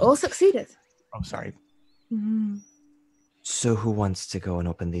 They've all succeeded. Oh, sorry. Mm-hmm. So who wants to go and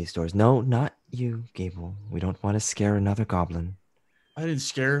open these doors? No, not you, Gable. We don't want to scare another goblin. I didn't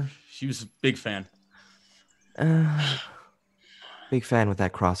scare her. She was a big fan. Big fan with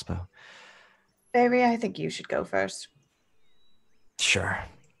that crossbow. Baby, I think you should go first. Sure.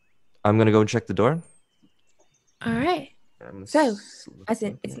 I'm going to go and check the door. All right. So, as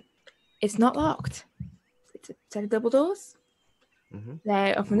in, it's not locked. It's a set of double doors. Mm-hmm.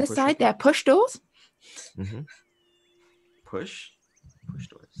 They're from this Push side. it. They're push doors, Mm-hmm. Push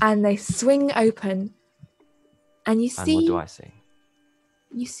doors. and they swing open. And you And see, what do I see?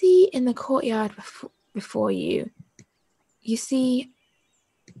 you see in the courtyard before you, you see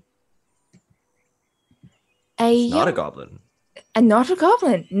It's not a goblin. and not a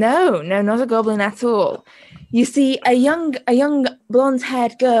goblin. No, not a goblin at all. You see a young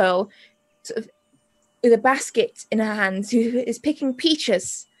blonde-haired girl, sort of, with a basket in her hands, who is picking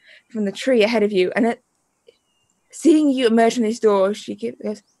peaches from the tree ahead of you. And seeing you emerge from this door, she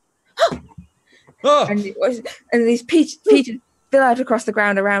goes, Oh! and these peaches spill out across the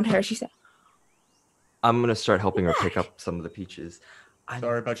ground around her. She said, I'm going to start helping her pick up some of the peaches. I'm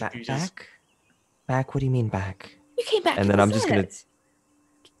Sorry about your peaches. Back? What do you mean back? "You came back." And for then I'm just gonna- dessert."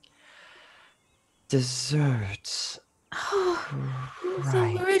 Dessert. Oh, you were so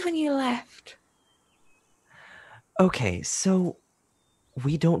Right. worried when you left. Okay, so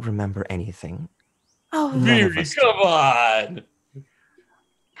we don't remember anything. Oh, None of Miri, us come on!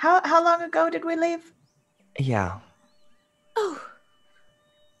 How long ago did we leave? Yeah. oh.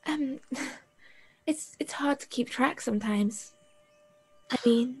 It's hard to keep track sometimes. I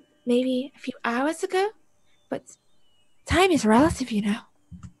mean, maybe a few hours ago, but time is relative, you know.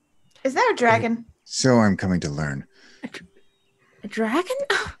 Is there a dragon? So I'm coming to learn. A dragon?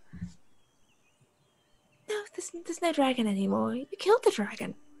 Oh. No, there's no dragon anymore. You killed the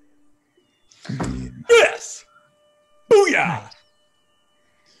dragon. Yes! Booyah!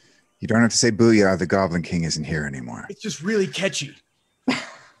 You don't have to say booyah. The Goblin King isn't here anymore. It's just really catchy.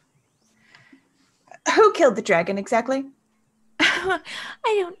 Who killed the dragon exactly?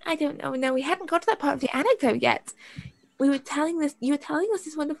 I don't know. No, we hadn't got to that part of the anecdote yet. You were telling us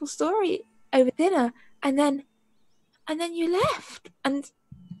this wonderful story over dinner, and then you left, and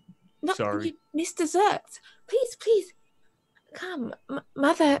Sorry. you missed dessert. Please, come.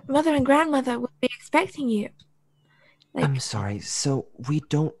 Mother and grandmother will be expecting you. I'm sorry. So we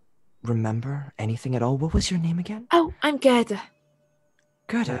don't remember anything at all. What was your name again? Oh, I'm Gerda.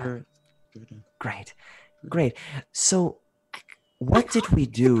 Gerda. Great. So what did we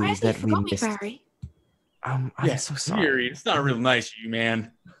do Surprised you that we forgot me, missed? Barry. I'm Yeah, so sorry. Miri, it's not real nice of you,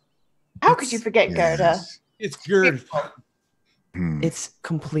 man. How could you forget Gerda? Yes. It's good. It's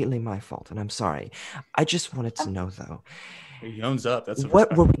completely my fault, and I'm sorry. I just wanted to know, though, He owns up. That's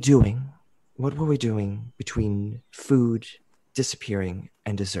what were we doing? What were we doing between food disappearing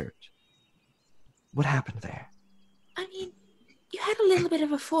and dessert? What happened there? I mean, you had a little bit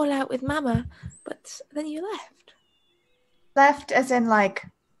of a fallout with Mama, but then you left. Left as in like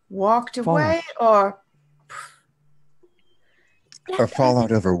walked Fallout. away or A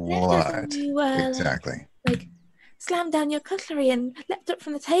fallout over left as in what? you, Exactly. like slammed down your cutlery and leapt up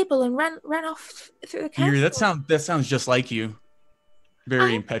from the table and ran off through the castle. Miri, that sounds just like you.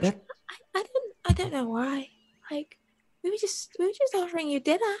 Very impetuous. I don't know why. Like, We were just offering you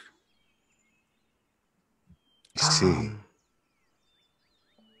dinner. See,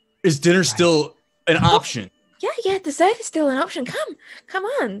 Is dinner still an option? Yeah, dessert is still an option. Come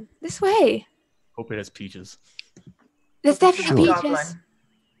on, this way. Hope it has peaches. There's definitely Sure. peaches.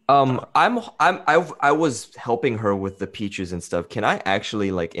 I was helping her with the peaches and stuff. Can I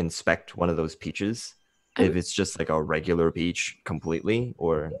actually like inspect one of those peaches? If it's just like a regular peach completely,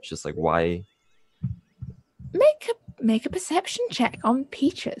 or just like why? Make a perception check on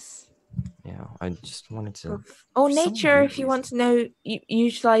peaches. Yeah, I just wanted to. Or for some nature, weird if you want to know,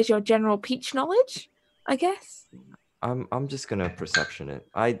 utilize your general peach knowledge, I guess. I'm just gonna perception it.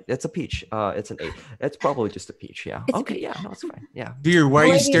 It's a peach. It's an 8. It's probably just a peach. Yeah. It's a Okay. peach. Yeah. No, it's fine. Yeah. Veer, why are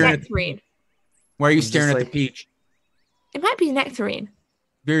you Maybe staring at nectarine. why are you I'm staring just at like- the peach? It might be nectarine.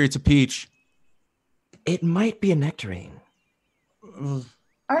 Veer, it's a peach. It might be a nectarine.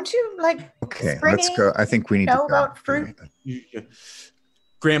 Aren't you like okay, springy? let's go. I think we need know to go. about fruit?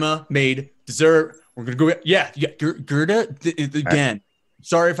 Grandma made dessert. We're gonna go. Yeah. Gerda. Again,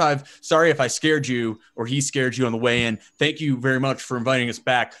 sorry if I scared you or he scared you on the way in. Thank you very much for inviting us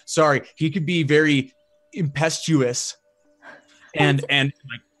back. Sorry, he could be very impetuous, and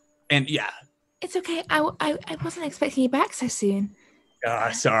yeah. It's okay. I wasn't expecting you back so soon.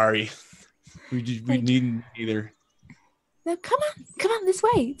 Sorry. We needn't either. No, come on this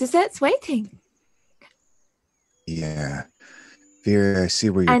way. Dessert's waiting. Yeah. Vera, I see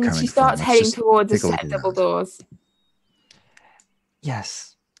where you're And coming she starts from. Let's heading just towards a take a look set of double around. doors.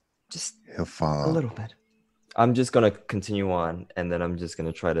 Yes. Just He'll follow. a little bit. I'm just gonna continue on, and then I'm just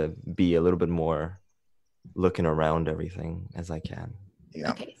gonna try to be a little bit more looking around everything as I can.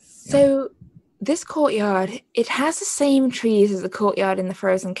 Yeah. Okay, so this courtyard, it has the same trees as the courtyard in the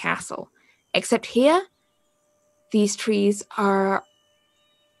Frozen Castle, except here, these trees are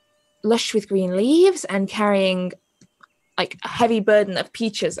lush with green leaves and carrying like a heavy burden of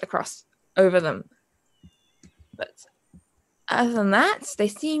peaches across over them. But other than that,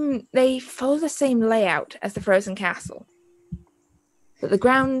 they follow the same layout as the Frozen Castle. But the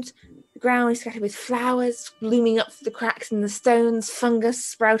ground is scattered with flowers blooming up through the cracks in the stones, fungus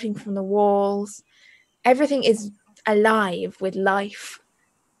sprouting from the walls. Everything is alive with life.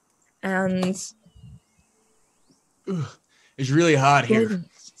 And It's really hot here.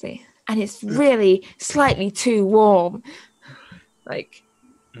 and it's really slightly too warm. Like,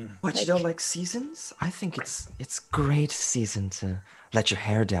 But you don't like seasons? I think it's great season to let your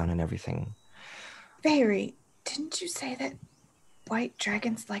hair down and everything. Vaeure, didn't you say that white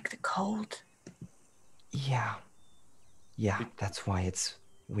dragons like the cold? Yeah. Yeah, that's why it's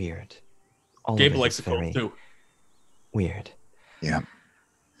weird. All of Gabe it likes is the cold very too. weird. Yeah.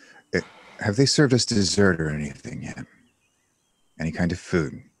 Have they served us dessert or anything yet? Any kind of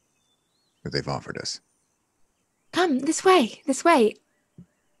food that they've offered us? come this way.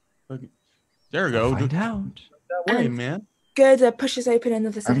 There we go. Find out. That way, And- man. Gerda pushes open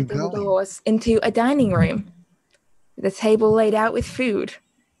another set I'm of double going. doors into a dining room. The table laid out with food.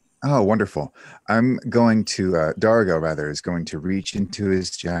 Oh, wonderful. I'm going to, Dargo rather, is going to reach into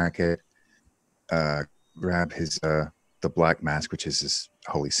his jacket, grab his, the black mask, which is his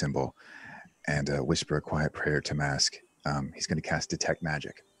holy symbol, and whisper a quiet prayer to Mask. He's going to cast Detect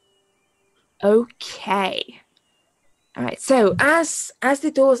Magic. Okay. All right. So as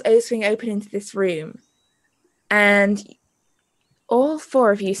the doors swing open into this room, and all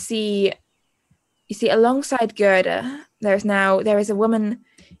four of you see alongside Gerda, there is a woman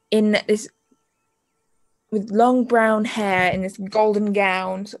in this with long brown hair in this golden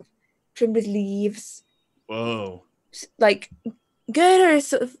gown, sort of trimmed with leaves. Whoa. Like Gerda is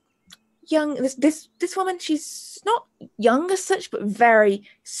sort of young. This woman, she's not young as such, but very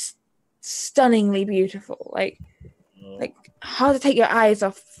stunningly beautiful. Like hard to take your eyes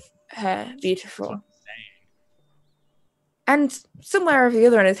off her beautiful. And somewhere over the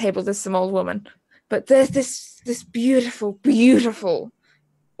other end of the table, there's some old woman. But there's this beautiful, beautiful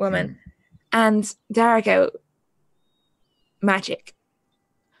woman. And Darago, magic.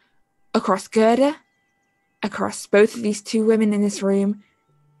 Across Gerda, across both of these two women in this room,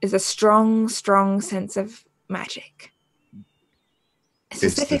 is a strong, strong sense of magic. Is the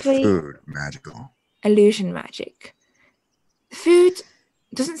Specifically, food magical? illusion magic. The food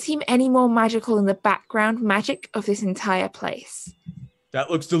doesn't seem any more magical than the background magic of this entire place. That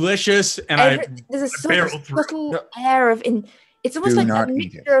looks delicious, and There's a sort barrel of through. subtle air of it's almost Do like not a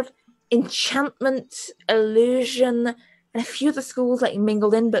eat mixture of enchantment, illusion, and a few of the schools like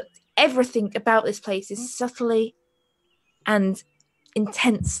mingled in, but everything about this place is subtly and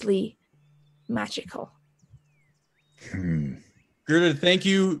intensely magical. Hmm. Gerda, thank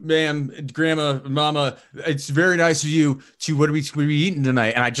you, ma'am, grandma, mama. It's very nice of you to what are we eating tonight?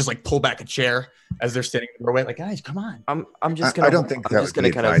 And I just like pull back a chair as they're standing in the doorway, like, guys, come on. I'm just gonna. I don't think I'm that just would be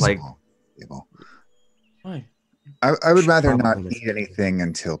gonna kind of like. advisable. Why? I would rather not Probably. eat anything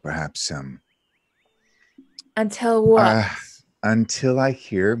until perhaps Until what? until I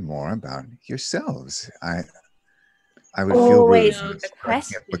hear more about yourselves. I would feel Always rude the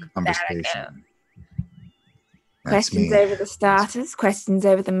striking up a questions, conversation. That's Questions me. over the starters, questions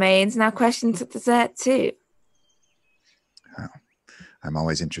over the mains, now questions at dessert too. Oh, I'm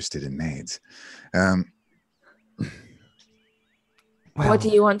always interested in maids. What do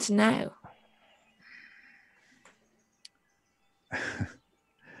you want to know?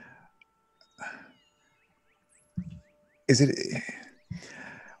 Is it?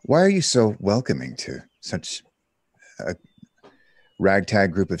 Why are you so welcoming to such a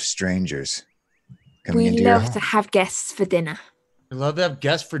ragtag group of strangers coming We into your love home? to have guests for dinner. I love to have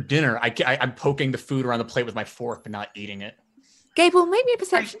guests for dinner. I'm poking the food around the plate with my fork, but not eating it. Gable, make me a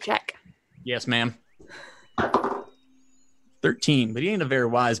perception check. Yes, ma'am. 13, but he ain't a very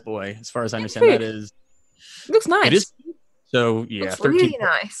wise boy, as far as I understand. That is, Looks nice. it is. So yeah, Looks 13. really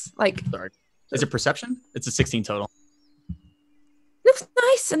nice. Like, Sorry, is it perception? It's a 16 total. looks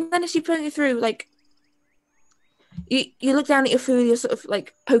nice. And then as you put it through, like, you look down at your food, you're sort of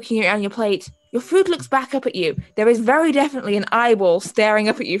like poking it around your plate. Your food looks back up at you. There is very definitely an eyeball staring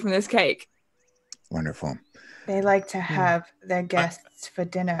up at you from this cake. Wonderful. They like to have their guests for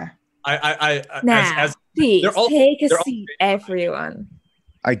dinner. Now, as please they're all- take a they're all- seat, everyone.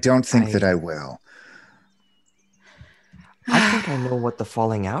 I don't think that I will. I think I know what the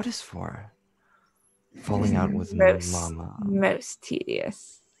falling out is for. Falling out with my mama. Most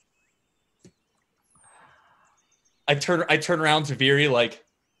tedious. I turn around to Viri like,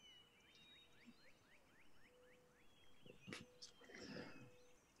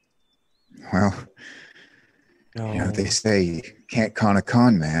 Well, No. you know, they say you can't con a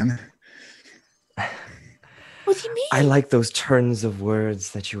con man. What do you mean? I like those turns of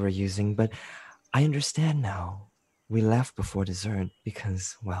words that you were using, but I understand now. We left before dessert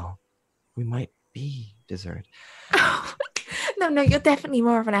because, well, we might be dessert. No, you're definitely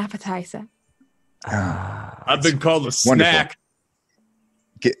more of an appetizer. I've been called a Wonderful. snack.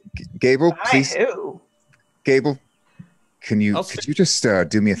 Gable, By please. who? Gable, could you I'll just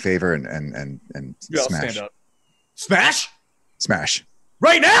do me a favor and Yeah, I'll smash? stand up. Smash Smash.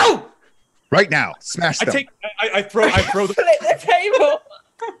 right now. Right now. Smash them. I throw the. Flip the table.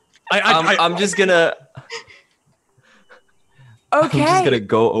 I'm just gonna. Okay. I'm just gonna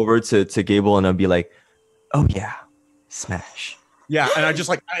go over to Gable and I'll be like, "Oh yeah, smash." Yeah, and I just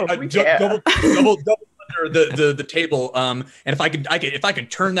like yeah. double under the table. And if I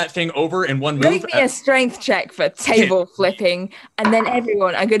could turn that thing over in one move. Make me a strength check for table flipping, and then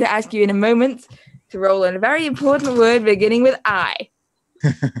everyone, I'm going to ask you in a moment to roll in a very important word beginning with I.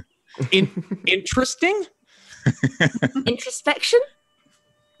 Interesting. Introspection?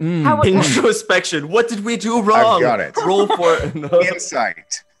 Mm. How- Introspection. What did we do wrong? I've got it. Roll for it. No.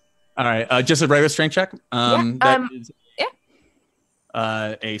 Insight. All right, just a regular strength check. Yeah, That is,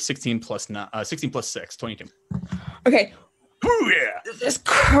 yeah. A 16 plus 6, 22. Okay. Ooh, yeah. This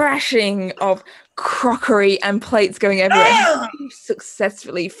crashing of crockery and plates going everywhere. You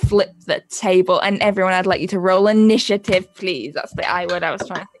successfully flipped the table, and everyone, I'd like you to roll initiative, please. That's the I word I was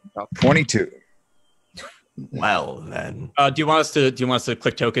trying to think of. 22. Well then. Do you want us to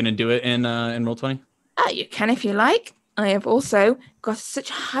click token and do it in Roll20? You can if you like. I have also got such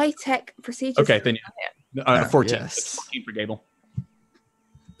high-tech procedures. Okay, then 14. Yes. 14 for Gable.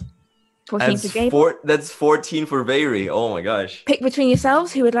 14 for Gable. That's 14 for Vaeure. Oh my gosh. Pick between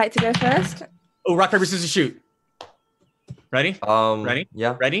yourselves who would like to go first. Oh, rock paper scissors shoot. Ready? Ready?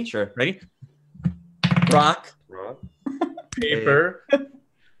 Yeah. Ready? Sure. Ready? Rock, paper,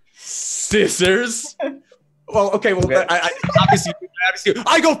 scissors. Well, okay. Well, Okay. I obviously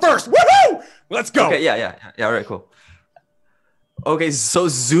I go first. Woohoo! Let's go. Okay. Yeah. All right. Cool. Okay. So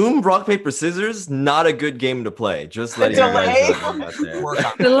Zoom rock paper scissors, not a good game to play. Just letting you guys know about that. Work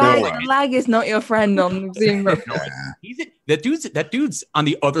on The lag is not your friend on Zoom. That dude's on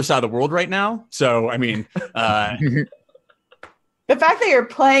the other side of the world right now. So I mean, The fact that you're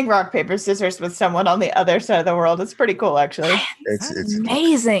playing rock, paper, scissors with someone on the other side of the world is pretty cool, actually. It's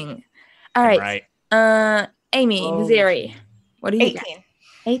Amazing. All right. Amy, Ziri, what are you 18.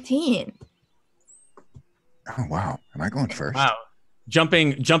 18. oh wow. Am I going first? wow,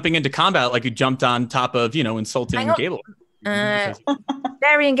 jumping into combat like you jumped on top of insulting Hang on. Gable.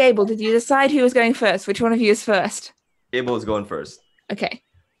 Barry and Gable, did you decide who was going first? Which one of you is first? Gable is going first. Okay.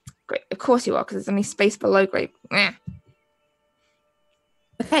 Great. Of course you are, because there's only space below great.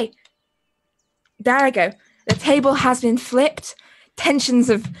 Okay. There I go. The table has been flipped. Tensions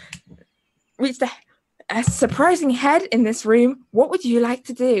have reached a surprising head in this room. What would you like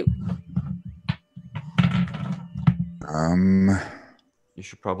to do? You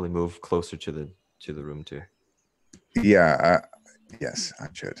should probably move closer to the room too. Yeah. Yes, I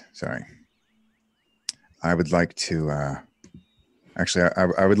should. Sorry. I would like to. Actually,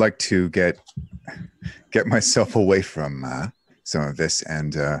 I would like to get myself away from some of this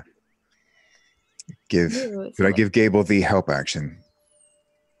and Could I give Gable the help action?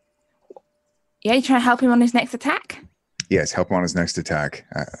 Yeah, you trying to help him on his next attack? Yes, help him on his next attack.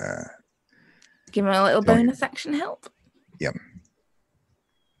 Give him a little bonus action help. Yep.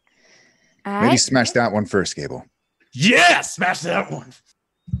 All Maybe right. smash that one first, Gable. Yeah, smash that one.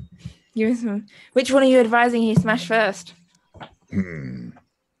 Give him some. Which one are you advising he smash first?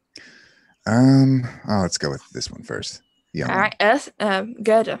 Let's go with this one first. Yeah. All right,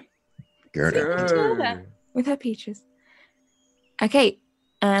 Gerda. Gerda. With her peaches. Okay.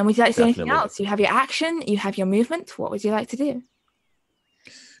 Would you like to do anything Definitely. else? You have your action, you have your movement. What would you like to do?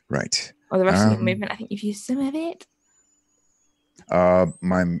 Right. Or the rest of your movement? I think you've used some of it.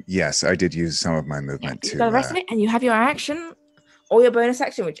 Yes, I did use some of my movement You've to. got the rest of it, and you have your action or your bonus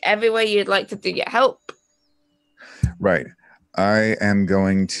action, whichever way you'd like to do your help. Right. I am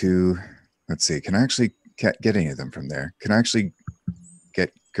going to. Let's see. Can I actually get any of them from there? Can I actually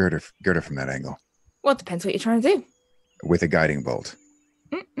get Gerda from that angle Well, it depends what you're trying to do. with a guiding bolt?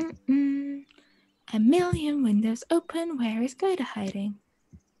 A million windows open. Where is Gerda hiding?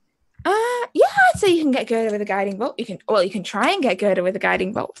 Yeah, I'd say you can get Gerda with a guiding bolt. You can try and get Gerda with a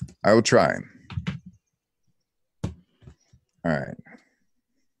guiding bolt. I will try. All right.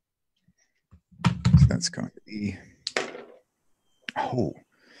 So that's going to be. Oh,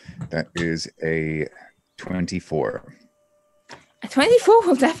 that is a 24. A 24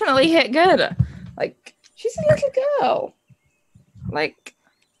 will definitely hit Gerda. Like, she's a little girl. Like.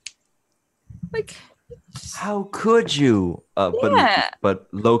 How could you? Yeah. But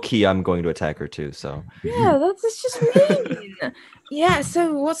low key, I'm going to attack her too. So Yeah, that's just mean. Yeah,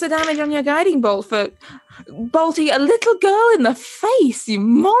 so what's the damage on your guiding bolt for bolting a little girl in the face, you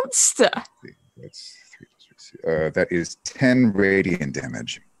monster? That's 3 plus 6. That is 10 radiant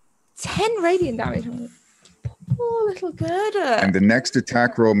damage. 10 radiant damage on poor little Gerda. And the next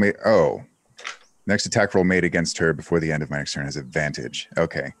attack roll made against her before the end of my next turn has advantage.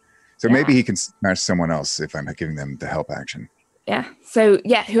 Okay. So maybe he can smash someone else if I'm giving them the help action. Yeah. So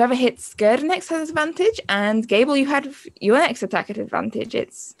yeah, whoever hits Gerda next has advantage, and Gable, you had your next attack at advantage.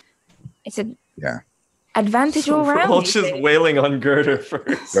 It's a advantage all we're round. all just wailing on Gerda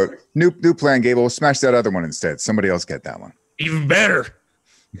first. So new plan, Gable. Smash that other one instead. Somebody else get that one. Even better.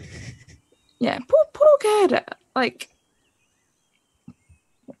 Yeah, poor Gerda. Like,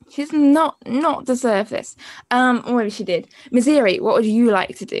 she's not deserve this. Or maybe she did. Missouri, what would you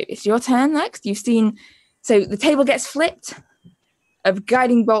like to do? It's your turn next. You've seen, so the table gets flipped. A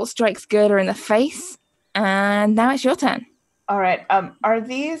guiding bolt strikes Gerda in the face, and now it's your turn. All right. Are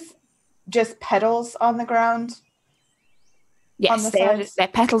these just petals on the ground? Yes, they're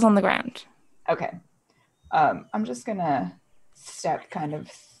petals on the ground. Okay. I'm just gonna step kind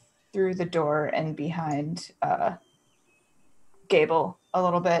of through the door and behind Gable a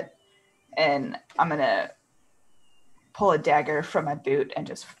little bit, and I'm gonna pull a dagger from my boot and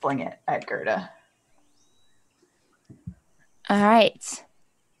just fling it at Gerda. All right.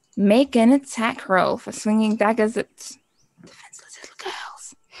 Make an attack roll for swinging daggers at defenseless little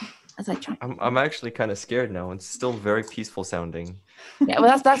girls. As I try. I'm actually kind of scared now. It's still very peaceful sounding. Yeah,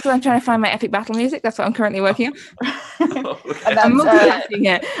 well, that's because I'm trying to find my epic battle music. That's what I'm currently working on. And I'm that's, multitasking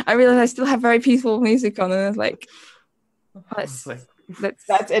it. I realize I still have very peaceful music on, and it's like, let's.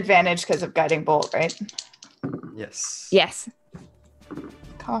 that's advantage because of guiding bolt, right? Yes. Yes.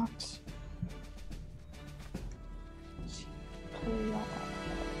 Cocked.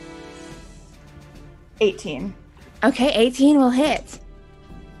 18. Okay, 18 will hit.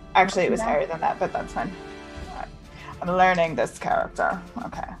 Actually, it was higher than that, but that's fine. Alright. I'm learning this character.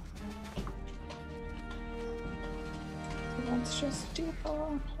 Okay. So let's just do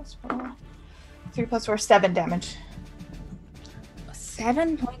 4 plus 4. 3 plus 4, 7 damage.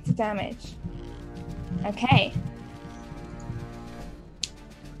 7 points of damage. Okay.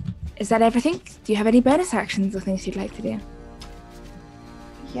 Is that everything? Do you have any bonus actions or things you'd like to do?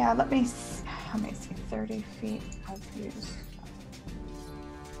 Yeah, let me see. 30 feet I've used.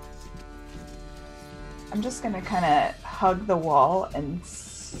 I'm just gonna kind of hug the wall and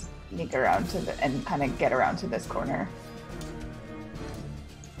sneak around and kind of get around to this corner.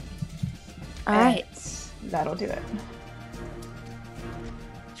 All right. That'll do it.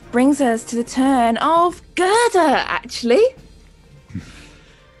 brings us to the turn of Gerda, actually.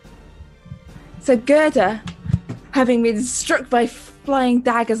 So Gerda, having been struck by flying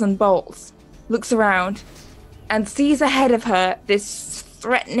daggers and bolts, looks around and sees ahead of her this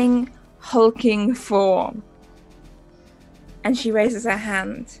threatening, hulking form. And she raises her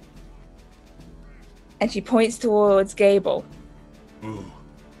hand. And she points towards Gable. Ooh.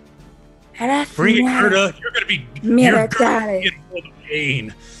 Bring it, Gerda. You're gonna be getting full of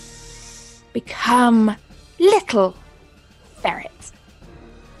pain. Become little ferret.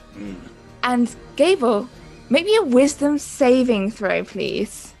 And Gable, make me a wisdom saving throw,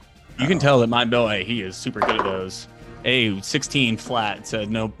 please. You can tell that my boy, he is super good at those. 16 flat, so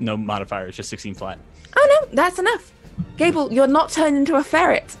no modifiers, just 16 flat. Oh no, that's enough. Gable, you're not turned into a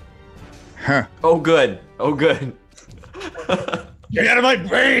ferret. Huh. Oh, good. Oh, good. Get out of my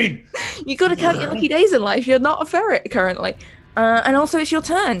brain! You gotta count your lucky days in life. You're not a ferret currently. And also it's your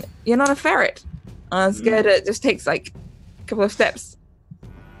turn. You're not a ferret. Gerda just takes like a couple of steps.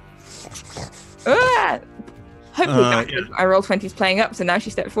 Hopefully I roll 20's playing up, so now she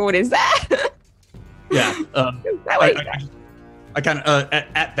stepped forward. Is that? Yeah. That way. I kind of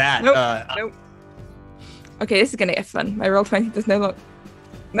at that. Nope. Okay, this is gonna get fun. My roll 20 does no longer.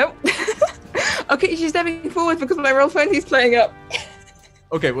 Nope. Okay, she's stepping forward because my roll 20's playing up.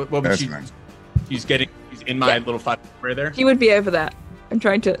 Okay, well, she's in my little 5 square there. She would be over there. I'm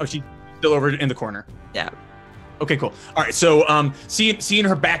trying to. Oh, she's still over in the corner. Yeah. Okay, cool. All right, so seeing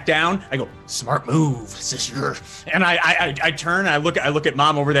her back down, I go, smart move, sister. And I turn and I look at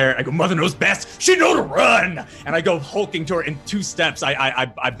Mom over there. I go, Mother knows best. She know to run. And I go hulking to her in 2 steps.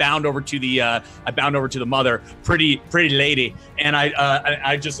 I bound over to the mother, pretty lady, and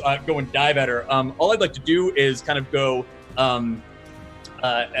I just go and dive at her. All I'd like to do is kind of go kind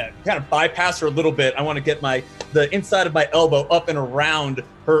of bypass her a little bit. I want to get the inside of my elbow up and around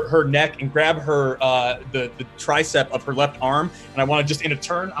her neck and grab her the tricep of her left arm, and I want to just in a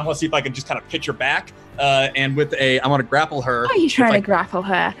turn, I want to see if I can just kind of pitch her back, and I want to grapple her. Are you trying to grapple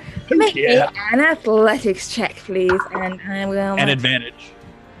her? Make me an athletics check, please, and I will. An advantage.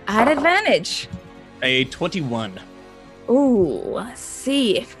 Add advantage. A 21. Ooh, let's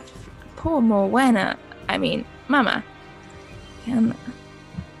see if poor Mama can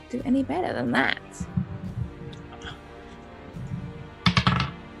do any better than that.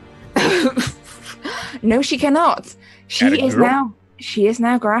 No, she cannot. She is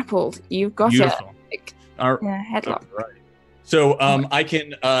now grappled. You've got Beautiful. her. Headlock. Right. So I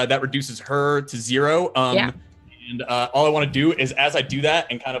can that reduces her to 0. And all I want to do is as I do that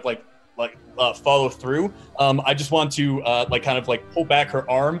and kind of like follow through, I just want to pull back her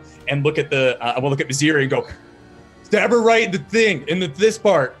arm and look at I want to look at Viziri and go, stab her right in the thing, this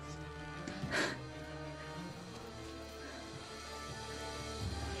part.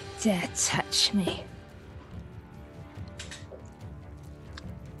 Dare touch me.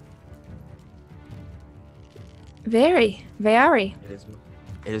 Vaeure.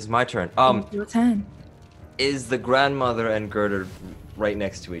 It is my turn. Your turn. Is the grandmother and Gerda right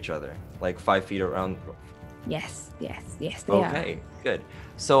next to each other, like 5 feet around? Yes, they are. Okay, good.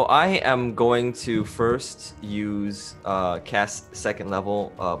 So I am going to first use cast 2nd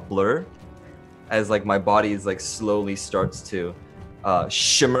level blur, as like my body is like slowly starts to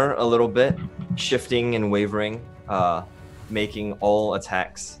shimmer a little bit, shifting and wavering, making all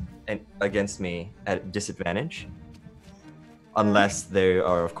attacks against me at disadvantage, unless they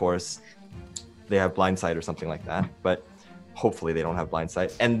are, of course, they have blindsight or something like that. But hopefully they don't have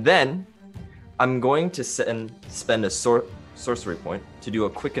blindsight. And then I'm going to spend a sorcery point to do a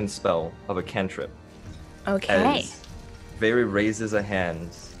quicken spell of a cantrip. Okay. As Vaeure raises a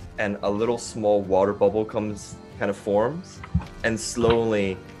hand, and a little small water bubble forms, and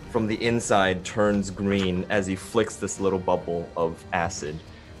slowly from the inside turns green as he flicks this little bubble of acid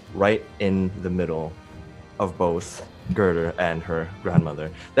right in the middle of both Gerda and her grandmother.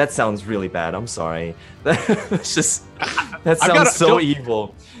 That sounds really bad. I'm sorry. That sounds so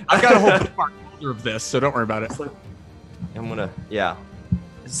evil. I've got a whole part of this, so don't worry about it.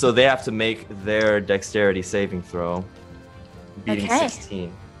 So they have to make their dexterity saving throw, beating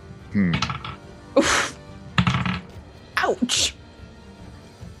 16. Oof. Ouch.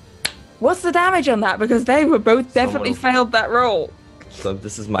 What's the damage on that? Because they were both definitely failed that roll. So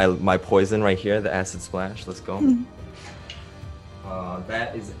this is my poison right here, the acid splash. Let's go.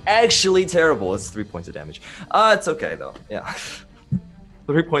 That is actually terrible. It's 3 points of damage. It's okay though. Yeah.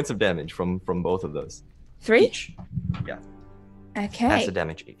 3 points of damage from both of those. 3? Each. Yeah. Okay. Acid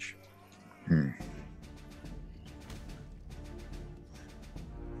damage each.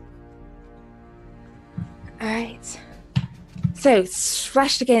 Alright. So,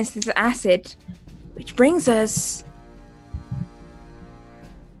 splashed against this acid, which brings us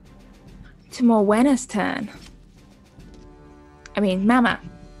to Morwenna's turn. I mean, Mama.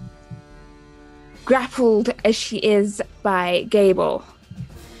 Grappled as she is by Gable.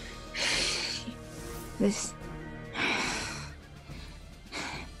 This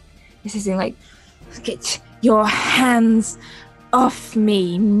isn't like, get your hands off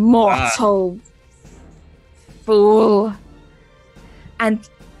me, mortal fool. And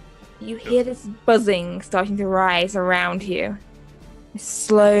you hear this buzzing starting to rise around you. It's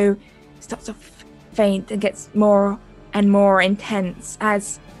slow, starts to faint and gets more and more intense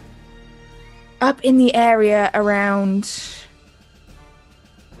as up in the area around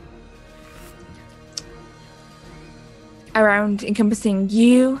encompassing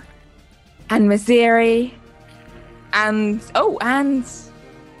you and Missouri and all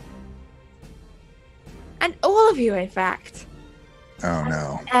of you, in fact. Oh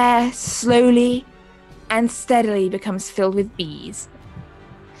no. Air slowly and steadily becomes filled with bees.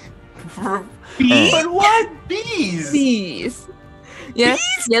 Bees? But what? Bees? Bees. Yeah,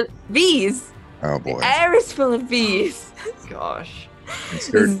 yeah, bees. Oh boy. The air is full of bees. Gosh.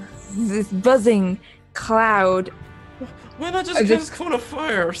 This buzzing cloud. Why not just get a cone of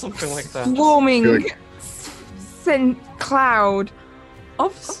fire or something like that? Swarming cloud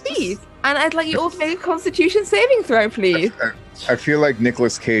of bees. And I'd like you all to make a Constitution saving throw, please. I feel like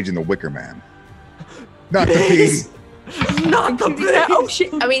Nicolas Cage in The Wicker Man. Not the bees. Not the bees. Oh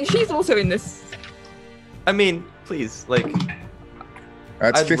shit! I mean, she's also in this. I mean, please, like.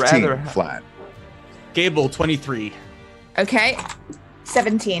 That's I'd 15 rather flat. Gable, 23. Okay.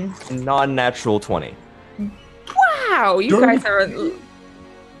 17. Non-natural 20. Wow, you guys are.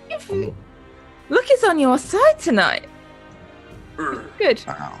 Luck is on your side tonight. Good.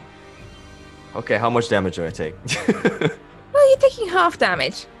 Wow. Okay, how much damage do I take? Well, you're taking half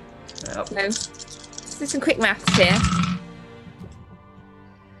damage. Yep. So, let's do some quick maths here.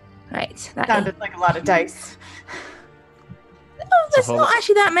 Right. That Sounded like a lot of dice. Oh, that's not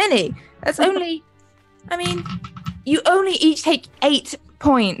actually that many. That's only. I mean, you only each take 8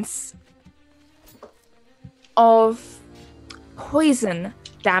 points of poison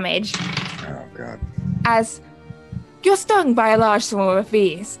damage Oh god. as you're stung by a large swarm of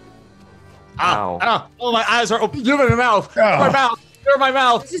bees. Ow. Oh, my eyes are open. You're in my mouth. Oh. My mouth. You're in my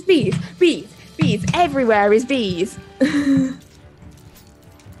mouth. It's just bees. Everywhere is bees.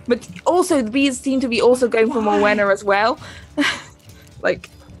 But also, the bees seem to be also going for Morwenna as well. Like,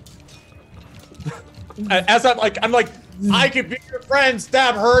 As I'm like, I could be your friend.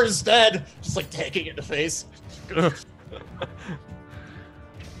 Stab her instead. Just like taking it in the face.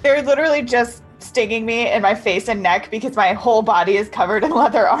 They're literally just stinging me in my face and neck because my whole body is covered in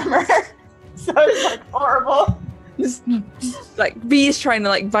leather armor. So it's like horrible. just like bees trying to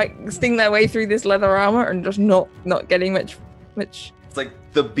like sting their way through this leather armor and just not getting much. It's like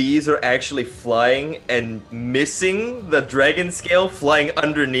the bees are actually flying and missing the dragon scale flying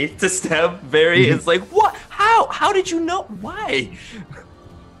underneath to stab Vaeure. It's like, what? How did you know? Why?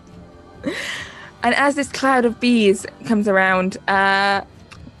 And as this cloud of bees comes around,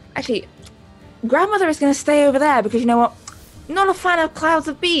 actually, Grandmother is going to stay over there because you know what? Not a fan of clouds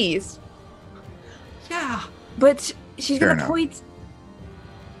of bees. Yeah. But she's going to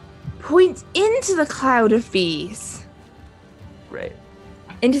point into the cloud of bees. Great.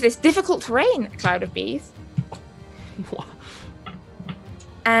 Into this difficult terrain cloud of bees.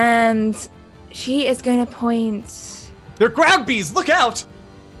 And she is going to point... They're ground bees. Look out.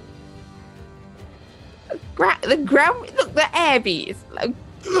 Look, the air bees. Like,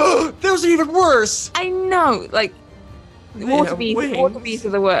 those are even worse. I know, like, water bees are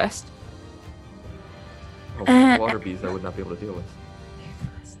the worst. Oh, water bees I would not be able to deal with.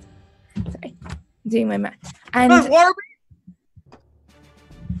 Sorry, I'm doing my math. And Water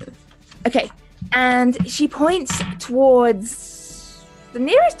bees. okay, and she points towards the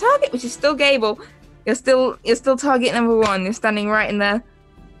nearest target, which is still Gable. You're still target number 1. You're standing right in their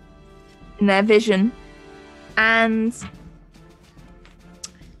vision, and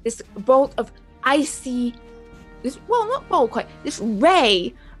this bolt of icy, not bolt quite, this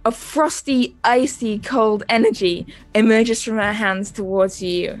ray of frosty, icy, cold energy emerges from her hands towards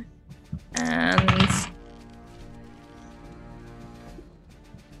you. And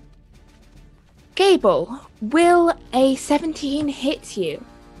Gable, will a 17 hit you?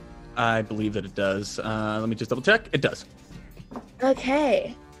 I believe that it does. Let me just double check. It does.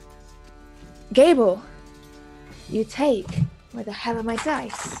 Okay. Gable, you take... Where the hell are my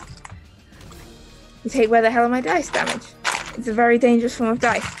dice? You take where the hell are my dice damage? It's a very dangerous form of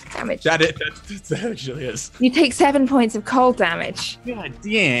dice. damage. That actually is. You take 7 points of cold damage God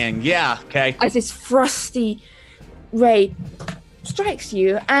dang. Yeah. Okay. as this frosty ray strikes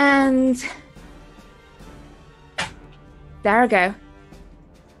you, and there we go.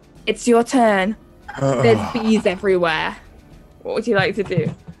 It's your turn. There's bees everywhere. What would you like to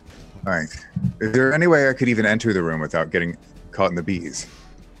do? All right. Is there any way I could even enter the room without getting caught in the bees?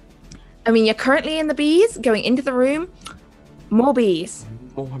 I mean, you're currently in the bees, going into the room. More bees.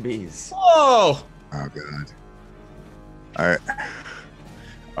 More bees. Whoa. Oh god.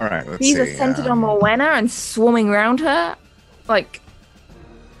 All right. Let's Bees see. are centered on Morwenna and swarming around her. Like,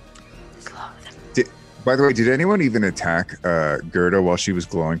 there's a lot of them. By the way, did anyone even attack Gerda while she was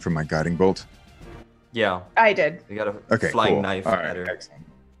glowing from my guiding bolt? Yeah. I did. You got a flying cool. knife All at right, her. excellent.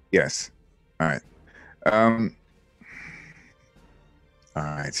 Yes. All right. All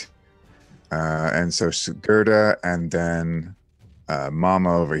right. And so Gerda and then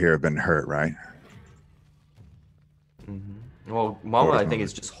Mama over here have been hurt, right? Mm-hmm. Well, Mama, I think,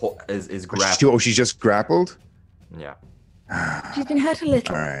 is just is grappled. Oh, she's just grappled? Yeah. She's been hurt a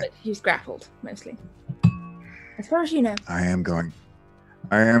little, All right. but she's grappled, mostly. As far as you know. I am going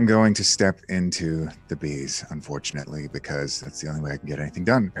to step into the bees, unfortunately, because that's the only way I can get anything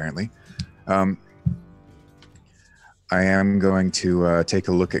done, apparently. I am going to take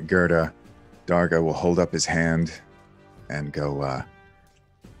a look at Gerda. Darga will hold up his hand and go, I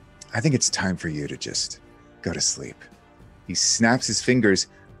think it's time for you to just go to sleep. He snaps his fingers,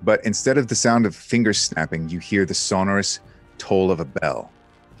 but instead of the sound of fingers snapping, you hear the sonorous toll of a bell.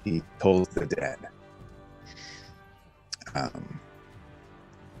 He tolls the dead.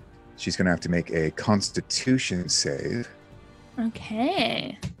 She's going to have to make a Constitution save.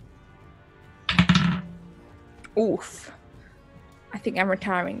 Okay. Oof. I think I'm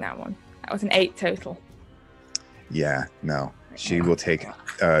retiring that one. That was an 8 total. Yeah, no. She will take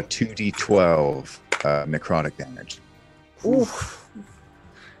 2d12 necrotic damage. Oof.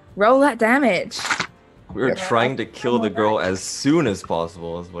 Roll that damage. We were Yep. trying to kill the girl as soon as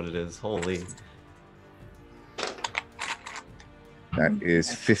possible, is what it is. Holy. That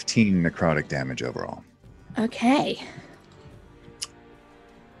is 15 necrotic damage overall. Okay.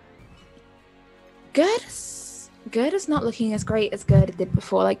 Gerda's not looking as great as Gerda did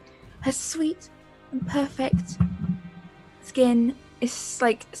before. Like, her sweet and perfect skin is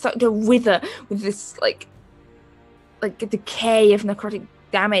like starting to wither with this like a decay of necrotic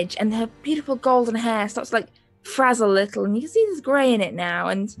damage, and her beautiful golden hair starts to like frazzle a little, and you can see there's grey in it now,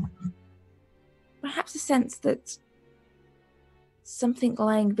 and perhaps a sense that something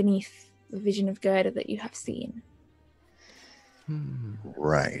lying beneath the vision of Gerda that you have seen.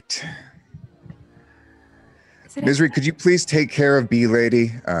 Right. Is it Misery, could you please take care of Bee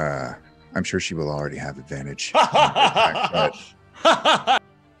Lady? I'm sure she will already have advantage. but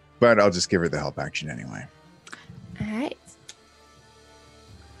I'll just give her the help action anyway. All right.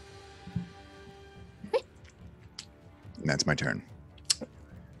 And that's my turn.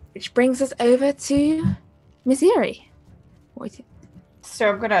 Which brings us over to Missouri. So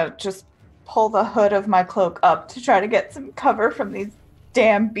I'm gonna just pull the hood of my cloak up to try to get some cover from these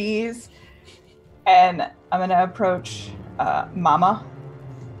damn bees, and I'm gonna approach Mama.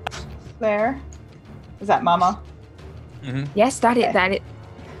 There, is that Mama? Mm-hmm. Yes, that is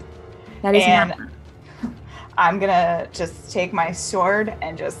And Mama. I'm gonna just take my sword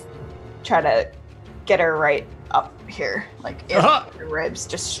and just try to get her right up here, like in the ribs,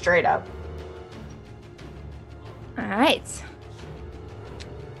 just straight up. All right.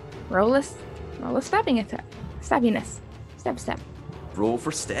 Roll a stabbing attack. Stabbiness. Stab. Roll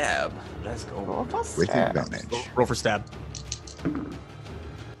for stab. Let's go. Roll for With stab. advantage. Roll for stab.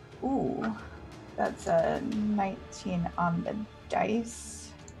 Ooh, that's a 19 on the dice.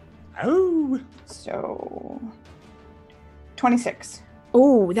 Oh. So 26.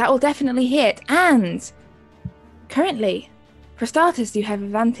 Oh, that will definitely hit. And currently, for starters, you have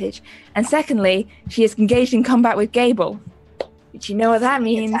advantage. And secondly, she is engaged in combat with Gable. Which you know what that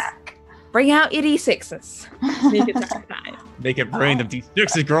means. Attack. Bring out your D6s. Sneak attack time. Make it brain them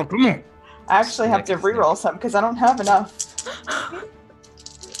D6s, girl. Come on. I actually have to reroll some because I don't have enough.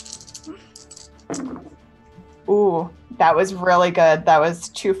 Ooh, that was really good. That was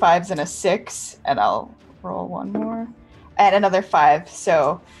 2 5s and a 6, and I'll roll one more. And another 5,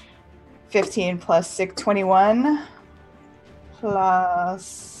 so 15 plus 6, 21,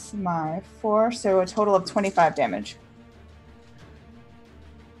 plus my 4, so a total of 25 damage.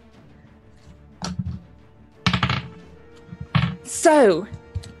 So,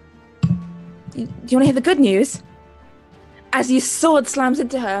 do you want to hear the good news? As your sword slams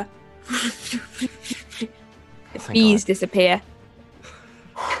into her, the Thank bees God. disappear.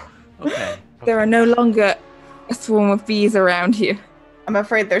 There are no longer a swarm of bees around you. I'm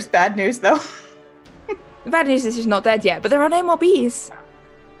afraid there's bad news, though. The bad news is she's not dead yet, but there are no more bees.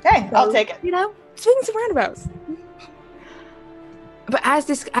 Hey, So, I'll take it. You know, swings and roundabouts. But as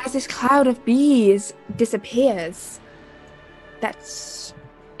this cloud of bees disappears, is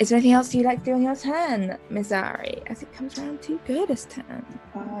there anything else you'd like to do on your turn, Mizari, as it comes around to Gerda's turn?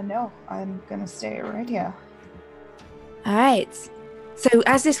 No, I'm gonna stay right here. All right. So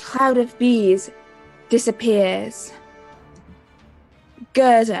as this cloud of bees disappears,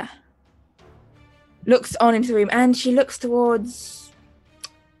 Gerda looks on into the room, and she looks towards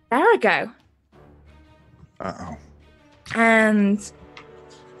Darago. Uh-oh. And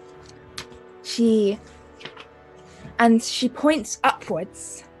she points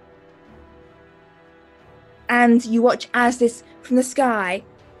upwards, and you watch as this, from the sky,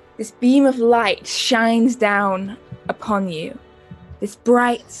 this beam of light shines down upon you. This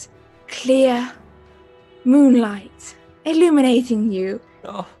bright, clear moonlight illuminating you.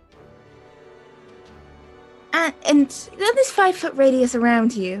 Oh. And this 5-foot radius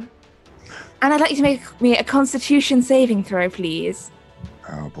around you. And I'd like you to make me a Constitution saving throw, please.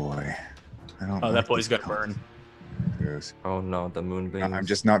 Oh boy. I don't. Oh, like that boy's this gonna burn. Yes. Oh no, the moonbeam. I'm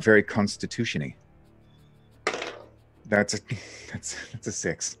just not very constitution-y. That's a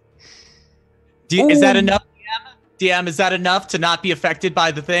 6. Is that enough, DM? Is that enough to not be affected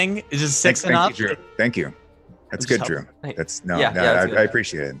by the thing? Is a 6 enough? Thank you, Drew. Thank you. That's good, Drew. That's Yeah, that's I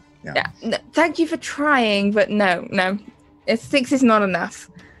appreciate it. Yeah. No, thank you for trying, but no. A 6 is not enough.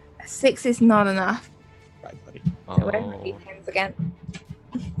 A 6 is not enough. Right, buddy. So where's my d10s again?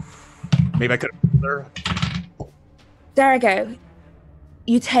 Maybe I could have. Darago,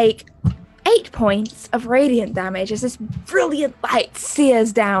 you take 8 points of radiant damage as this brilliant light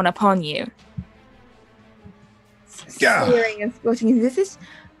sears down upon you. Yeah. Searing and scorching you. This is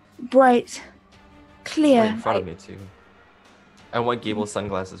bright, clear. Right in front of light. me too. I want Gable's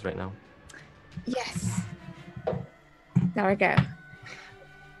sunglasses right now. Yes. There we go.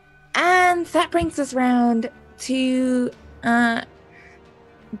 And that brings us round to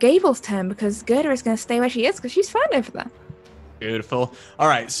Gable's turn, because Gerda is going to stay where she is because she's fine over there. Beautiful. All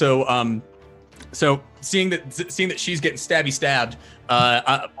right, so seeing that she's getting stabbed,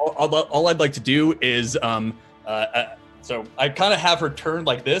 all I'd like to do is so I kind of have her turn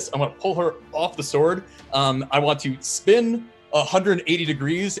like this. I want to pull her off the sword. I want to spin 180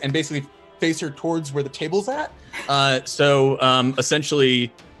 degrees and basically face her towards where the table's at.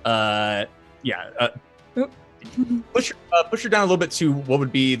 Essentially, push her down a little bit to what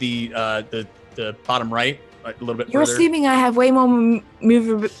would be the bottom right, a little bit You're further. assuming I have way more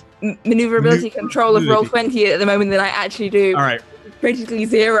maneuverability control of Roll20 at the moment than I actually do. All right. Practically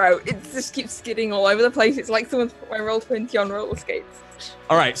 0. It just keeps skidding all over the place. It's like someone's put my Roll20 on roller skates.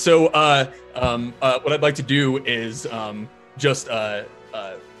 All right. So what I'd like to do is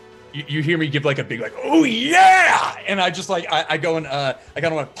you hear me give like a big like, oh yeah, and I just like I go and I kind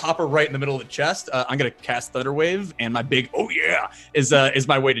of want to pop her right in the middle of the chest. I'm gonna cast Thunder Wave, and my big oh yeah is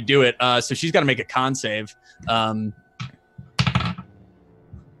my way to do it. So she's got to make a con save. Oh,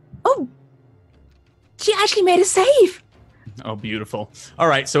 she actually made a save. Oh, beautiful. All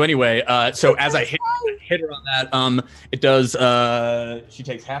right. So anyway, so as I hit her on that, it does. She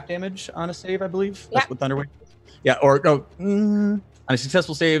takes half damage on a save, I believe. That's what Thunder Wave is. Yeah. Or no. On a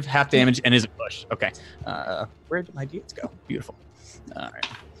successful save, half damage, and is a push. Okay. Where did my d8s go? Beautiful. All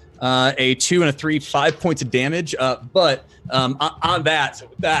right. A 2 and a 3, 5 points of damage. But on that, so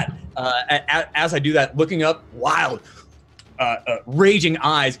with that, as I do that, looking up, wild, raging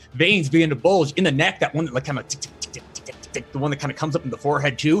eyes, veins begin to bulge in the neck. That one that like kind of the one that kind of comes up in the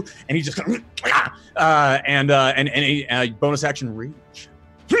forehead too, and he just kind of and a bonus action rage.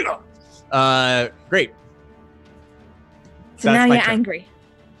 Great. So now you're angry.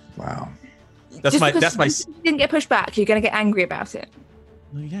 Wow. That's my. You didn't get pushed back. You're going to get angry about it.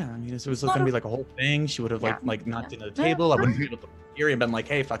 Well, yeah, I mean, it was going to be like a whole thing. She would have like knocked into the table. I wouldn't be able to hear and been like,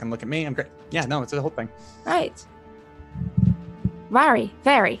 "Hey, fucking look at me, I'm great." Yeah, no, it's the whole thing. Right.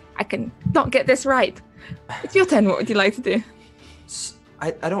 Very. I can not get this right. It's your turn. What would you like to do?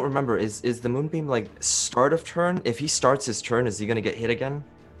 I don't remember. Is the moonbeam like start of turn? If he starts his turn, is he gonna get hit again?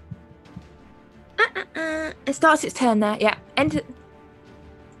 It starts its turn there. Yeah.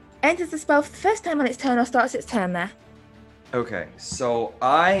 Enters the spell for the first time on its turn, or starts its turn there. Okay, so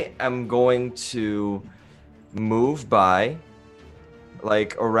I am going to move by,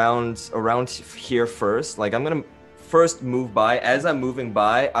 like around here first. Like I'm gonna first move by. As I'm moving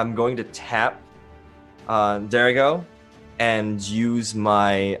by, I'm going to tap Darago and use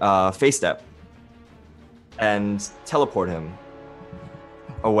my face step and teleport him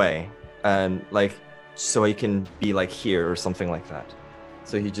away. and like so he can be like here or something like that.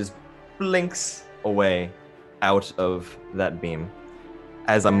 So he just blinks away out of that beam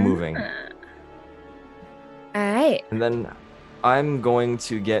as I'm moving. All right. And then I'm going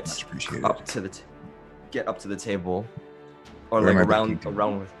to get Much appreciated. up to the table, or Where like am I being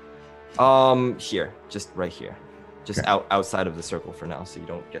around with here, just right here, just Okay. outside of the circle for now, so you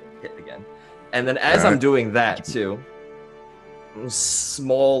don't get hit again. And then as I'm doing that too,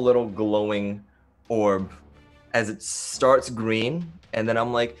 small little glowing orb as it starts green, and then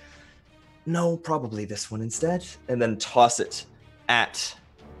I'm like, no, probably this one instead, and then toss it at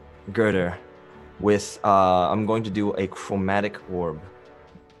Girder with I'm going to do a chromatic orb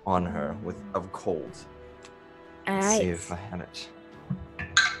on her of cold. All Let's see right. if I have it.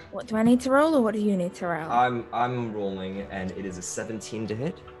 What do I need to roll, or what do you need to roll? I'm rolling, and it is a 17 to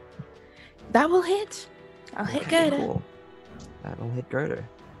hit. That will hit. I'll hit Okay, Gerda. cool. That'll hit Girder,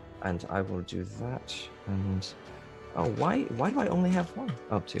 and I will do that. And why do I only have one?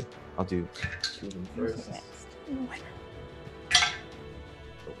 Oh, two. I'll do two of them first.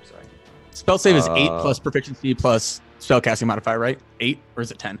 Oh, sorry. Spell save is 8 plus proficiency plus spellcasting modifier, right? 8 or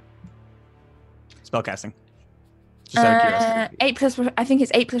is it 10? Spellcasting. Just out of curiosity. 8 plus. I think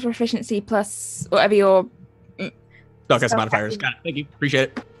it's 8 plus proficiency plus whatever your Spellcasting modifiers. Got it. Thank you.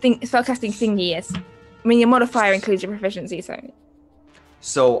 Appreciate it. spellcasting thingy is. I mean, your modifier includes your proficiency, so.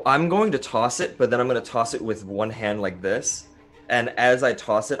 So I'm going to toss it, but then I'm going to toss it with one hand like this. And as I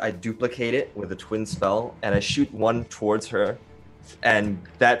toss it, I duplicate it with a twin spell, and I shoot one towards her. And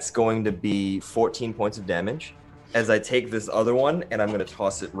that's going to be 14 points of damage. As I take this other one, and I'm going to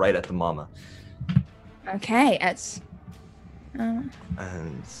toss it right at the mama. Okay, it's. And All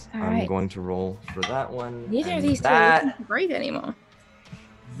I'm right. going to roll for that one. Neither of and these two that, are looking great anymore.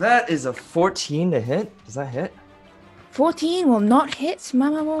 That is a 14 to hit. Does that hit? 14 will not hit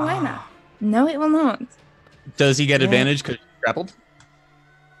Mama Morena. No, it will not. Does he get Yeah. advantage because he's grappled?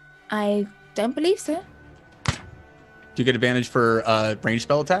 I don't believe so. Do you get advantage for ranged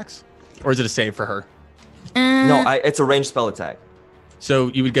spell attacks? Or is it a save for her? No, it's a ranged spell attack. So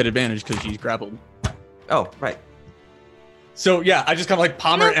you would get advantage because she's grappled. Oh, right. So yeah, I just kind of like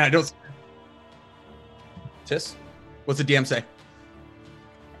palm her and I don't. Tis? What's the DM say?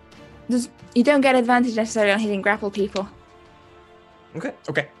 You don't get advantage necessarily on hitting grapple people. Okay.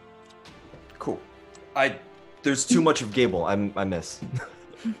 Okay. Cool. There's too much of Gable. I miss.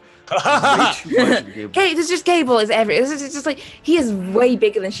 Way That's too much of Gable. Okay, there's just Gable is it's just like he is way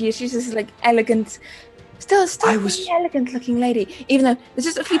bigger than she is. She's this like elegant, still really elegant looking lady. Even though there's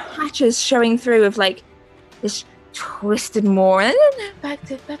just a few patches showing through of like this twisted more, and then back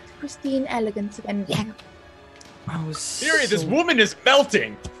to pristine elegance again. Yeah. I was Siri, this so- woman is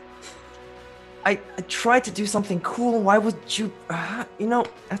melting. I tried to do something cool. Why would you?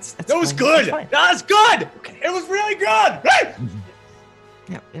 That's That was fine. good. That's fine. That was good. Okay. It was really good. Hey!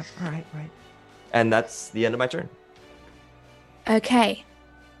 Yep. All right. And that's the end of my turn. Okay.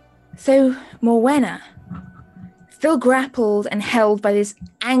 So Morwenna, still grappled and held by this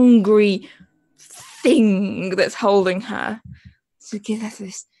angry thing that's holding her, so gives us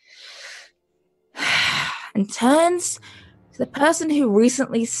this and turns to the person who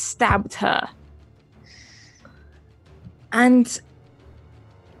recently stabbed her. And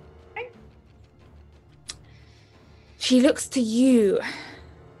she looks to you,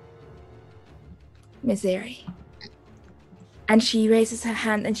 Missouri. And she raises her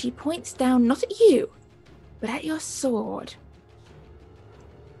hand and she points down, not at you, but at your sword.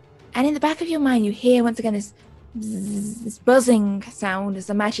 And in the back of your mind, you hear once again this bzzz, this buzzing sound as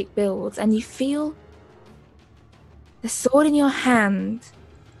the magic builds, and you feel the sword in your hand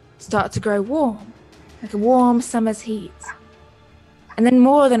start to grow warm, like a warm summer's heat. And then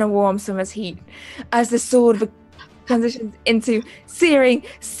more than a warm summer's heat, as the sword transitions into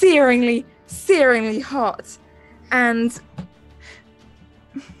searingly hot. And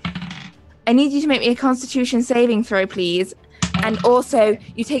I need you to make me a Constitution saving throw, please. And also,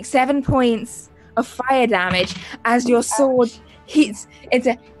 you take 7 points of fire damage as your sword hits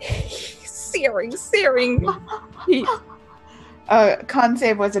into searing heat. Con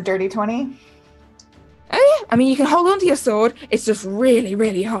save was a dirty 20. Oh yeah, I mean, you can hold on to your sword. It's just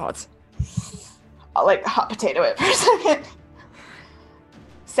really hot. I'll like hot potato it for a second.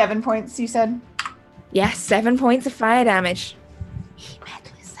 7 points, you said? Yes, 7 points of fire damage.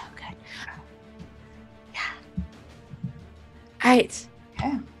 Metal is so good. Yeah. Right.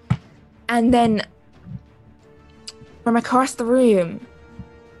 Okay. And then from across the room,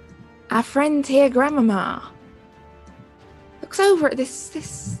 our friend here, Grandmama, looks over at this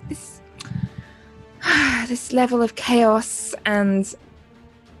this level of chaos and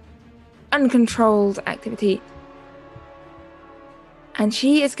uncontrolled activity. And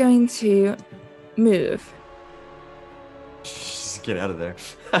she is going to move. Just get out of there.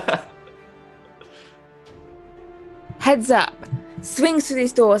 Heads up, swings through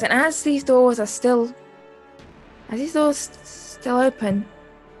these doors, and as these doors still open,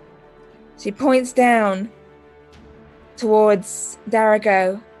 she points down towards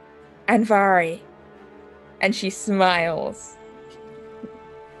Darago and Vari, and she smiles.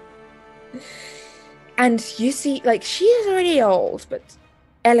 And you see, like, she is already old, but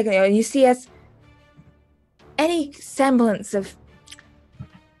elegant, and you see as any semblance of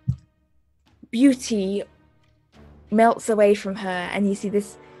beauty melts away from her, and you see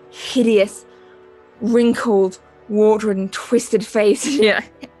this hideous, wrinkled, water-ridden, twisted face. Yeah.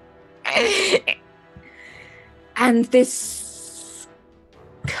 And this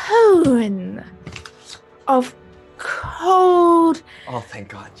cone of cold, Oh, thank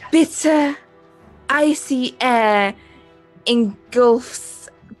God. Yes. bitter, icy air engulfs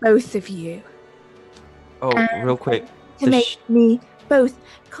both of you. Oh, real quick. To make me both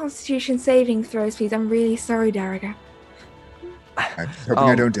Constitution saving throws, please. I'm really sorry, Daraga. I'm hoping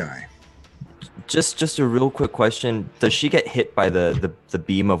I don't die. Just a real quick question. Does she get hit by the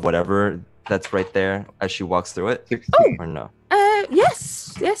beam of whatever that's right there as she walks through it? 16. Or no?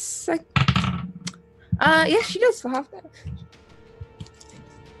 Yes. Yes, she does for half that.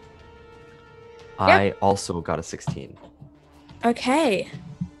 I also got a 16. Okay.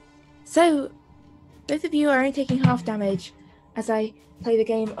 So, both of you are only taking half damage as I play the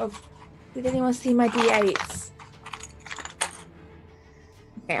game of... Did anyone see my d8s?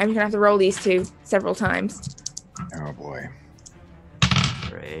 Okay, I'm gonna have to roll these two several times. Oh boy.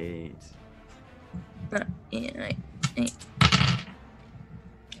 Great. Yeah,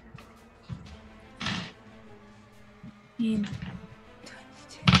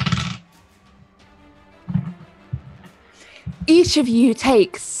 Each of you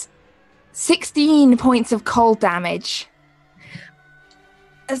takes 16 points of cold damage.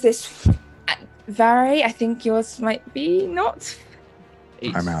 As this... Vari, I think yours might be not.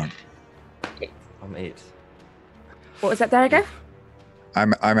 8. I'm out. I'm 8. What was that, Darago?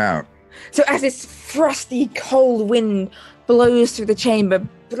 I'm out. So as this frosty, cold wind blows through the chamber,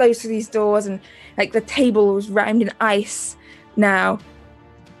 blows through these doors, and like the table was wrapped in ice now,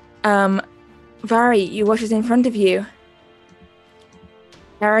 Vari, you watch as in front of you.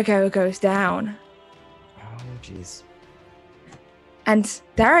 Darago goes down. Oh, jeez. And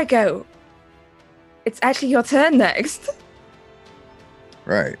Darago, it's actually your turn next.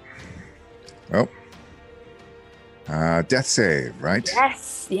 Right. Well. Death save, right?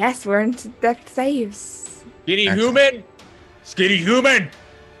 Yes, we're into death saves. Skinny Excellent. human! Skinny human!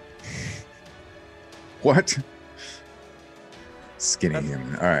 What? Skinny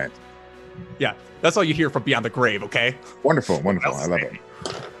human. All right. Yeah, that's all you hear from beyond the grave, okay? Wonderful. I love it.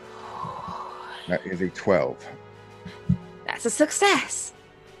 That is a 12. That's a success.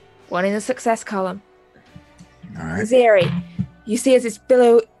 One in the success column. All right. Zeri, you see as it's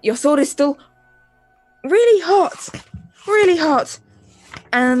below, your sword is still really hot.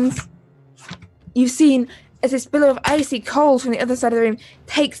 And you've seen as this billow of icy cold from the other side of the room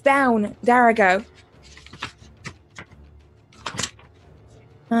takes down Darago.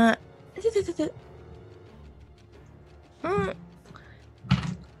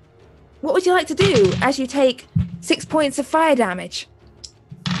 What would you like to do as you take 6 points of fire damage?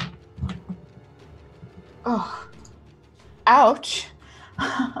 Oh, ouch.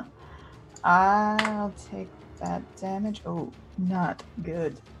 I'll take that damage. Oh, not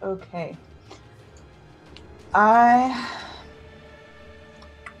good. Okay. I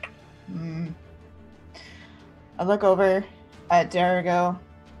look over at Darago.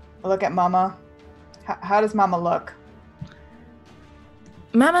 I look at Mama. How does Mama look?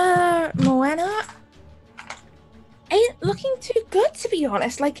 Mama Moana ain't looking too good, to be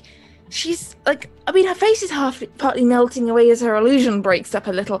honest. Like, she's like, I mean, her face is partly melting away as her illusion breaks up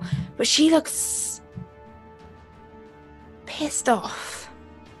a little, but she looks pissed off.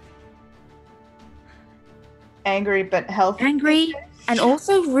 Angry but healthy. Angry and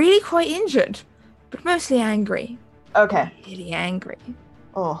also really quite injured, but mostly angry. Okay. Really angry.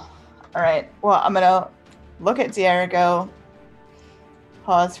 Oh, all right. Well, I'm gonna look at Darago.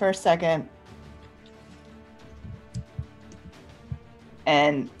 Pause for a second.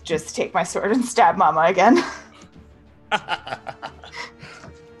 And just take my sword and stab Mama again.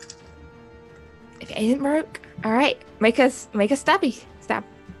 If it isn't broke, all right, make a stabby stab.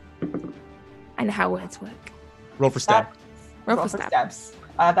 I know how words work. Roll for stab. Roll for stab. stabs.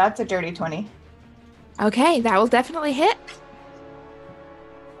 That's a dirty 20. Okay, that will definitely hit.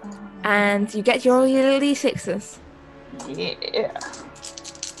 And you get your little D6s. Yeah.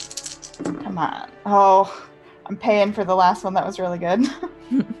 Come on. Oh, I'm paying for the last one. That was really good.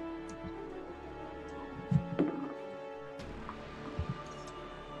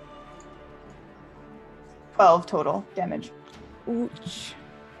 $12 total damage. Ouch.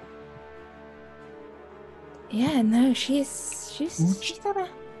 Yeah, no, she's not a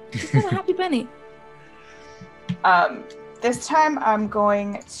happy bunny. This time I'm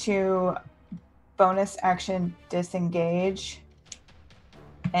going to bonus action disengage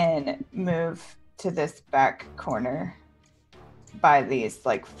and move to this back corner by these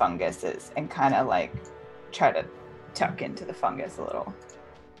like funguses and kind of like try to tuck into the fungus a little.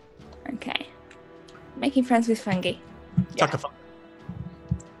 Okay. Making friends with fungi. Tuck a fungus.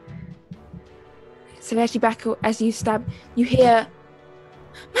 So as you back, as you stab, you hear,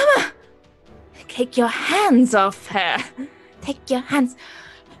 "Mama, take your hands off her. Take your hands.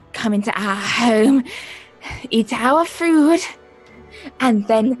 Come into our home, eat our food, and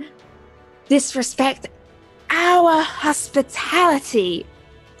then disrespect our hospitality."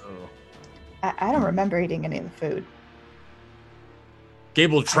 Oh. I don't remember eating any of the food.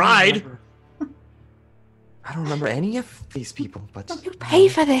 Gable tried. I don't remember any of these people, but You'll pay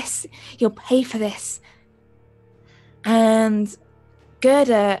for this. You'll pay for this. And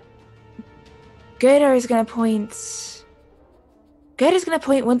Gerda is going to point. Gerda's going to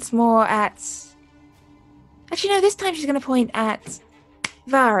point once more at. Actually, no. This time she's going to point at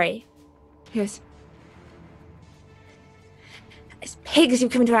Vaeure. He goes, "As pigs you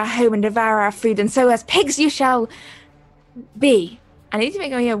come into our home and devour our food, and so as pigs you shall be." I need to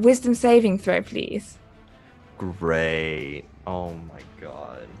make a wisdom saving throw, please. great. Oh my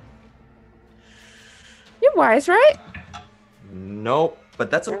god. You're wise, right? Nope, but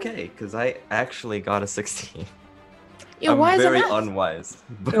that's okay because I actually got a 16. You're I'm wise very enough. unwise.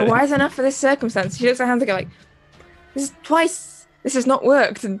 You're wise enough for this circumstance. She looks at her hands and go like, "This is twice. This has not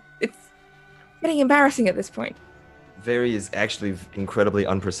worked, and it's getting embarrassing at this point." Very is actually incredibly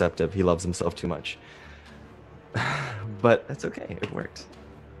unperceptive. He loves himself too much. But that's okay. It worked.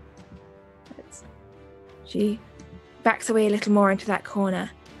 She backs away a little more into that corner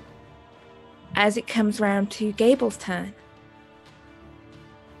as it comes round to Gable's turn.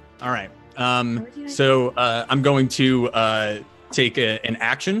 All right. So I'm going to take an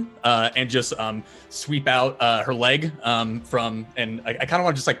action and just sweep out her leg from, and I kind of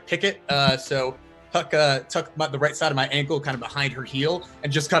want to just like pick it. So tuck the right side of my ankle kind of behind her heel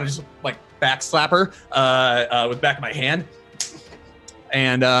and just kind of just like back slap her with the back of my hand.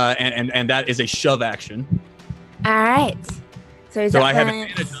 And that is a shove action. All right. So I have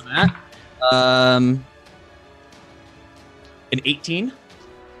advantage on that. An 18.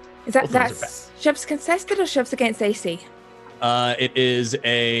 Is that Both of those are that's shoves contested or shoves against AC? It is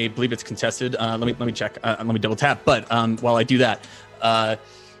I believe it's contested. Let me check. Let me double tap. But while I do that,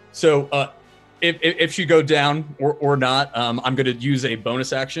 if you go down or not, I'm going to use a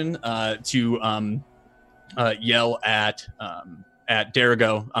bonus action to yell at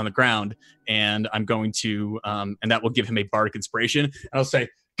Derigo on the ground, and I'm going to and that will give him a bardic inspiration, and I'll say,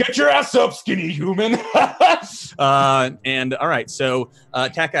 "Get your ass up, skinny human!" And all right, so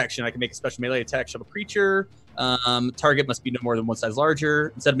attack action. I can make a special melee attack. Shove a creature. Target must be no more than one size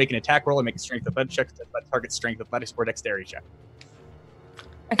larger. Instead of making an attack roll, I make a strength athletics check. Target strength athletics or dexterity check.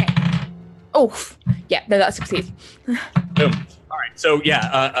 Okay. Oh, yeah. No, that succeeds. Boom. All right. So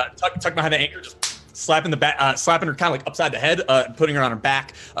yeah, tuck behind the anchor, just slapping her kind of like upside the head, putting her on her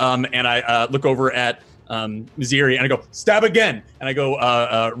back. And I look over at Miziri and I go, "Stab again!" And I go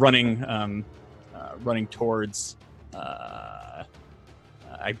running towards. I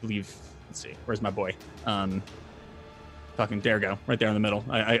believe. Let's see. Where's my boy? Fucking Derigo, right there in the middle.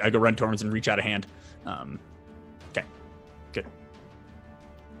 I go run towards and reach out a hand. Okay. Good.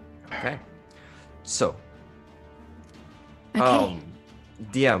 Okay. So, Okay.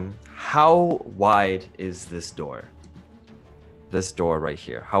 DM, how wide is this door? This door right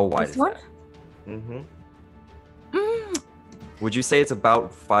here. How wide This is one? that? Mm-hmm. Would you say it's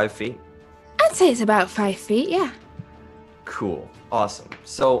about 5 feet? I'd say it's about 5 feet. Yeah. Cool. Awesome.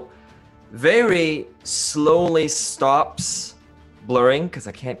 So, very slowly stops blurring because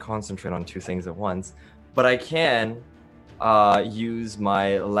I can't concentrate on two things at once, but I can use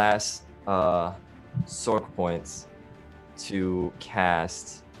my last sorc points to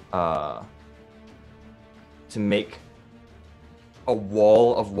cast to make a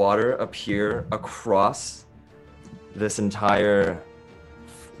wall of water appear across this entire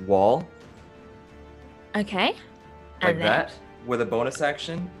wall. Okay. Like And then- that with a bonus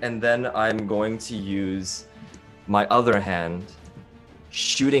action, and then I'm going to use my other hand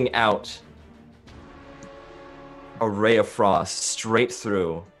shooting out a ray of frost straight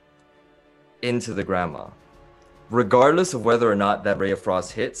through into the grandma. Regardless of whether or not that ray of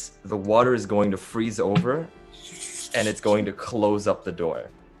frost hits, the water is going to freeze over and it's going to close up the door.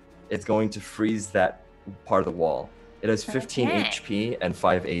 It's going to freeze that part of the wall. It has 15 HP and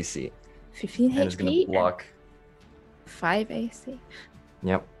 5 AC. 15 and it's going to block. 5 AC.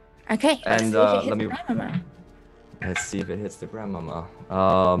 Yep. Okay. And Grandmama. let's see if it hits the grandmama.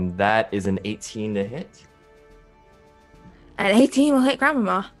 That is an 18 to hit. An 18 will hit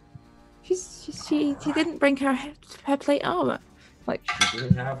Grandmama. She didn't bring her plate armor. Like She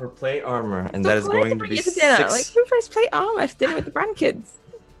didn't have her plate armor, and that is going to be to dinner. 6. Like who wears plate armor to dinner with the grandkids?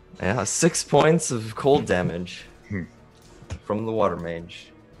 Yeah, 6 points of cold damage from the water mage.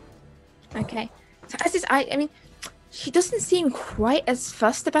 Okay. So as is, I mean, she doesn't seem quite as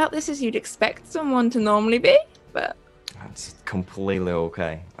fussed about this as you'd expect someone to normally be, but That's completely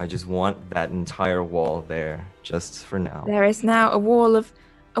okay. I just want that entire wall there, just for now. there is now a wall of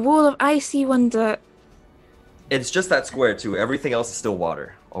icy wonder. It's just that square too. Everything else is still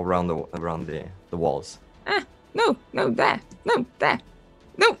water around the walls. No, there. No, there.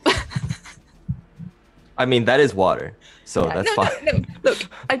 No. I mean, that is water, so Yeah, that's no, fine. No. Look,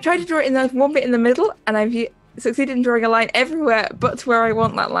 I tried to draw it in the one bit in the middle, and I've succeeded in drawing a line everywhere but to where I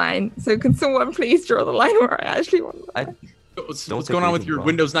want that line. So can someone please draw the line where I actually want that? What's going on with your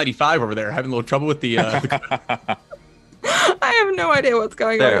Windows 95 over there? Having a little trouble with the I have no idea what's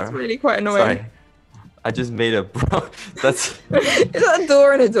going on. It's really quite annoying. Sorry. I just made a that's It's a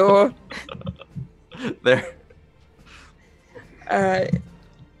door and a door. there.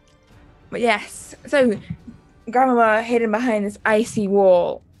 But yes, so Grandmama hidden behind this icy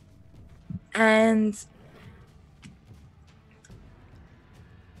wall, and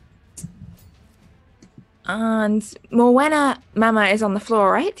Morwenna Mama is on the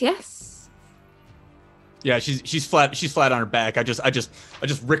floor, right? Yes. Yeah, she's flat on her back. I just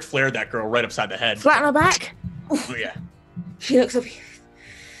Ric Flaired that girl right upside the head. Flat on her back. Oh yeah. She looks up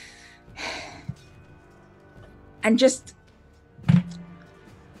and just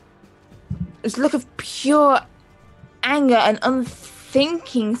this look of pure anger and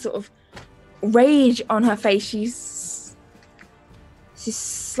unthinking sort of rage on her face. She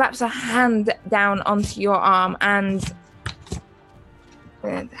slaps her hand down onto your arm and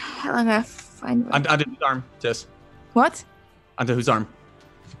where the hell am I gonna find Onto whose arm, Tess? what? Onto whose arm?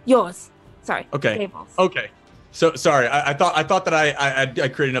 Yours. Sorry. Okay. Gables. Okay. So sorry, I thought that I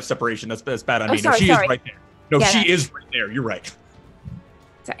created enough separation. That's bad on me. sorry, No, she sorry. is right there. No, Yeah, she is right there. You're right.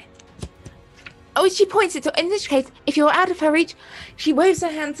 Sorry. Oh, she points it to. In this case, if you're out of her reach, she waves her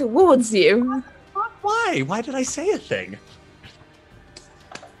hand towards you, Why? Why did I say a thing?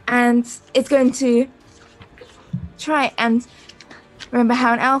 and it's going to try and remember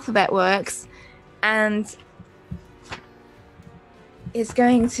how an alphabet works, and it's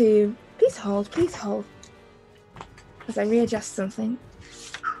going to. Please hold, as I readjust something.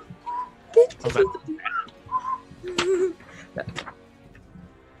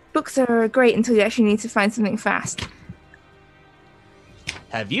 Books are great until you actually need to find something fast.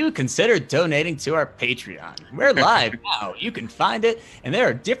 Have you considered donating to our Patreon? We're live now. You can find it, and there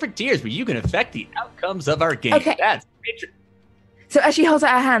are different tiers where you can affect the outcomes of our game. Okay. That's Patreon. So as she holds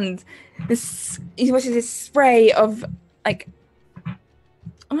out her hand, you watch this spray of like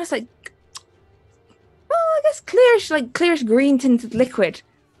almost like, well, I guess clearish green tinted liquid,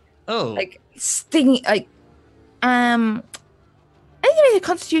 Oh, like stinging, like I think you make a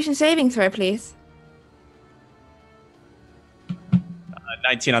Constitution saving throw, please.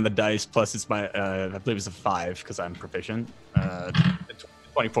 19 on the dice plus it's my I believe it's a 5 because I'm proficient.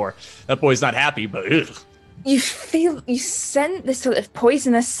 24. That boy's not happy, but ugh. You scent this sort of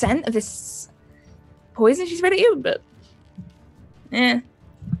poisonous scent of this poison she's read at you, but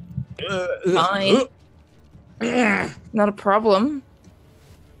fine. Not a problem.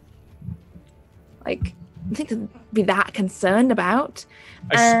 Like, nothing to be that concerned about.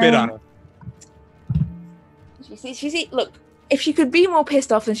 I spit on her. She see, look, if she could be more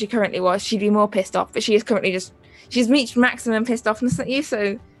pissed off than she currently was, she'd be more pissed off, but she is currently she's reached maximum pissed offness at you,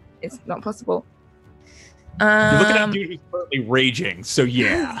 so it's not possible. You're looking at a dude who's currently raging, so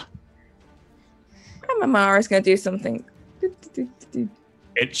yeah. Grandma Mara's gonna do something.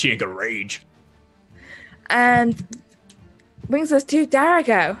 She ain't gonna rage. And brings us to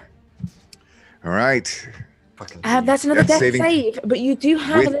Darago. All right. That's another Death death saving save, but you do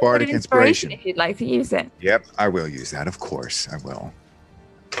have with an bardic inspiration inspiration. if you'd like to use it. Yep, I will use that. Of course, I will.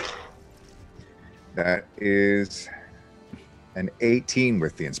 That is an 18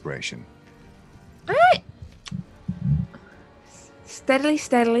 with the inspiration. All right. steadily,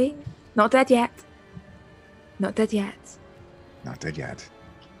 steadily. Not dead yet. Not dead yet. Not dead yet.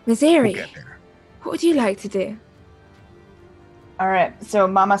 We'll Missouri, get there. what would you like to do? All right, so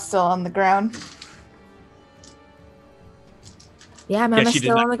Mama's still on the ground. Yeah, Mama's she did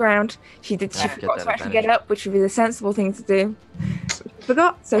still not- on the ground. She forgot get to that actually advantage. get up, which would be the sensible thing to do. She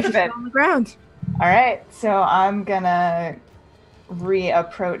forgot, so she's Okay. still on the ground. All right, so I'm gonna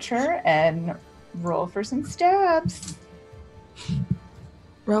reapproach her and roll for some stabs.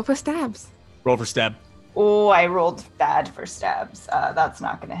 Roll for stabs. Roll for stab. Oh, I rolled bad for stabs. That's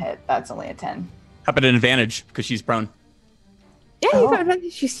not gonna hit. That's only a 10. How about an advantage because she's prone? Yeah, Oh. you got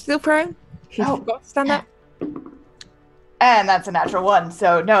advantage. She's still prone. She Oh. forgot to stand up. And that's a natural 1.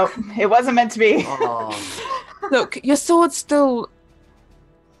 So no, it wasn't meant to be. Oh. Look, your sword's still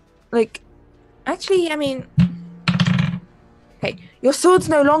like actually, I mean okay, your sword's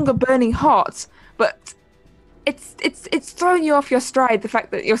no longer burning hot, but it's thrown you off your stride, the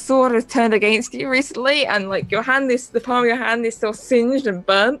fact that your sword has turned against you recently and like the palm of your hand is still singed and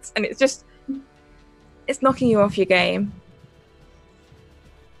burnt, and it's knocking you off your game.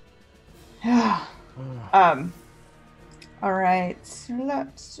 All right,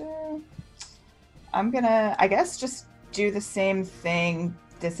 let's. I'm gonna, I guess, just do the same thing,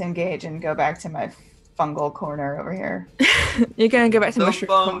 disengage, and go back to my fungal corner over here. You're gonna go back to The mushroom.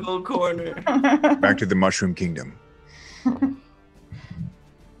 Farm. fungal corner. Back to the Mushroom Kingdom.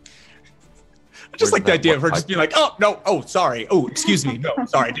 I just like the idea of her just being like, "Oh no, oh sorry, oh excuse me, no,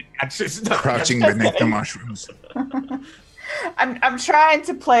 sorry." Crouching beneath the mushrooms. I'm trying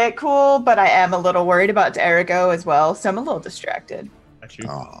to play it cool, but I am a little worried about Derigo as well, so I'm a little distracted. Got you.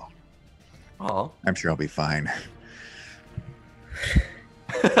 Oh, Oh. I'm sure I'll be fine.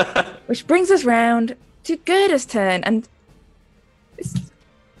 Which brings us round to Gerda's turn, and this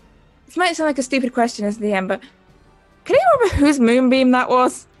might sound like a stupid question as the end, but can you remember whose moonbeam that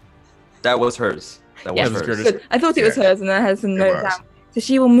was? That was hers. That Yeah. was That was hers. Gerda's. Good. I thought it was Yeah. hers, and I had some It notes was. down. So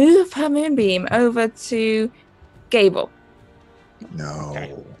she will move her moonbeam over to Gable. No.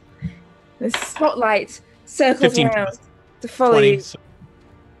 Okay. The spotlight circles 15 around to follow 20. you.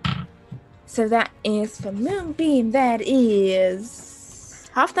 So that is for moonbeam. That is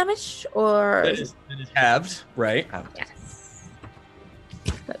half damage, or That is halved, right? yes.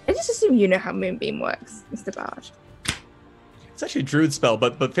 I just assume you know how moonbeam works, Mr. Bard. It's actually a druid spell,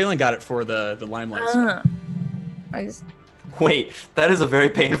 but Phelan got it for the limelight. spell. Ah. I just Wait, that is a very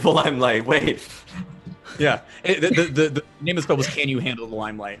painful limelight. Wait. Yeah, the name of the spell was "Can You Handle the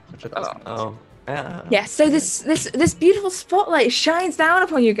Limelight?" Which I thought was kind of Oh. yeah. So this beautiful spotlight shines down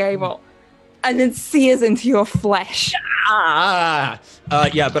upon you, Gable, and then sears into your flesh. yeah,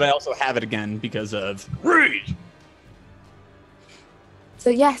 but I also have it again because of rage. So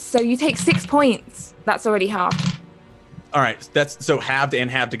yes, so you take 6 points. That's already halved. All right, that's so halved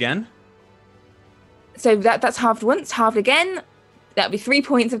and halved again. So that's halved once, halved again. That'll be 3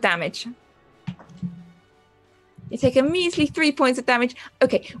 points of damage. You take a measly 3 points of damage.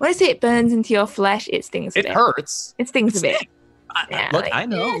 Okay, when I say it burns into your flesh, it stings a It bit. hurts. It stings a bit. Yeah, Look, like, I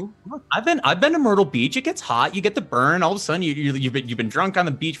know. Look, I've been to Myrtle Beach. It gets hot. You get the burn. All of a sudden, you've been drunk on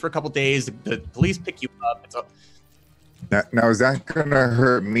the beach for a couple days. The police pick you up. It's Now, is that gonna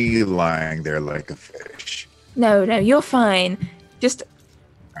hurt me lying there like a fish? No, you're fine. Just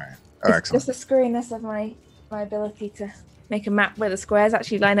Oh, it's excellent. just the screwiness of my ability to make a map where the squares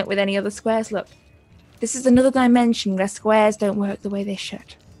actually line up with any other squares. Look, this is another dimension where squares don't work the way they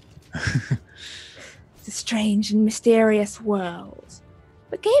should. It's a strange and mysterious world.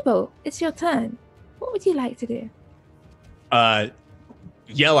 But Gable, it's your turn. What would you like to do?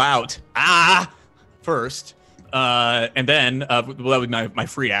 yell out first, and then well, that would be my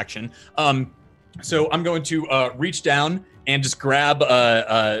free action. So I'm going to reach down and just grab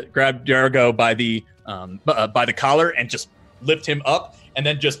Derigo by the collar and just lift him up, and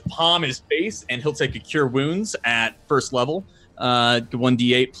then just palm his face, and he'll take a cure wounds at first level.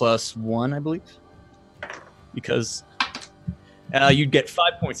 1d8 plus 1, I believe, because you'd get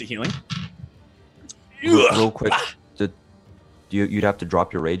 5 points of healing. Real quick, you'd have to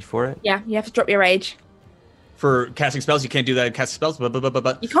drop your rage for it. Yeah, you have to drop your rage. For casting spells, you can't do that in casting spells. But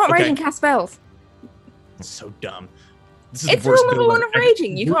You can't rage and cast spells. It's so dumb. This is It's the worst rule number build one I've of ever-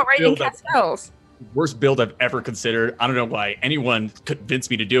 raging. You can't worst rage and build I've- cast spells. Worst build I've ever considered. I don't know why anyone convinced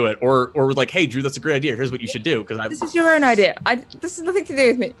me to do it, or was like, "Hey, Drew, that's a great idea. Here's what you should do." Because This is your own idea. This has nothing to do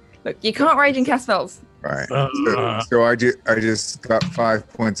with me. Look, you can't rage and cast spells. Right. Uh, So I just got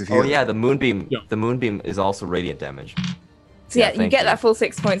 5 points of Oh healing. yeah, the moonbeam. Yeah. The moonbeam is also radiant damage. So yeah, you thank get that full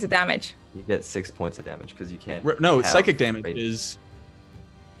 6 points of damage. You get 6 points of damage because you can't. no, have psychic damage rage. is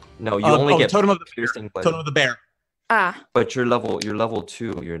No, you only get totem of the piercing. totem of the bear. Ah, But you're level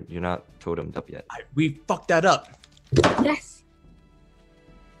 2. You're not totemed up yet. We fucked that up. yes.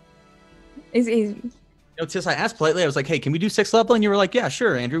 Is Tis, I asked politely. I was like, "Hey, can we do 6th level?" And you were like, "Yeah,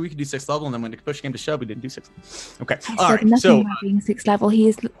 sure, Andrew, we could do 6th level." And then when the push came to shove, we didn't do 6th. Okay, all right. nothing So about being 6th level.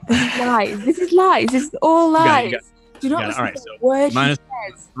 This is lies. This is lies. This is all lies. Do not listen to the words she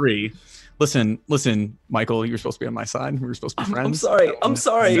says. 3. Listen, Michael, you're supposed to be on my side. We were supposed to be friends. I'm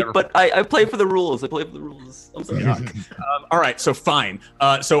sorry, but I play for the rules. I'm sorry. All right, so fine.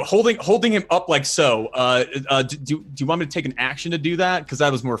 So holding him up like so. Do you want me to take an action to do that? Because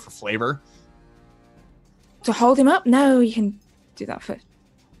that was more for flavor. To hold him up? No, you can do that for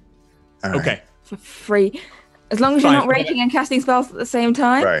Okay. for free, as long as you're not raging and casting spells at the same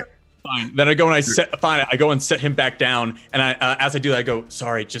time. Right. Fine. Then I go and I go and set him back down, and as I do that, I go,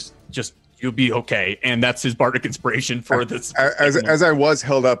 "Sorry, just you'll be okay." And that's his bardic inspiration for this. As I was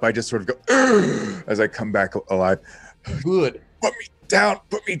held up, I just sort of go as I come back alive. Good. Put me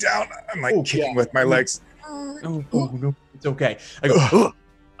down. I'm like kicking with my legs. No, it's okay. I go,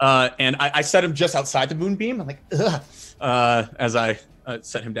 and I set him just outside the moonbeam. I'm like, as I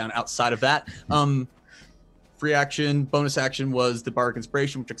set him down outside of that. Free action, bonus action was the bardic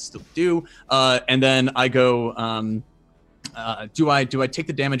inspiration, which I can still do. And then I go, do I take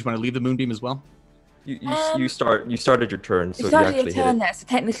the damage when I leave the moonbeam as well? You started your turn, so You you started actually your turn hit there, so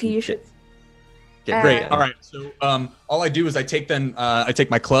technically you should. it. Great. All right. So all I do is I take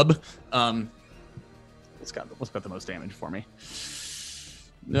my club. What's got the most damage for me?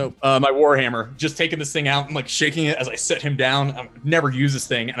 Nope. My warhammer. Just taking this thing out and like shaking it as I set him down. I never use this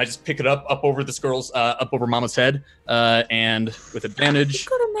thing, and I just pick it up over this girl's up over Mama's head, and with advantage. You've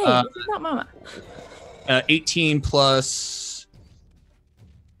got a name. This is not Mama. 18 plus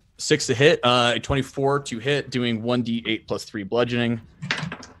 6 to hit. 24 to hit, doing 1d8 plus 3 bludgeoning.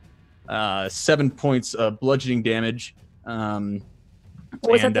 7 points of bludgeoning damage. What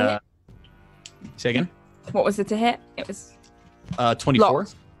was it to hit? Say again? What was it to hit? It was 24.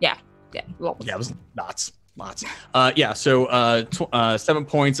 lots. Yeah. Lots. Yeah, it was lots. So 7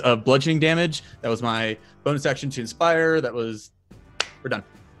 points of bludgeoning damage. That was my bonus action to inspire. We're done.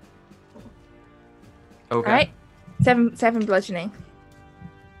 Okay. All right. Seven bludgeoning.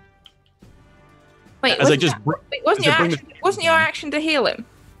 Wait, wasn't your action to heal him?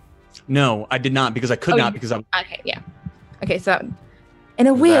 No, I did not because I could not because I'm. Okay, yeah. Okay, so in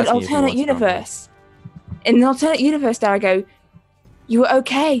a weird alternate universe, Darago, you were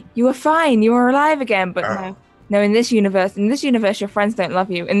okay, you were fine, you were alive again, but no, in this universe, your friends don't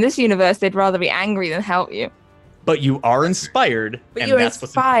love you. In this universe, they'd rather be angry than help you. But you are inspired. But and you're that's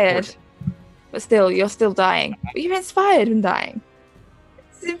inspired. What's important. But still, you're still dying. But you're inspired and dying.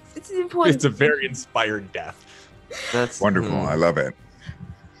 It's important. It's a very inspired death. That's Wonderful. I love it.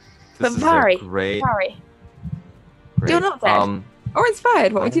 But Vari, great. You're not dead or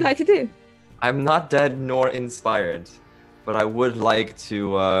inspired. What would you like to do? I'm not dead nor inspired, but I would like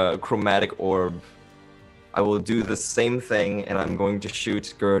to chromatic orb. I will do the same thing, and I'm going to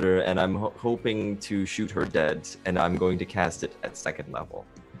shoot Girder, and I'm hoping to shoot her dead, and I'm going to cast it at 2nd level.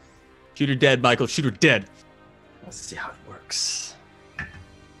 Shoot her dead, Michael. Shoot her dead. Let's see how it works.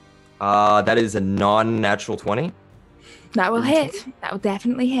 That is a non-natural 20. That will hit. That will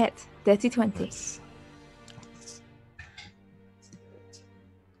definitely hit. Dirty 20. Nice.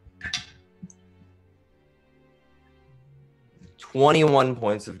 21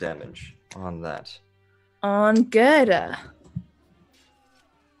 points of damage on that. On Gerda.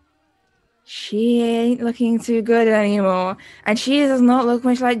 She ain't looking too good anymore. And she does not look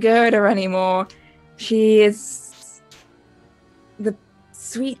much like Gerda anymore. She is... The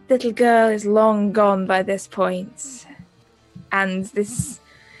sweet little girl is long gone by this point. And this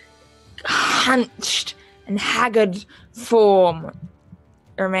hunched and haggard form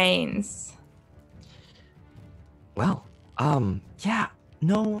remains. Well, yeah,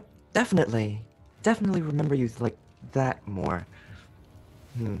 no, definitely remember you like that more.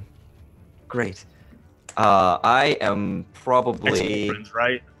 Great. I am probably... Friends,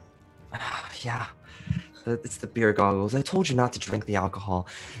 right? Yeah, it's the beer goggles. I told you not to drink the alcohol.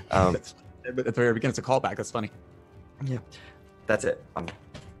 At the very beginning, it's a callback. That's funny. Yeah, that's it.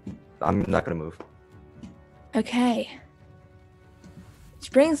 I'm not gonna move. Okay.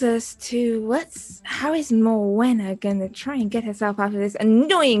 Which brings us to how is Morwenna gonna try and get herself out of this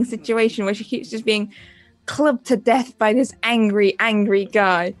annoying situation where she keeps just being clubbed to death by this angry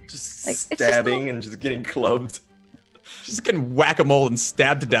guy? Just like, stabbing and just getting clubbed. She's getting whack-a-mole and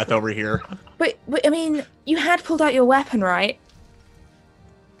stabbed to death over here. But I mean, you had pulled out your weapon, right?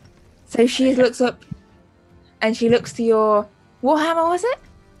 So she looks up and she looks to your Warhammer, was it?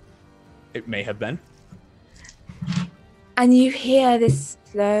 It may have been. And you hear this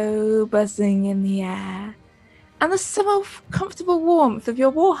slow buzzing in the air, and the subtle, comfortable warmth of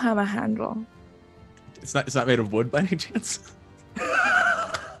your Warhammer handle. It's not made of wood by any chance.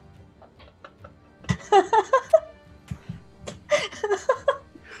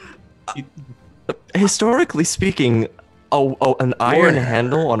 Historically speaking, an iron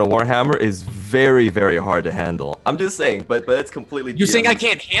handle on a Warhammer is very, very hard to handle. I'm just saying, but it's completely. You're saying I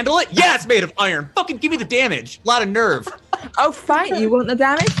can't handle it? Yeah, it's made of iron. Fucking give me the damage. A lot of nerve. Oh, fine. You want the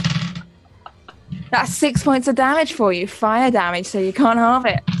damage? That's 6 points of damage for you. Fire damage, so you can't halve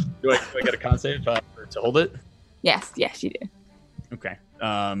it. Do I get a con save to hold it? Yes, you do. Okay.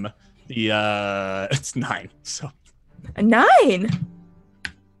 It's 9. So. A 9?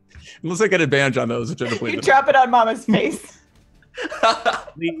 Unless I get advantage on those, which I don't believe. You drop it on Mama's face.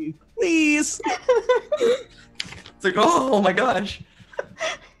 Please. It's like, oh my gosh.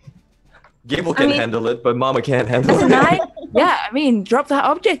 Gable can handle it, but Mama can't handle That's it. a 9? Yeah, I mean, drop that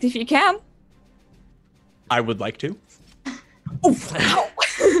object if you can. I would like to.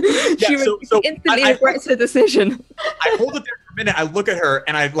 She instantly regrets her decision. I hold it there for a minute. I look at her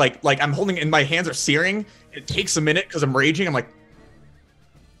and I like I'm holding it and my hands are searing. It takes a minute because I'm raging. I'm like,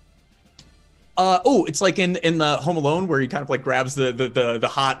 it's like in the Home Alone where he kind of like grabs the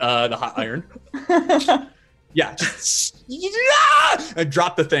hot iron. Yeah, just I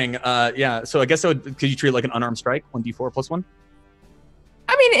drop the thing. Yeah, so I guess could you treat it like an unarmed strike? 1d4 plus 1.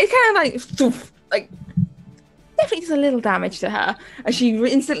 I mean, it kind of like definitely does a little damage to her, as she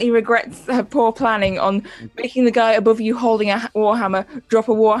instantly regrets her poor planning on making the guy above you holding a warhammer drop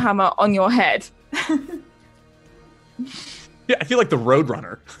a warhammer on your head. Yeah, I feel like the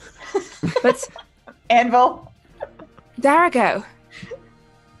Roadrunner. But Anvil. Darago.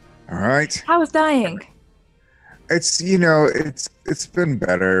 All right. How was dying? It's it's been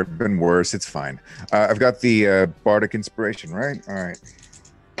better, been worse. It's fine. I've got the bardic inspiration, right? All right.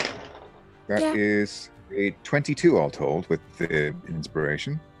 That is a 22 all told with the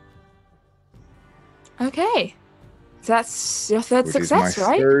inspiration. Okay, so that's your third success, is my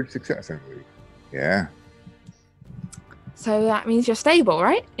right? Third success, I believe. Yeah. So that means you're stable,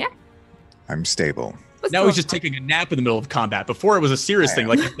 right? Yeah. I'm stable. Now he's just taking a nap in the middle of combat. Before it was a serious thing,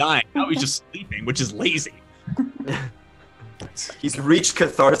 like he's dying. Now he's just sleeping, which is lazy. He's reached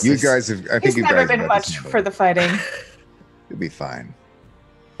catharsis. You guys have. I think He's you never guys been have much for the fighting. You'll be fine.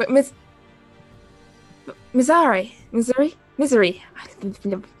 But Misery.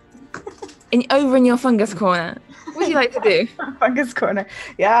 Over in your fungus corner. What would you like to do? Fungus corner.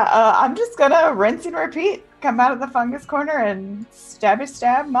 Yeah, I'm just gonna rinse and repeat. Come out of the fungus corner and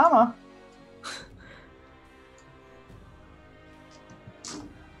stab Mama.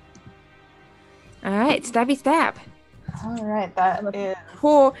 All right, stabby stab. All right, that is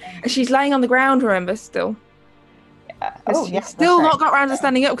Poor. She's laying on the ground. Remember, still. She's still not got around to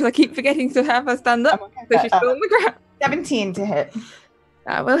standing up because I keep forgetting to have her stand up. So she's still on the ground. 17 to hit.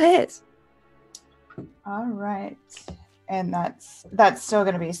 That will hit. All right, and that's still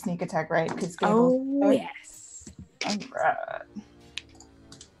gonna be a sneak attack, right? Because yes. All right.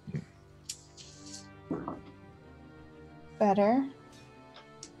 Better.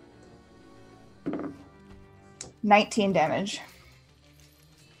 19 damage.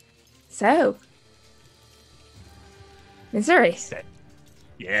 So, Missouri.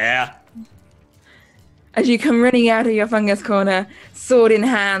 Yeah. As you come running out of your fungus corner, sword in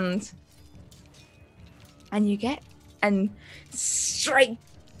hand, and you get straight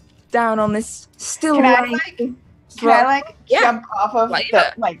down on this still. Can I jump off of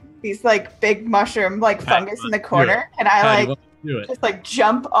these big mushroom fungus in the corner? Can I just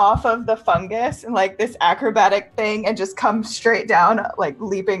jump off of the fungus and this acrobatic thing and just come straight down,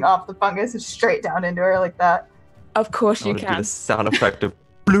 leaping off the fungus and straight down into her like that? Of course you Do can. the sound effect of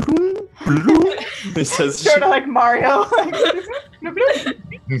bloom, bloom. It says sort of like Mario.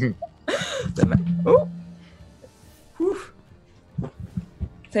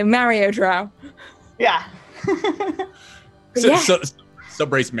 So Mario Drow. Yeah. So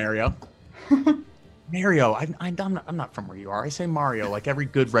brace Mario. Mario, I'm not from where you are. I say Mario like every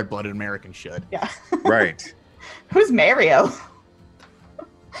good red-blooded American should. Yeah. Right. Who's Mario?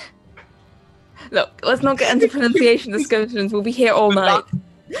 Look, let's not get into pronunciation discussions. We'll be here all night.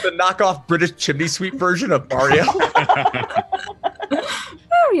 The knockoff British chimney sweep version of Mario.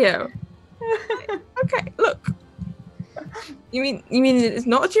 Mario. Okay, look. You mean it's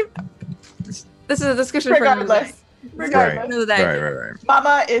not a chip? This is a discussion for another day. Regardless. Right.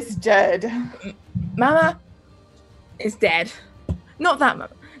 Mama is dead. Mama is dead. Not that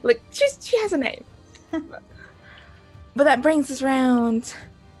Mama. She has a name. But that brings us round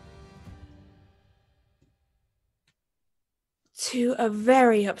to a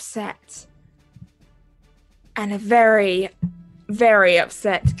very upset and a very, very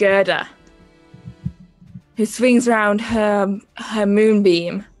upset Gerda, who swings around her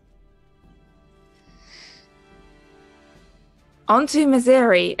moonbeam onto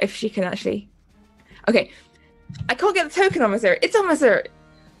Missouri, if she can actually. Okay, I can't get the token on Missouri. It's on Missouri.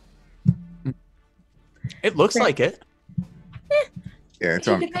 It looks like it. Yeah, it's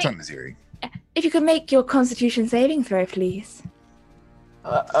on Missouri. If you could make your Constitution saving throw, please.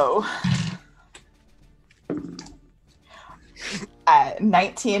 Uh-oh.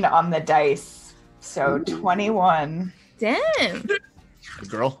 19 on the dice, so 21. Damn. Good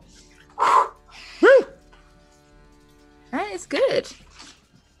girl. That is good.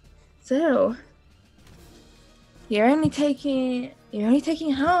 So you're only taking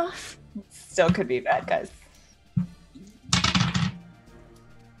half, Still could be bad, guys.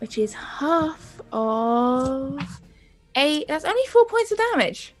 which is half of 8. That's only 4 points of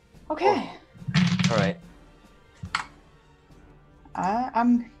damage. Okay. All right.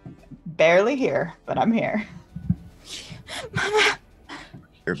 I'm barely here, but I'm here. Mama,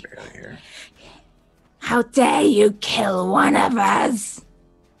 You're barely here. how dare you kill one of us?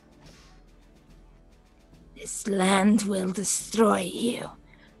 This land will destroy you.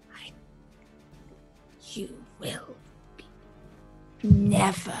 You will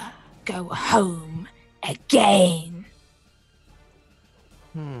never go home again.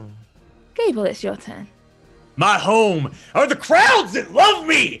 Gable, it's your turn. My home are the crowds that love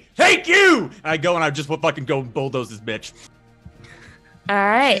me. Thank you. I go and I just fucking go bulldoze this bitch. All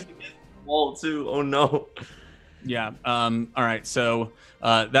right. Wall too. Oh no. Yeah. All right. So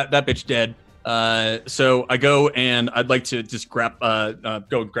that bitch dead. So I go and I'd like to just go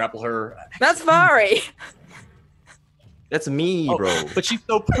and grapple her. That's Vari. That's me, Oh, bro. but she's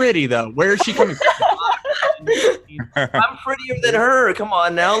so pretty though. Where is she coming from? I'm prettier than her. Come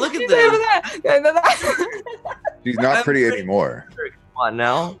on now. Look at She's this. over there. She's not pretty anymore. Come on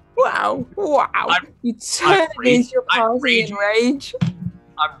now. Wow. You turned against your party in rage.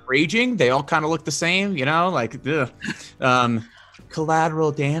 I'm raging. They all kind of look the same, you know, like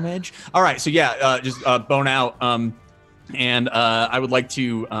collateral damage. All right, so yeah, just bone out. And I would like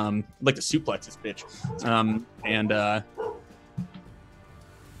to suplex this bitch.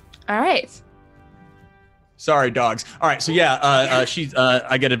 All right. Sorry, dogs. All right, so yeah, she's.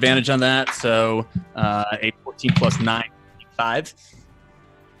 I get advantage on that. So a 14 plus 9, 25.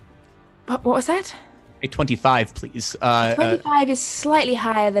 What was that? A 25, please. 25 is slightly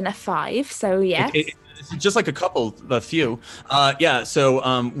higher than a 5, so yes. It's just like a few. Yeah.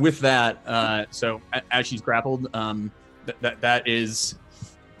 So with that, so as she's grappled, that is.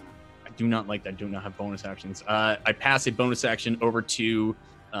 I do not like that. I do not have bonus actions. I pass a bonus action over to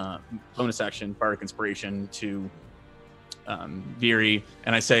Bardic Inspiration to Veery,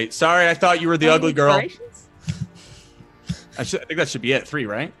 and I say, "Sorry, I thought you were the ugly girl." I think that should be it. 3,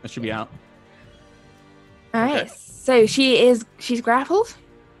 right? That should be out. All right. So she's grappled.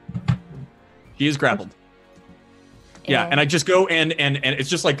 She is grappled. Yeah, and I just go and it's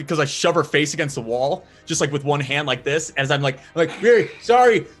just like because I shove her face against the wall, just like with one hand like this, as I'm like, Veery,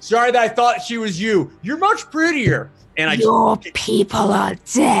 sorry that I thought she was you. You're much prettier. And Your people are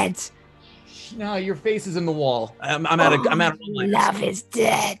dead. No, your face is in the wall. I'm at a Love is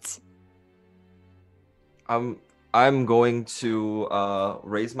dead. I'm going to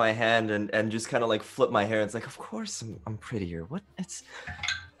raise my hand and just kind of like flip my hair. It's like, of course I'm prettier. What?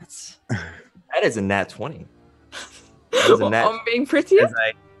 That is a nat 20. That is a nat On being prettier?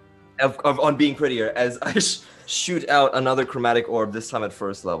 on being prettier as I shoot out another chromatic orb, this time at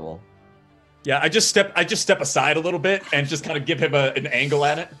first level. Yeah, I just step aside a little bit and just kind of give him an angle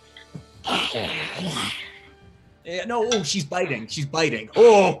at it. Yeah, no, oh, she's biting.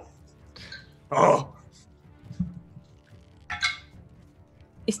 Oh.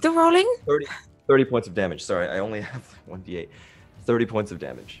 You still rolling? 30 points of damage. Sorry, I only have 1d8. 30 points of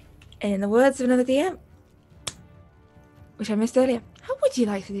damage. And in the words of another DM, which I missed earlier, how would you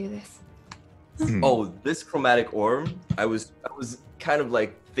like to do this? Oh, this chromatic orb, I was kind of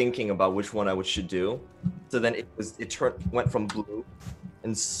like thinking about which one I should do. So then it went from blue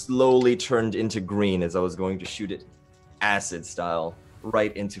and slowly turned into green as I was going to shoot it acid style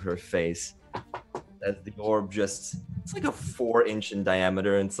right into her face. As the orb it's like a 4-inch in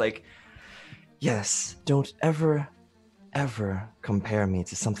diameter, and it's like, yes, don't ever compare me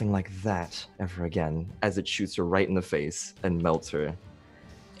to something like that ever again, as it shoots her right in the face and melts her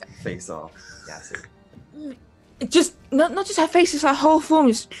face off. Acid. Just not just her face, it's her whole form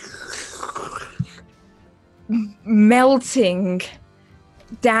just melting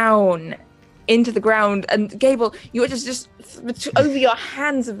down into the ground, and Gable, you're just over your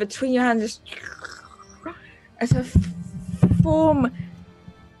hands and between your hands, just as her form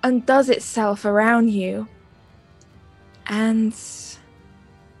undoes itself around you, and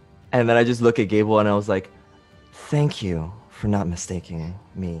then I just look at Gable and I was like, "Thank you for not mistaking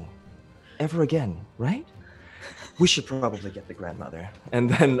me ever again, right? We should probably get the grandmother." And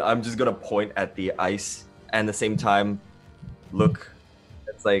then I'm just gonna point at the ice and at the same time look.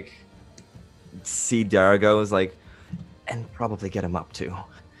 It's like see Darago is like, and probably get him up too.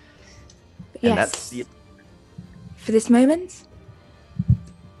 yes, And that's the for this moment,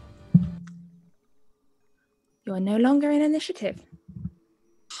 you are no longer in initiative.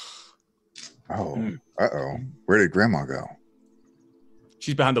 Oh, uh-oh. Where did Grandma go?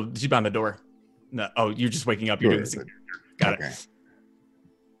 She's behind the door. No, oh, you're just waking up. You're doing this. Got it.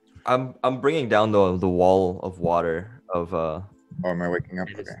 I'm bringing down the wall of water of Oh, am I waking up?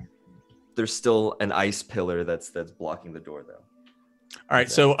 Okay. There's still an ice pillar that's blocking the door though. All right,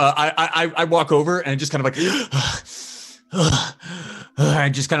 so I walk over and just kind of like I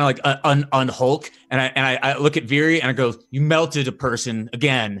just kind of like unhulk, and I look at Viri and I go, "You melted a person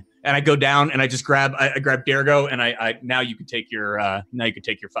again." And I go down and I just grab Dargo, and I now you can take your 5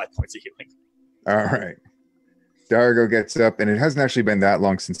 points of healing. All right. Dargo gets up, and it hasn't actually been that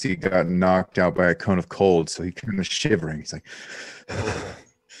long since he got knocked out by a cone of cold, so he's kind of shivering. He's like,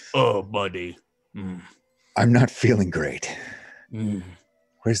 Oh, buddy. I'm not feeling great.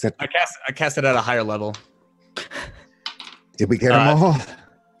 Where's that? I cast it at a higher level. Did we get them all?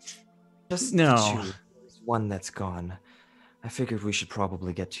 Just No. two. There's one that's gone. I figured we should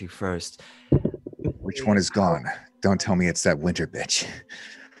probably get to first. Which one is gone? Don't tell me it's that winter bitch.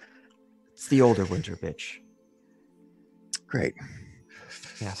 It's the older winter bitch. Great.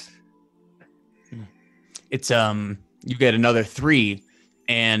 Yes. It's you get another 3,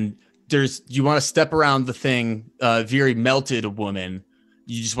 and you want to step around the thing. Viri melted a woman.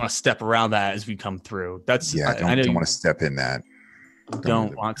 You just want to step around that as we come through. That's Yeah, I know don't you want to step in that.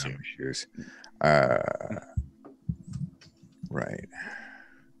 don't want to. Shoes. Right.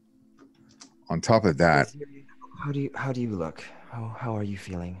 On top of that, How do you look? How are you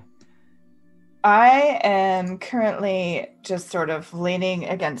feeling? I am currently just sort of leaning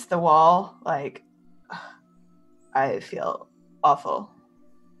against the wall, like I feel awful.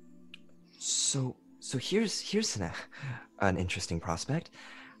 So here's an interesting prospect.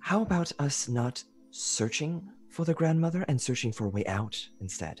 How about us not searching for the grandmother and searching for a way out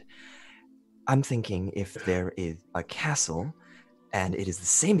instead? I'm thinking if there is a castle, and it is the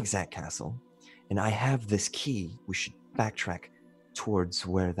same exact castle, and I have this key, we should backtrack towards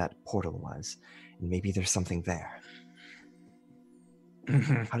where that portal was, and maybe there's something there.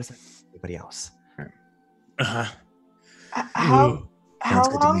 How does that anybody else? How Sounds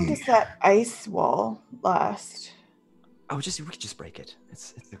good to long me. does that ice wall last? Oh, we could just break it.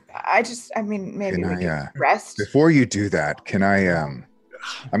 It's I mean, maybe Can we I, could rest. before you do that, can I?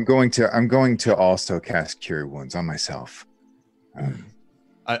 I'm going to also cast Cure Wounds on myself.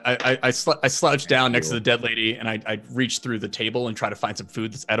 I slouch down next to the dead lady, and I reach through the table and try to find some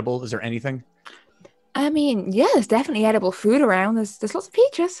food that's edible. Is there anything? I mean, yeah, there's definitely edible food around. There's lots of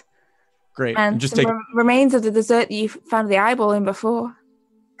peaches. Great. And just some take. remains of the dessert that you found the eyeball in before.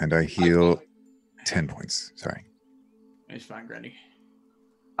 And I heal 10 points. Sorry. It's fine, Granny.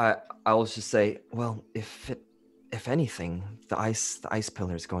 I will just say, well, if anything, the ice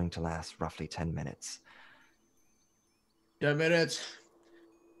pillar is going to last roughly 10 minutes. 10 minutes.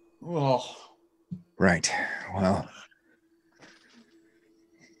 Oh. Right. Well,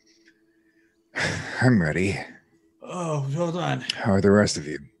 I'm ready. Oh, hold on. How are the rest of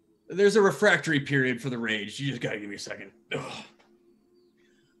you? There's a refractory period for the rage. You just gotta give me a second. Ugh.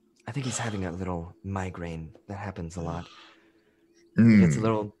 I think he's having a little migraine. That happens a lot. Mm. He gets a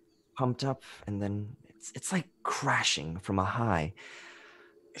little pumped up, and then it's like crashing from a high.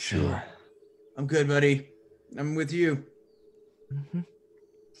 Sure. I'm good, buddy. I'm with you. Mm-hmm.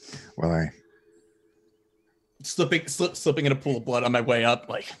 Well, Slipping in a pool of blood on my way up.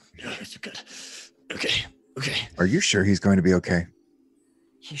 Like, you're good. Okay. are you sure he's going to be okay?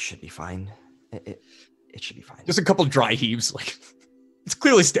 He should be fine. It should be fine. Just a couple dry heaves. Like, it's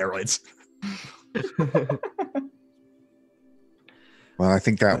clearly steroids. Well, I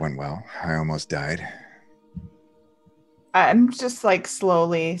think that went well. I almost died. I'm just like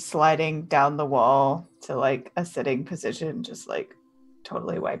slowly sliding down the wall to like a sitting position, just like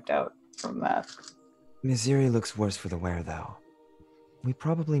totally wiped out from that. Missouri looks worse for the wear, though. We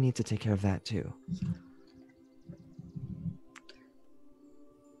probably need to take care of that, too.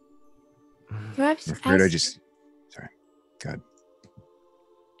 Perhaps I'm afraid I just... Sorry. God.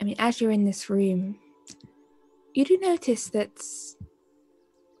 I mean, as you're in this room, you do notice that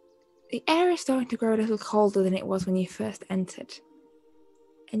the air is starting to grow a little colder than it was when you first entered.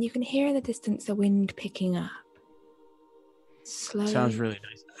 And you can hear in the distance the wind picking up. Slow. Sounds really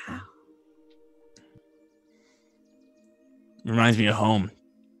nice. Wow. Reminds me of home.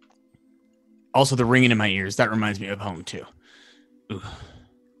 Also, the ringing in my ears, that reminds me of home too. Ooh.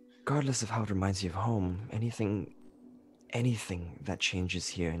 Regardless of how it reminds you of home, anything that changes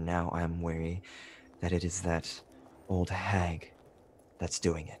here now, I am wary that it is that old hag that's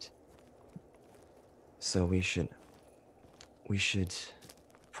doing it. So we should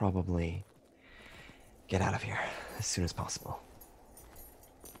probably get out of here as soon as possible.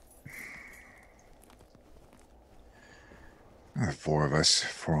 Four of us,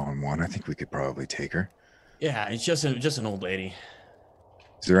 4 on 1. I think we could probably take her. Yeah, it's just an old lady.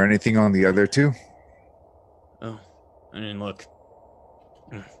 Is there anything on the other 2? Oh, I didn't look.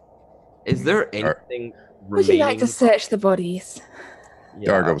 Is there anything Would you like to remaining? search the bodies?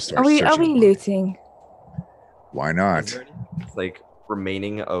 Yeah. Dargo starts Are we searching. looting? Why Is not? there anything, like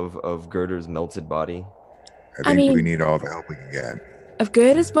remaining of Girder's melted body? I think we mean- need all the help we can get. Of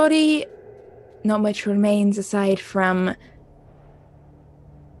Gerda's body, not much remains aside from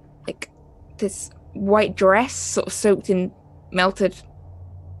like this white dress sort of soaked in melted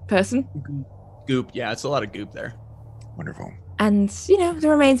person. Goop. Yeah, it's a lot of goop there. Wonderful. And, the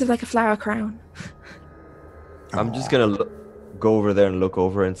remains of like a flower crown. I'm just gonna go over there and look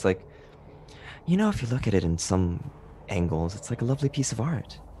over, and it's like, if you look at it in some angles, it's like a lovely piece of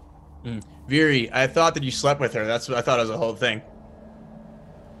art. Viri, I thought that you slept with her. That's what I thought it was the whole thing.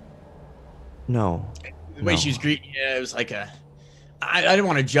 No. The way No. she was greeting you, it was like I didn't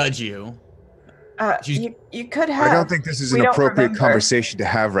want to judge you. She's- You could have. I don't think this is We an don't appropriate remember. conversation to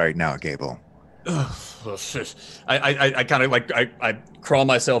have right now, Gable. I kind of like I crawl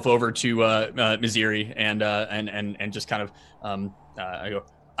myself over to Miziri and just kind of I go,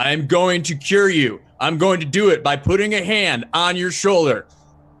 I'm going to cure you. I'm going to do it by putting a hand on your shoulder.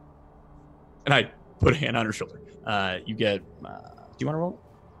 And I put a hand on her shoulder. You get. Do you want to roll?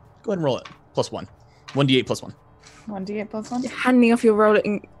 Go ahead and roll it. +1. 1d8 +1. 1d8 plus 1. You're handing off your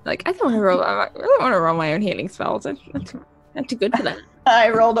rolling. Like, I don't want to roll. I don't want to roll my own healing spells. I'm too good for that. I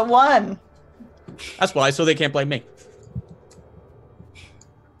rolled a 1. That's why, so they can't blame me.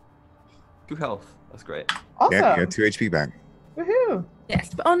 2 health. That's great. Awesome. Yeah, you got 2 HP back. Woohoo.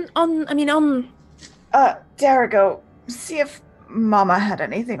 Yes, but on. Darago, see if Mama had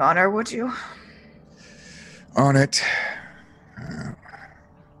anything on her, would you? On it.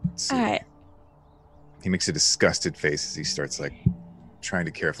 Let's see. All right. He makes a disgusted face as he starts trying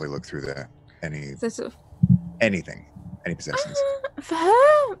to carefully look through any So sort of. anything, any possessions. For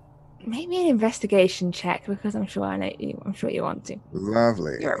her, maybe an investigation check because I'm sure I'm sure you want to.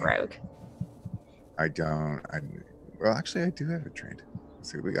 Lovely. You're a rogue. Well, actually, I do have it trained.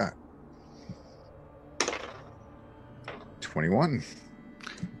 Let's see what we got. 21.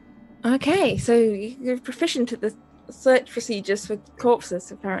 Okay, so you're proficient at the search procedures for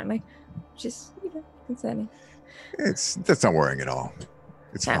corpses, apparently, which is concerning. That's not worrying at all.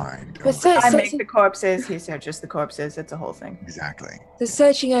 It's No. fine. But Don't- so, I make the corpses, he searches the corpses. It's a whole thing. Exactly. so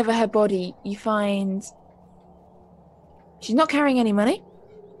searching over her body, you find she's not carrying any money.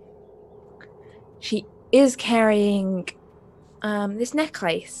 She is carrying this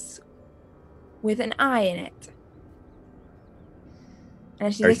necklace with an eye in it.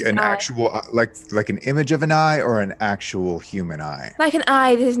 And she lifts An an eye, actual, like an image of an eye or an actual human eye? like an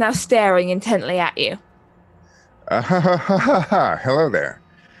eye that is now staring intently at you. Hello there.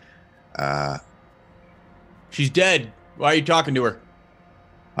 She's dead. Why are you talking to her?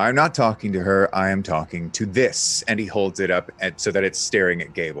 I'm not talking to her. I am talking to this. And he holds it up so that it's staring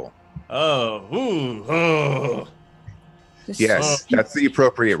at Gable. Oh, ooh, oh. Yes, that's the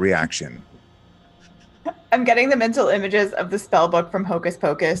appropriate reaction. I'm getting the mental images of the spell book from Hocus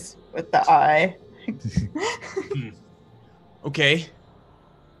Pocus with the eye. Okay.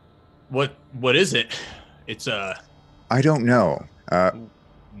 What is it? It's I don't know.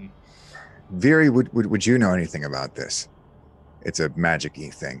 Viri, would you know anything about this? It's a magic-y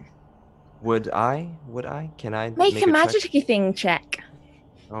thing. Would I? Can I Make a check? magic-y thing check.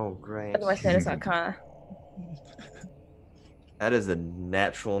 Oh, great. Otherwise known as Arcana. That is a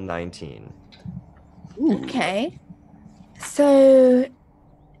natural 19. Okay. So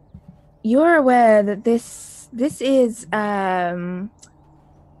you're aware that this is an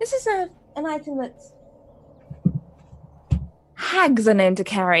item that hags are known to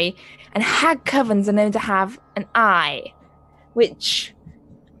carry, and hag covens are known to have an eye, which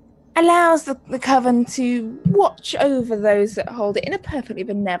allows the coven to watch over those that hold it in a perfectly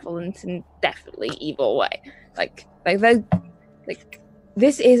benevolent and definitely evil way.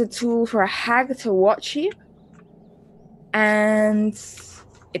 This is a tool for a hag to watch you, and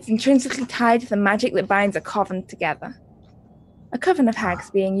it's intrinsically tied to the magic that binds a coven together. A coven of hags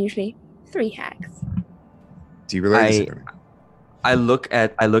being usually 3 hags. Do you relate this? I look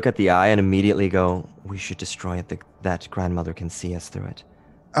at the eye and immediately go, we should destroy it. That grandmother can see us through it.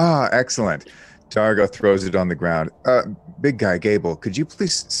 Ah, excellent. Dargo throws it on the ground. Big guy, Gable, could you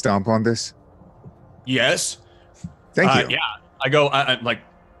please stomp on this? Yes. Thank you. Yeah. I go. I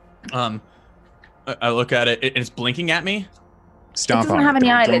look at it. It's blinking at me. Stomp it doesn't on have it. any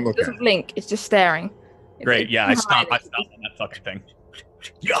Don't eyelids. look It doesn't at it. blink. It's just staring. Great. Yeah. I stomp on that fucking thing.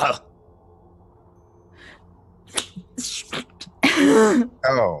 Yeah.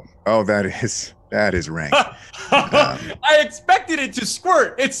 Oh, that is rank. I expected it to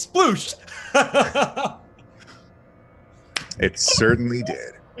squirt. It splooshed. It certainly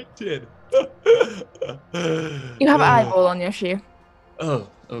did. It did. You have an eyeball on your shoe. Oh.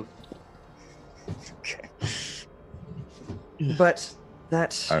 Okay. But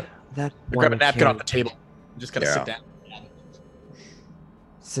that Grab a napkin off the table. I'm just gonna sit down.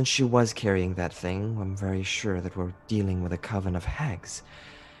 Since she was carrying that thing, I'm very sure that we're dealing with a coven of hags.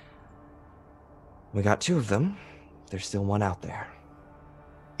 We got 2 of them. There's still one out there.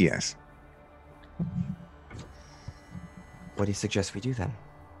 Yes. What do you suggest we do then?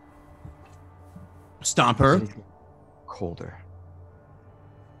 Stomp her. Colder.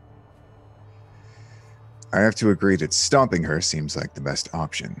 I have to agree that stomping her seems like the best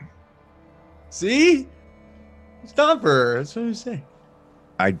option. See? Stomp her. That's what I'm saying.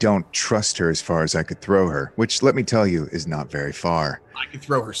 I don't trust her as far as I could throw her, which, let me tell you, is not very far. I could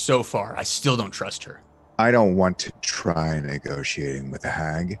throw her so far. I still don't trust her. I don't want to try negotiating with a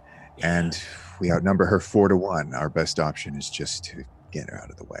hag, and we outnumber her 4-1. Our best option is just to get her out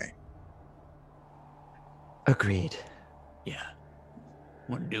of the way. Agreed. Yeah.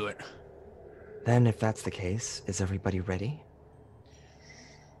 Want to do it. Then, if that's the case, is everybody ready?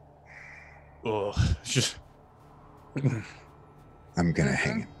 Oh, it's just. I'm gonna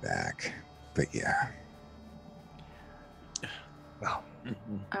hang it back, but yeah. Well.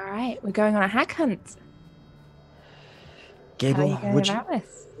 All right, we're going on a hag hunt. Gable, How are you would going you about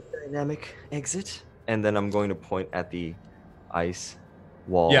this? dynamic exit? And then I'm going to point at the ice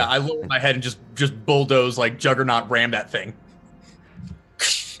wall. Yeah, I lower my head and just bulldoze like Juggernaut ram that thing.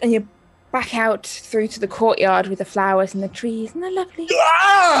 And you back out through to the courtyard with the flowers and the trees and the lovely.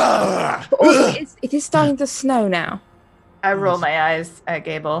 Ah! But also, it is starting to snow now. I roll my eyes at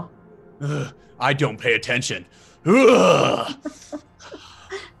Gable. I don't pay attention. Ugh.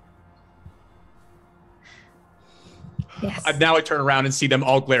 Yes. Now I turn around and see them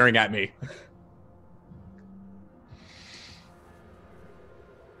all glaring at me.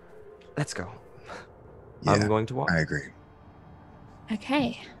 Let's go. Yeah, I'm going to walk. I agree.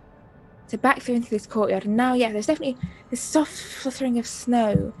 Okay. So back through into this courtyard, and now, there's definitely this soft fluttering of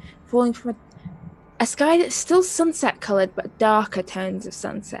snow falling from a sky that's still sunset-coloured, but darker tones of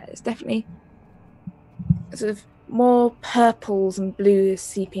sunset. It's definitely sort of more purples and blues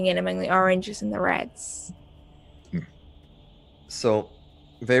seeping in among the oranges and the reds. So,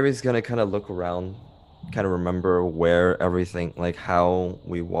 Vaere's gonna kind of look around, kind of remember where everything, like how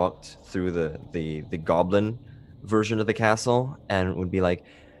we walked through the goblin version of the castle, and would be like,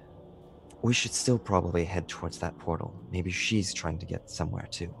 we should still probably head towards that portal. Maybe she's trying to get somewhere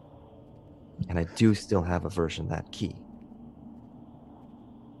too. And I do still have a version of that key.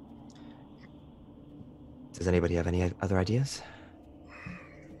 Does anybody have any other ideas?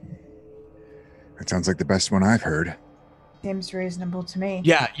 That sounds like the best one I've heard. Seems reasonable to me.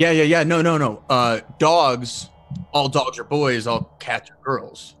 Yeah. No. Dogs. All dogs are boys. All cats are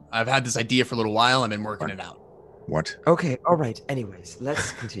girls. I've had this idea for a little while. I've been working it out. What? Okay, all right. Anyways,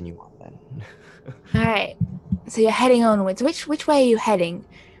 let's continue on then. All right. So you're heading onwards. Which way are you heading?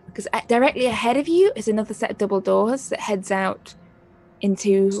 Because directly ahead of you is another set of double doors that heads out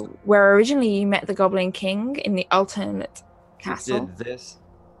into where originally you met the Goblin King in the alternate castle. Did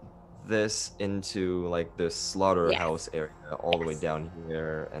this into like the slaughterhouse area all the way down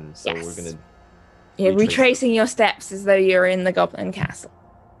here, and so we're gonna retracing your steps as though you're in the Goblin Castle.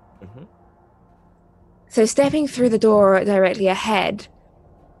 Mm-hmm. So stepping through the door directly ahead,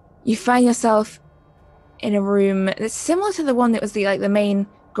 you find yourself in a room that's similar to the one that was the main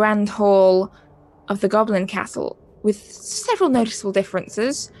grand hall of the Goblin Castle, with several noticeable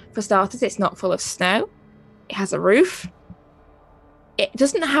differences. For starters, it's not full of snow. It has a roof. It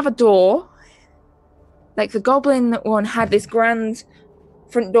doesn't have a door. Like the Goblin one had this grand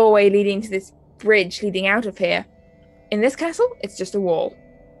front doorway leading to this bridge leading out of here. In this castle, it's just a wall.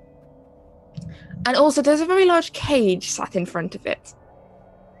 And also, there's a very large cage sat in front of it.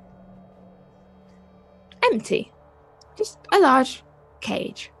 Empty. Just a large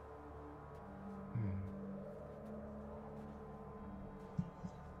cage.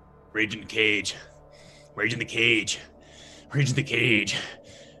 Rage in the cage. Rage in the cage. Rage in the cage.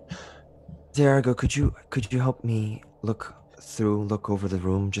 Diargo, could you help me look over the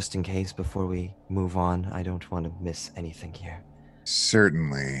room just in case before we move on? I don't want to miss anything here.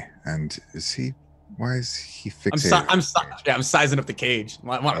 Certainly. And why is he fixated? I'm sizing up the cage.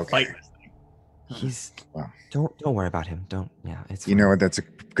 I want to fight this thing. He's don't worry about him. It's fine. You know what? That's a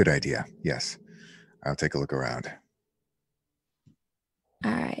good idea. Yes. I'll take a look around.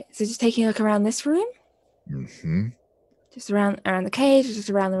 All right. So just taking a look around this room. Mm-hmm. Just around the cage, or just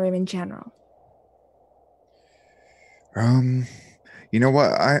around the room in general. You know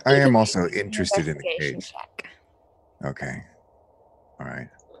what? I am also interested in the cage. Check. Okay. All right.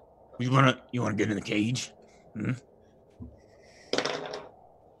 You wanna get in the cage? Hmm?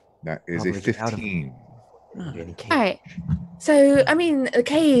 That is a 15. All right. So, I mean, the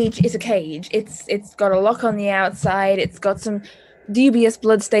cage is a cage. It's got a lock on the outside. It's got some dubious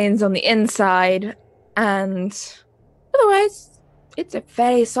bloodstains on the inside, and otherwise, it's a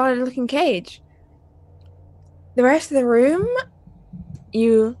very solid-looking cage. The rest of the room,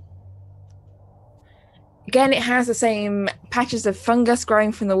 again, it has the same patches of fungus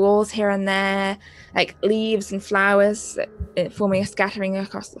growing from the walls here and there, like leaves and flowers forming a scattering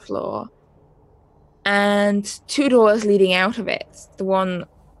across the floor. And 2 doors leading out of it. The one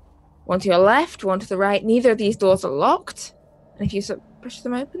to your left, one to the right. Neither of these doors are locked. And if you sort of push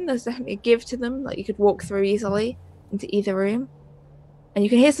them open, there's definitely a give to them, like you could walk through easily into either room. And you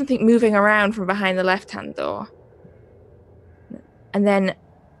can hear something moving around from behind the left-hand door. And then,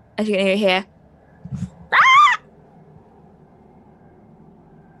 as you can hear,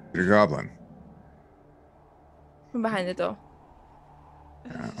 The goblin. from behind the door.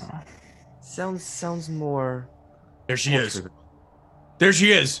 Sounds more. There she is. There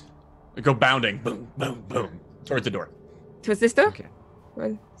she is. I go bounding. Boom, boom, boom. Towards the door. Towards this door? Okay. Where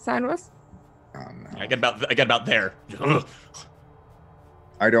the sign was? Oh, no. I get about there.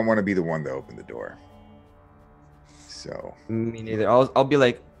 I don't want to be the one to open the door. So. Me neither. I'll be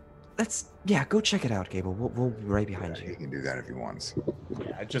like, go check it out, Gable. We'll be right behind He you. can do that if he wants.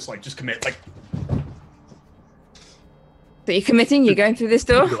 Yeah, just commit. Like. So you're committing? You're going through this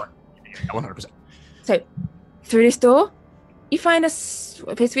door? Yeah, 100%. So, through this door, you find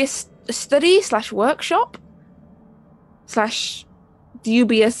what appears to be a study / workshop /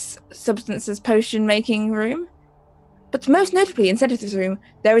 dubious substances potion making room. But most notably, inside of this room,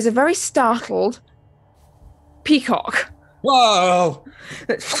 there is a very startled peacock. Whoa!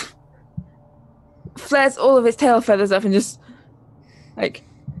 That flares all of its tail feathers up and just like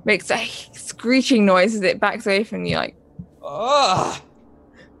makes a screeching noise as it backs away from you, like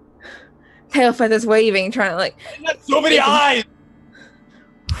tail feathers waving, trying to like. So many eyes.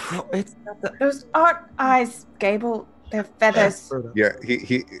 No, it's not the. Those aren't eyes, Gable. They're feathers. Yeah,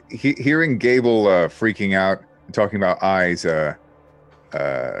 he hearing Gable freaking out, talking about eyes,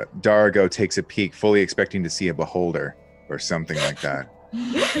 Dargo takes a peek, fully expecting to see a beholder or something like that.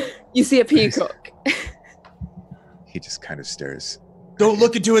 You see a peacock. He just kind of stares. Don't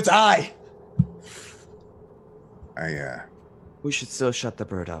look into its eye. We should still shut the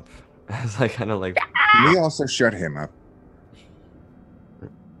bird up. As I kind of like. We also shut him up.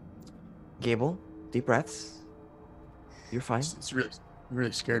 Gable, deep breaths. You're fine. It's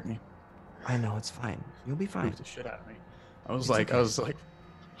really scared me. I know it's fine. You'll be fine. Freaked the shit out of me. I was okay. like, oh,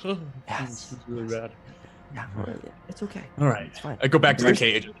 Yes. this is really bad. Yeah, it's okay. All right, It's fine. I go back to the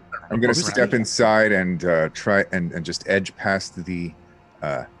cage. I'm gonna step inside and try and just edge past the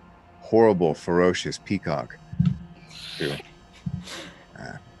horrible, ferocious peacock.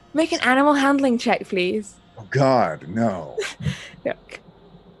 Make an animal handling check, please. Oh God, no, Look.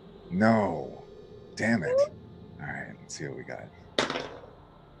 no, damn it! All right, let's see what we got.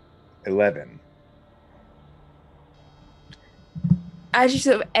 11. As you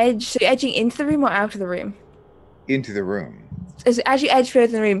sort of edge, so you're edging into the room or out of the room? Into the room. As you edge further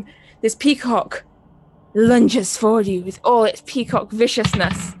in the room, this peacock lunges forward you with all its peacock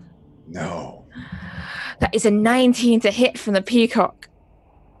viciousness. No, That is a 19 to hit from the peacock.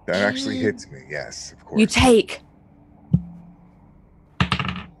 that actually hits me. Yes, of course. You take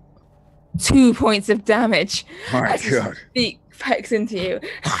 2 points of damage. My as his God! beak pecks into you.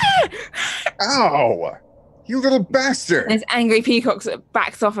 Ow! You little bastard! And this angry peacock sort of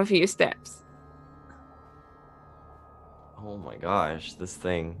backs off a few steps. Oh my gosh, this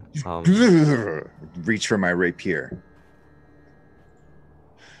thing. Reach for my rapier.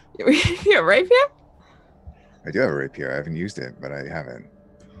 You're rapier? I do have a rapier. I haven't used it, but I haven't.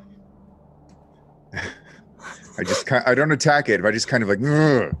 I don't attack it, but I just kind of like,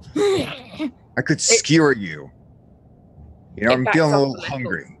 I could skewer you. You know, I'm feeling a little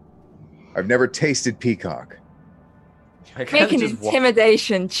hungry. I've never tasted peacock. Make an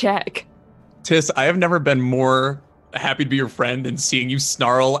intimidation check. Tis, I have never been more happy to be your friend than seeing you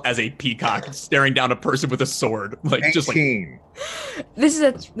snarl as a peacock staring down a person with a sword. Like 18. just like This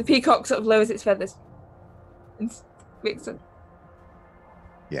is the peacock sort of lowers its feathers. Vixen.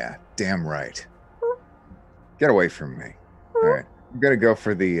 Yeah, damn right. Get away from me. All right, I'm gonna go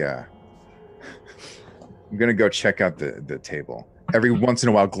for the. I'm gonna go check out the table. Every once in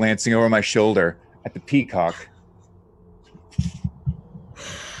a while, glancing over my shoulder at the peacock.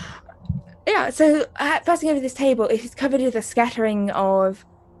 Yeah, so passing over this table, it is covered with a scattering of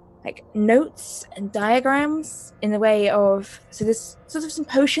like notes and diagrams in the way of, so there's sort of some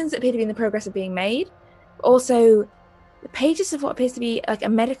potions that appear to be in the progress of being made. Also, the pages of what appears to be like a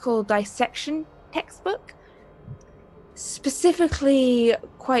medical dissection textbook, specifically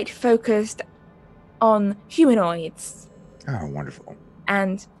quite focused on humanoids. Oh, wonderful.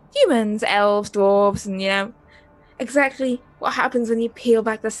 And humans, elves, dwarves, and, you know, exactly what happens when you peel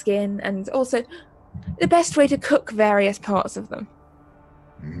back the skin, and also the best way to cook various parts of them.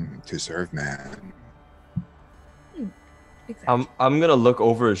 To serve man. Exactly. I'm gonna look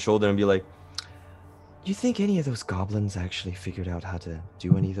over his shoulder and be like, "Do you think any of those goblins actually figured out how to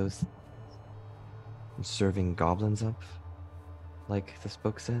do any of those serving goblins up, like this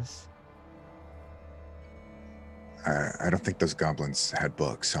book says?" I don't think those goblins had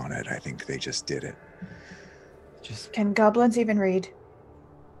books on it. I think they just did it. Can goblins even read?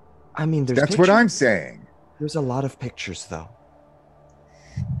 I mean, there's That's what I'm saying. There's a lot of pictures, though.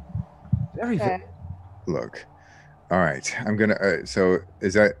 Okay. Look, all right. I'm gonna. So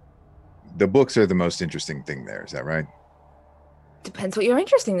is that the books are the most interesting thing there? Is that right? Depends what you're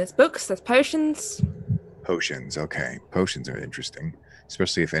interested in. There's books, there's potions. Potions. Okay, potions are interesting,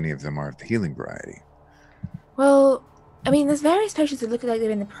 especially if any of them are of the healing variety. Well, I mean, there's various potions that look like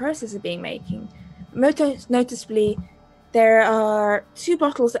they're in the process of being making. Most noticeably, there are 2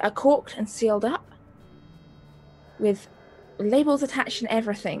 bottles that are corked and sealed up with labels attached and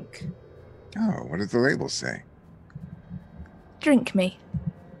everything. Oh, what do the labels say? Drink me.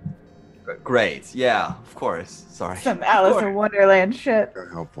 Great. Yeah, of course. Sorry. Some Alice in Wonderland shit.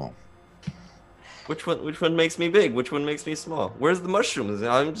 Very helpful. Which one makes me big? Which one makes me small? Where's the mushrooms?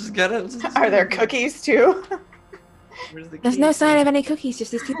 I'm just gonna. Are there cookies too? There's no sign of any cookies,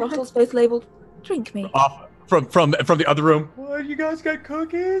 just these 2 bottles both labeled drink me. off from the other room. What, you guys got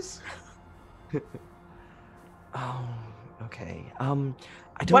cookies? Oh, okay. I don't.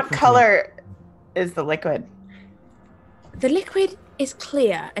 What color is the liquid? The liquid is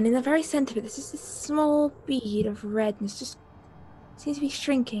clear, and in the very center of it, there's just this small bead of redness, just seems to be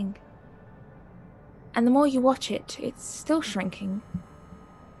shrinking. And the more you watch it, it's still shrinking.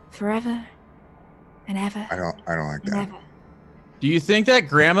 Forever and ever. I don't like and that. ever. Do you think that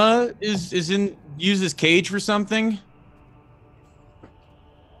grandma uses cage for something?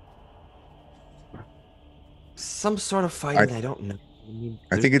 Some sort of fighting. I don't know.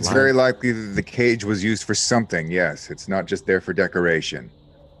 I think it's very likely that the cage was used for something. Yes, it's not just there for decoration.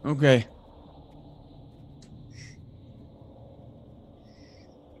 Okay.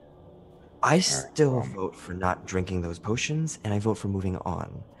 I still vote for not drinking those potions, and I vote for moving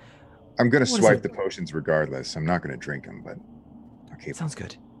on. I'm going to swipe the potions regardless. I'm not going to drink them, but okay. Sounds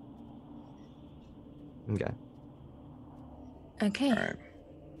good. Okay. Okay. All right.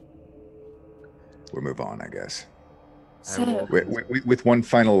 We'll move on, I guess. So, With one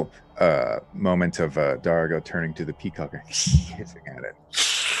final moment of Dargo turning to the peacock and hissing at it.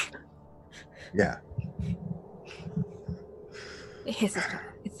 Yeah. it hisses.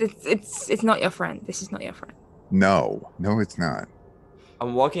 It's not your friend. This is not your friend. No, it's not.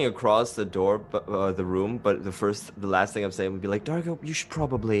 I'm walking across the door, the room, but the last thing I'm saying would be like, Dargo, you should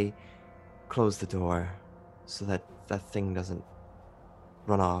probably close the door so that thing doesn't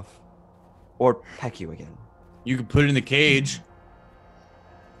run off or peck you again. You could put it in the cage.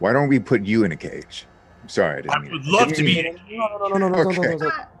 Why don't we put you in a cage? I'm sorry, I would love to be. No. Okay.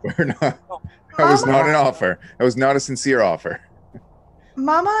 We're not. That was not an offer. That was not a sincere offer.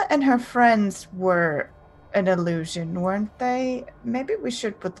 Mama and her friends were an illusion, weren't they? Maybe we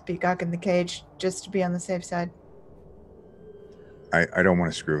should put the peacock in the cage just to be on the safe side. I don't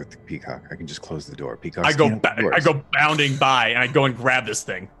want to screw with the peacock. I can just close the door. Peacock. I go bounding by and I go and grab this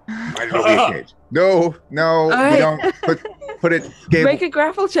thing. Why Might as well be a cage. No, we right. don't put it. Gable. Make a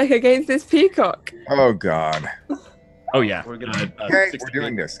grapple check against this peacock. Oh God. Oh yeah. We're gonna- Okay, we're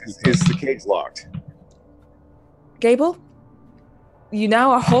doing this. Is the cage locked? Gable, you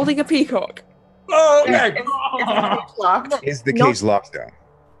now are holding a peacock. Oh, Is the cage locked? Is the Not- cage locked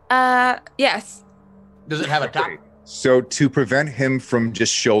though? Yes. Does it have a top? Okay. So to prevent him from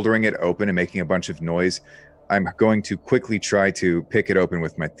just shouldering it open and making a bunch of noise, I'm going to quickly try to pick it open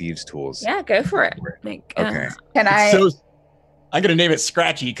with my thieves' tools. Yeah, go for it. Make, Okay. Can I? I'm gonna name it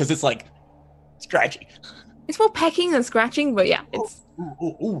Scratchy because it's like scratchy. It's more pecking than scratching, but yeah, it's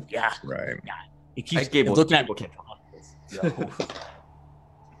Ooh, yeah. Right. It keeps Gable, looking at Gable me. can't talk this.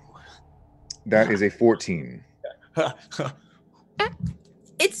 That is a 14.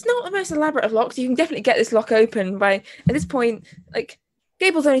 it's not the most elaborate of locks. You can definitely get this lock open by at this point. Like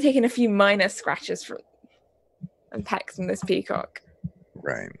Gable's only taken a few minor scratches and pecks from this peacock.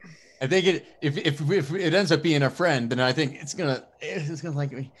 Right. I think if it ends up being a friend, then I think it's gonna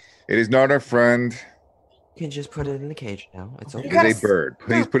like me. It is not our friend. You can just put it in the cage now. It's okay. It gotta is a bird.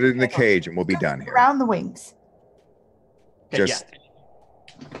 Please put it in the cage and we'll be done here. Around the wings. Okay, Just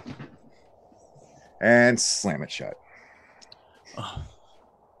and slam it shut. Oh.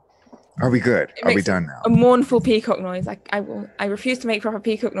 Are we good? It Are we makes done now? A mournful peacock noise. I refuse to make proper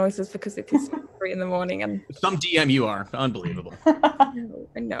peacock noises because it is 3 a.m. and Some DM you are unbelievable.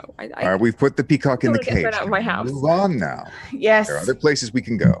 no, All right, we've put the peacock in the don't wanna get cage. thrown out of my house. Move on now. Yes. There are other places we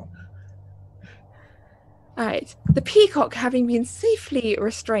can go. All right. The peacock having been safely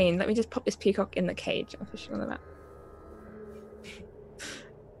restrained. Let me just pop this peacock in the cage. I'm fishing on the map.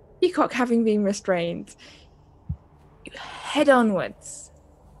 Peacock having been restrained, you head onwards.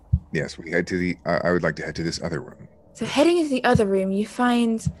 Yes, we head to the. I would like to head to this other room. So heading into the other room, you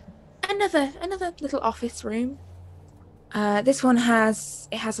find another little office room. This one has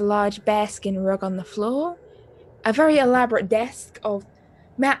a large bearskin rug on the floor, a very elaborate desk of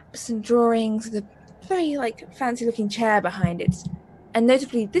maps and drawings, with a very fancy looking chair behind it. And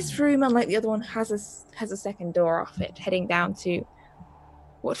notably, this room, unlike the other one, has a second door off it, heading down to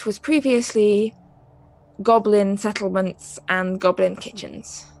what was previously goblin settlements and goblin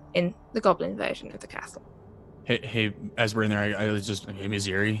kitchens in the goblin version of the castle. Hey, as we're in there, I was just, hey,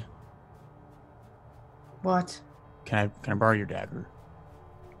 Missouri, What? can I borrow your dagger?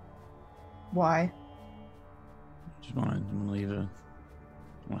 Why? Just want to leave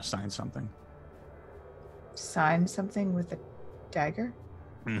want to sign something. Sign something with a dagger?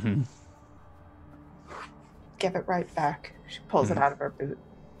 Mm-hmm. Give it right back. She pulls it out of her boot.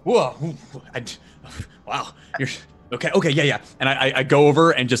 Whoa! Wow, you're okay. Yeah. And I go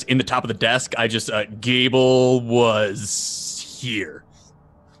over and just in the top of the desk, I just Gable was here,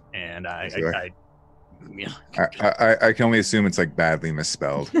 and I can only assume it's badly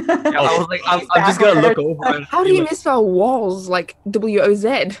misspelled. I was like, I'm just gonna look over. And How do you misspell walls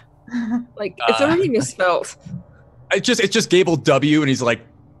WOZ? It's already misspelled. it's just Gable W, and he's like,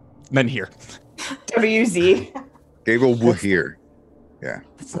 men here. WZ. Gable will hear. Yeah.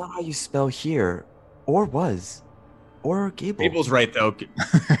 That's not how you spell here, or was, or Gable. Gable's right though.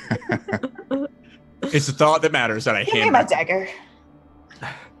 It's the thought that matters that I Give me hand my back. dagger.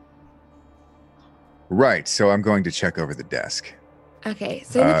 Right. So I'm going to check over the desk, Okay,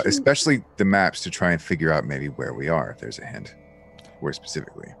 so looking- especially the maps to try and figure out maybe where we are. If there's a hint, where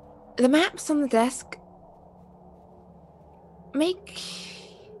specifically. the maps on the desk. Make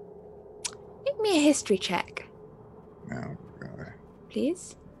me a history check, Oh God.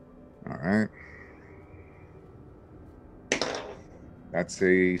 please. All right. That's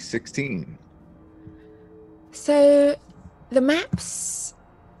a 16. So, the maps,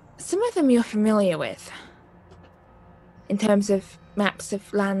 some of them you're familiar with, in terms of maps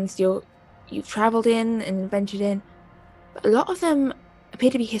of lands you've travelled in and ventured in, but a lot of them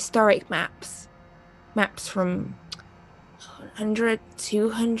appear to be historic maps from 100,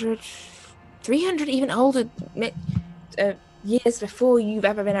 200, 300, even older years before you've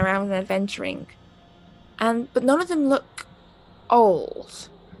ever been around and adventuring. But none of them look old.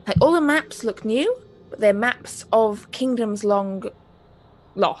 All the maps look new, but they're maps of kingdoms long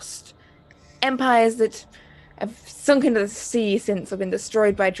lost. Empires that have sunk into the sea since or been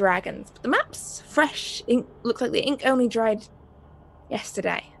destroyed by dragons. But the maps, fresh, look like the ink only dried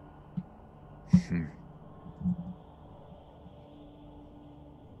yesterday.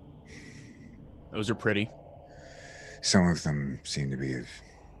 Those are pretty. Some of them seem to be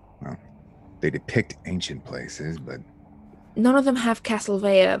they depict ancient places, but None of them have Castle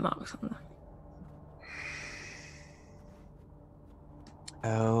Vaeure marks on them.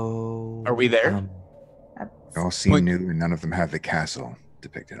 Oh. Are we there? they all seem new and none of them have the castle.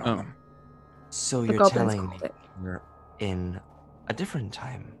 depicted on Oh. them. So The you're goblins telling me called it. we're in a different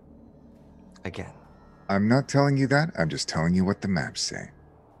time again? I'm not telling you that. I'm just telling you what the maps say.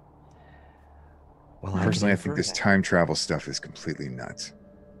 Well, I Personally, I would think this infer that. time travel stuff is completely nuts.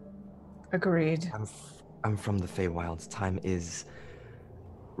 Agreed. I'm from the Feywilds. Time is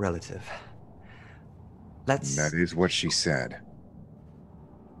relative. Let's That is what she said.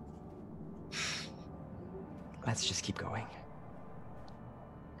 just keep going.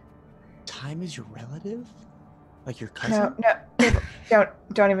 Time is your relative? Like your cousin? No,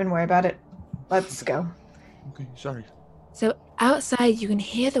 don't even worry about it. Let's go. Okay, sorry. So outside, you can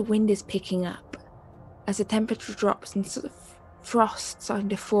hear the wind is picking up as the temperature drops and sort of frost starting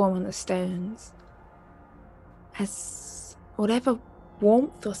to form on the stones. As whatever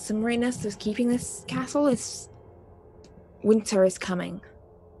warmth or summeriness that's keeping this castle is, winter is coming.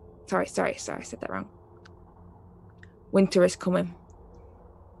 Sorry, I said that wrong. Winter is coming.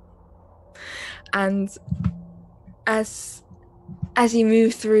 And as you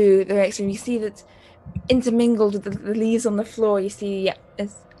move through the next room, you see that intermingled with the leaves on the floor, you see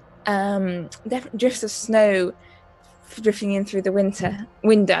drifts of snow drifting in through the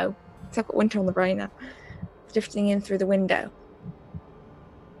window. So I've got winter on the brain now. Drifting in through the window.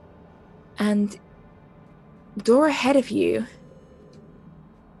 And the door ahead of you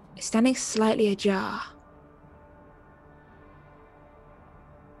is standing slightly ajar.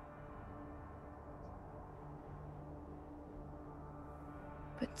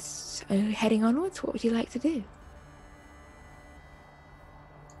 But so heading onwards, what would you like to do?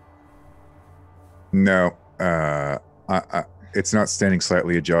 No, it's not standing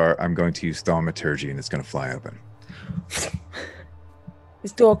slightly ajar. I'm going to use thaumaturgy, and it's going to fly open.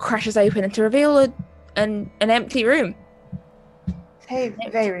 This door crashes open and to reveal an empty room. Hey, Empty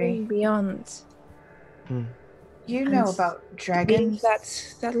Vaeure, room beyond. you know And about dragons?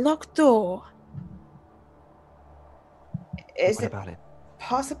 That locked door. Is What it about it?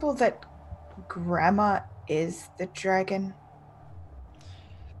 possible that Grandma is the dragon?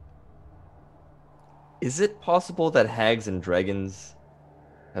 Is it possible that hags and dragons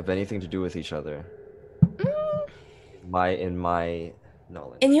have anything to do with each other? In my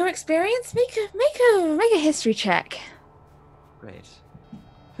knowledge. In your experience, make a history check Great.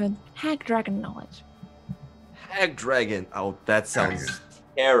 for hag dragon knowledge. Hag dragon. Oh, that sounds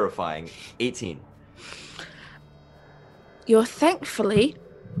terrifying. 18. You're thankfully,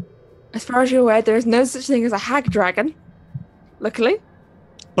 as far as you're aware, there is no such thing as a hag dragon. Luckily.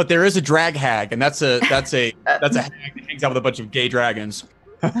 But there is a drag hag, and that's a hag that hangs out with a bunch of gay dragons.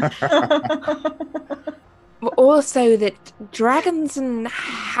 But also that dragons and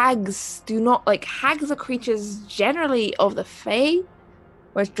hags do not, like, hags are creatures generally of the Fae,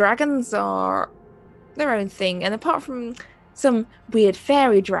 whereas dragons are their own thing. And apart from some weird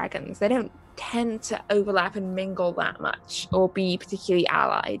fairy dragons, they don't tend to overlap and mingle that much or be particularly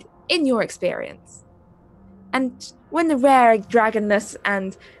allied, in your experience. And when the rare dragonness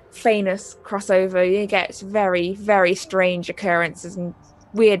and faeness cross over, you get very, very strange occurrences and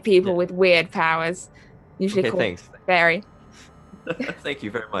weird people with weird powers. Usually called thanks. fairy. Thank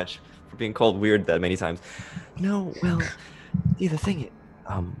you very much for being called weird that many times. No, well, see, the thing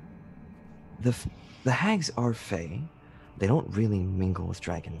is, the hags are Fae. They don't really mingle with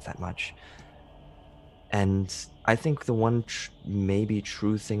dragons that much. And I think the one maybe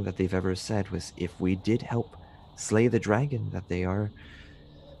true thing that they've ever said was if we did help slay the dragon, that they are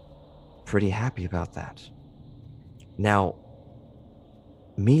pretty happy about that. Now,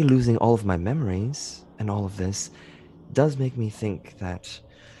 me losing all of my memories and all of this does make me think that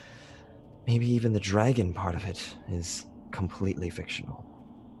maybe even the dragon part of it is completely fictional.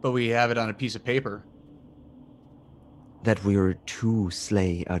 But we have it on a piece of paper. That we are to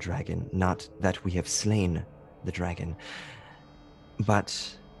slay a dragon, not that we have slain the dragon.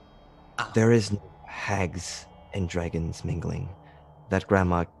 But there is no hags and dragons mingling. That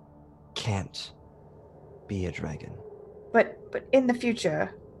Grandma can't be a dragon. But in the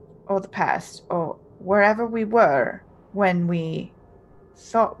future, or the past, or wherever we were when we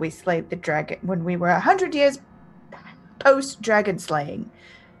thought we slayed the dragon, when we were 100 years post-dragon slaying,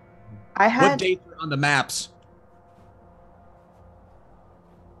 What dates are on the maps?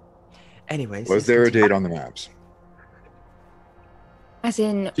 Anyways, Was there a date on the maps? As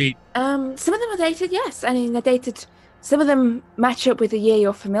in, Date. some of them are dated, yes. I mean, they're dated. Some of them match up with a year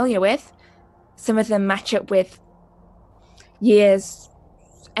you're familiar with. Some of them match up with years,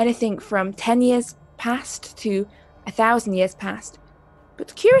 anything from 10 years past to 1,000 years past.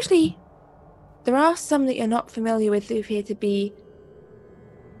 But curiously, there are some that you're not familiar with who appear to be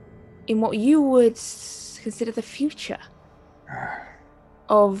in what you would consider the future.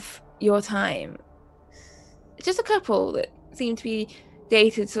 of your time. Just a couple that seem to be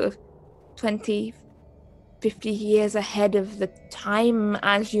dated sort of 20, 50 years ahead of the time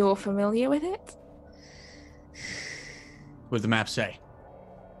as you're familiar with it. What does the map say?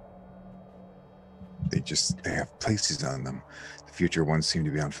 They have places on them. The future ones seem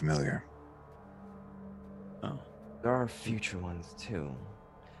to be unfamiliar. Oh. There are future ones too.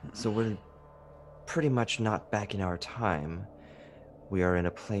 So we're pretty much not back in our time. We are in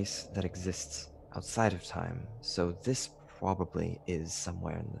a place that exists outside of time. So this probably is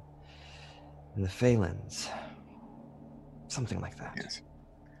somewhere in the Phalanx. Something like that. Yes.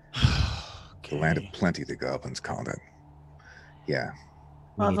 Okay. The land of plenty, the goblins called it. Yeah.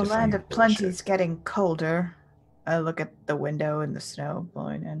 Well, need the to land find of plenty bullshit. is getting colder. I look at the window and the snow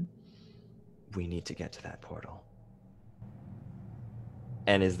blowing in. We need to get to that portal.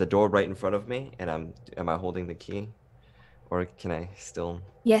 And is the door right in front of me? And am I holding the key? Or can I still...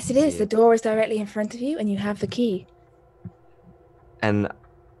 Yes, it is. see The door is directly in front of you, and you have the key. And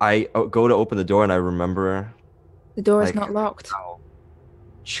I go to open the door, and I remember The door is Like- not locked. how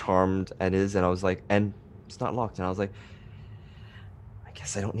charmed it is, and I was like, and it's not locked. And I was like, I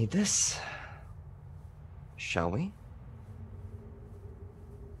guess I don't need this. Shall we?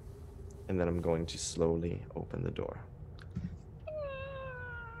 And then I'm going to slowly open the door.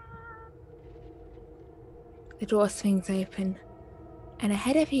 The door swings open, and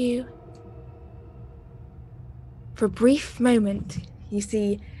ahead of you, for a brief moment, you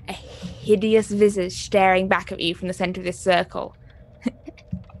see a hideous visage staring back at you from the center of this circle.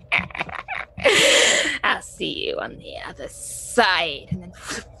 I'll see you on the other side. And then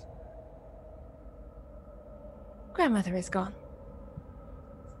grandmother is gone.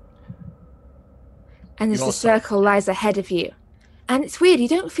 And as the also- circle lies ahead of you. And it's weird, you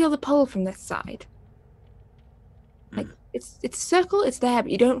don't feel the pull from this side. Like it's a circle, it's there,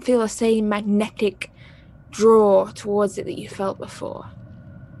 but you don't feel the same magnetic draw towards it that you felt before.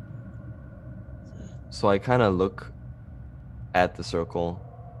 So I kind of look at the circle,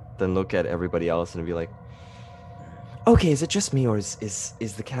 then look at everybody else and be like, okay, is it just me, or is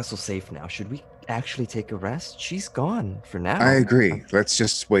the castle safe now? Should we actually take a rest? She's gone for now. I agree. Let's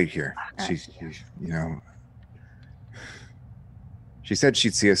just wait here. She she said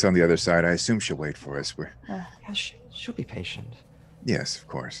she'd see us on the other side. I assume she'll wait for us. Yeah, she'll be patient. Yes, of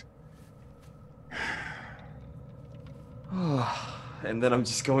course. And then I'm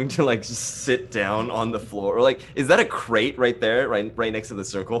just going to like just sit down on the floor. Or like, is that a crate right there, right next to the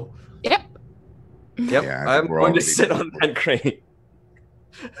circle? Yep. Yep. Yeah, I I'm think we're going to already- sit on that crate.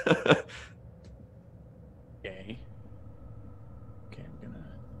 Okay. Okay, I'm gonna.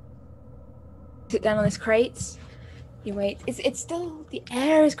 Sit down on this crate. You wait. It's still, the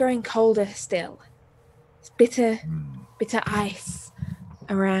air is growing colder still. It's bitter ice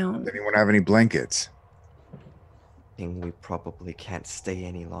around. Does anyone have any blankets? We probably can't stay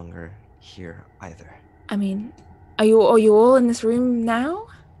any longer here either. I mean, are you all in this room now?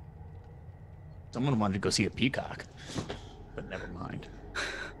 Someone wanted to go see a peacock, but never mind.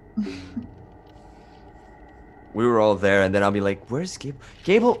 We were all there, and then I'll be like, "Where's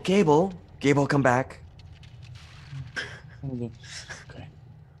Gable? Gable, come back!" Okay.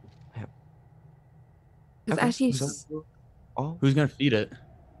 Because Okay, Oh, Who's gonna feed it?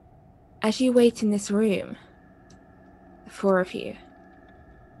 as you wait in this room, the four of you.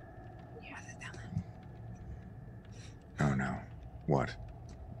 Oh no. What?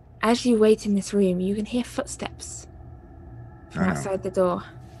 As you wait in this room, you can hear footsteps from Oh, no. outside the door.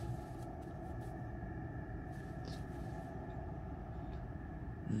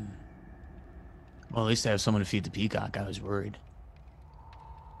 Well, at least I have someone to feed the peacock. I was worried.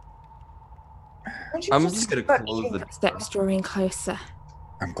 I'm just gonna But- close the Footsteps drawing closer.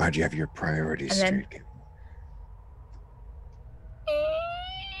 I'm glad you have your priorities And then- straight.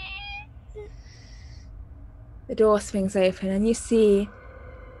 The door swings open and you see,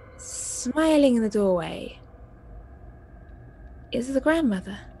 smiling in the doorway, is the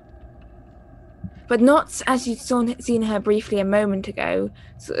grandmother. But not as you'd seen her briefly a moment ago,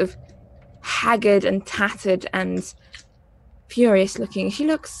 sort of haggard and tattered and furious looking. She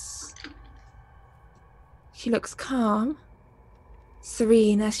looks calm,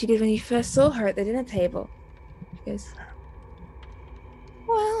 serene, as she did when you first saw her at the dinner table. She goes,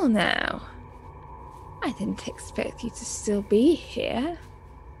 "Well now, I didn't expect you to still be here."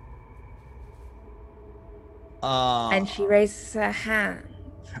 And she raises her hand.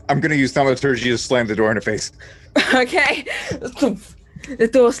 I'm gonna use thaumaturgy to slam the door in her face. Okay. The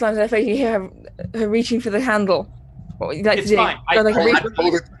door slams in her face. You hear her reaching for the handle. What would you like It's to do? fine. Go like a Hold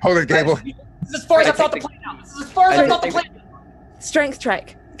reach- it, hold it, Gable. This is as far as I thought the plan out. This is as far as I thought the plan out. Strength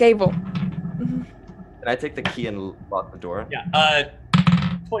check, Gable. Can I take the key and lock the door? Yeah.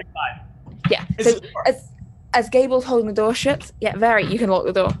 25. Yeah. So as Gable's holding the door shut, Vaeure, you can lock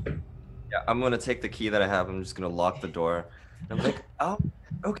the door. Yeah, I'm gonna take the key that I have. I'm just gonna lock the door. And I'm like, oh,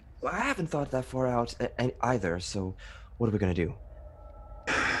 okay. Well, I haven't thought that far out either. So, what are we gonna do?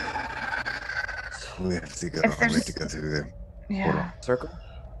 We have to go. We have to go through the portal. Circle.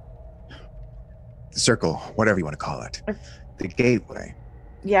 The circle, whatever you want to call it. The gateway.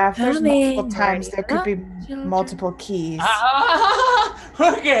 Yeah, if there's Honey, multiple times, there could be multiple keys.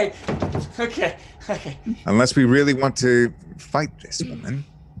 Okay. Unless we really want to fight this woman.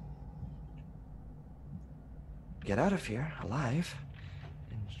 Get out of here alive.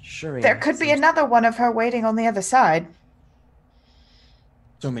 Sure. There could be another one of her waiting on the other side.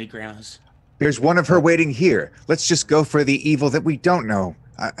 So many grandmas. There's one of her waiting here. Let's just go for the evil that we don't know.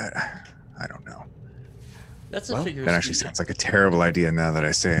 I don't know. That's a figure. That actually sounds like a terrible idea now that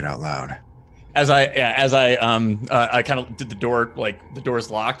I say it out loud. As I kind of did the door, like the door's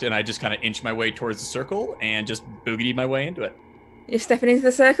locked, and I just kind of inch my way towards the circle and just boogity my way into it. You're stepping into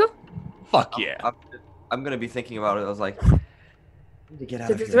the circle? Fuck yeah. I'm gonna be thinking about it. I was like, I need to get out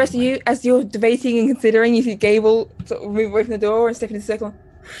So of does here. the rest of you, as you're debating and considering, you see Gable sort of move away from the door and step into the circle?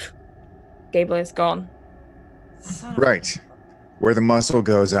 Gable is gone. Right. Where the muscle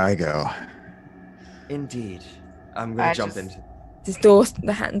goes, I go. Indeed. I'm gonna jump into.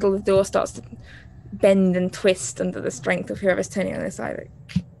 The handle of the door starts to bend and twist under the strength of whoever's turning on the side.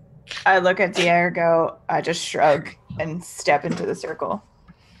 I look at Diego, I just shrug and step into the circle.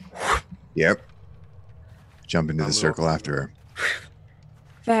 Yep. Jump into the circle after her.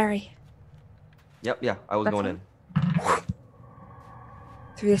 Vaeure. Yep, yeah, I was going in.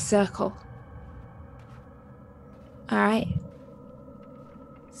 Through the circle. Alright.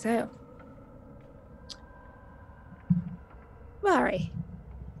 So. Vaeure.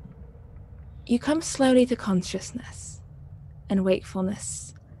 You come slowly to consciousness and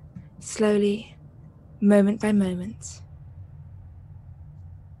wakefulness. Slowly, moment by moment.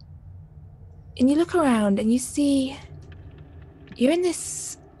 And you look around and you see you're in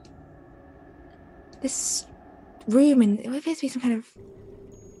this room in what appears to be some kind of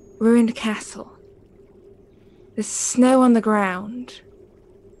ruined castle. There's snow on the ground.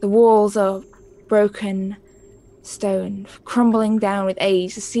 The walls are broken stone, crumbling down with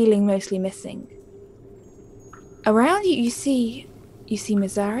age, the ceiling mostly missing. Around you, you see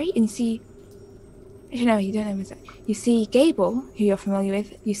Missouri, and you see... Actually, no, you don't know Missouri. You see Gable, who you're familiar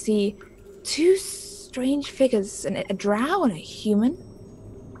with. You see two strange figures, a drow and a human,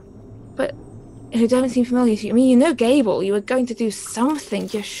 but who don't seem familiar to you. I mean, you know Gable. You were going to do something.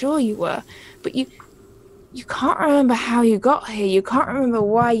 You're sure you were, but you can't remember how you got here. You can't remember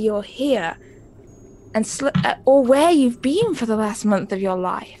why you're here, and or where you've been for the last month of your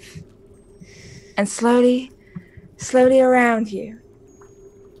life. And slowly around you,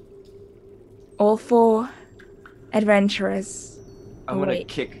 all four adventurers I'm gonna awake.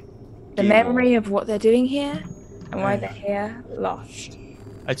 kick The Gable. memory of what they're doing here and why they're here lost.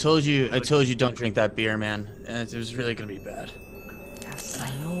 I told you don't drink that beer, man. It was really gonna be bad. Yes, I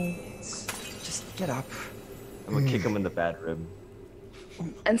know. Just get up. I'm gonna kick him in the bad rib.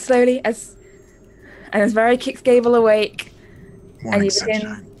 And slowly, as Vaeure kicks Gable awake, Morning, and you begin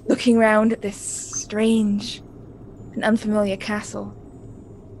sunshine. looking round at this strange and unfamiliar castle.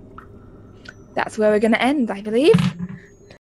 That's where we're going to end, I believe.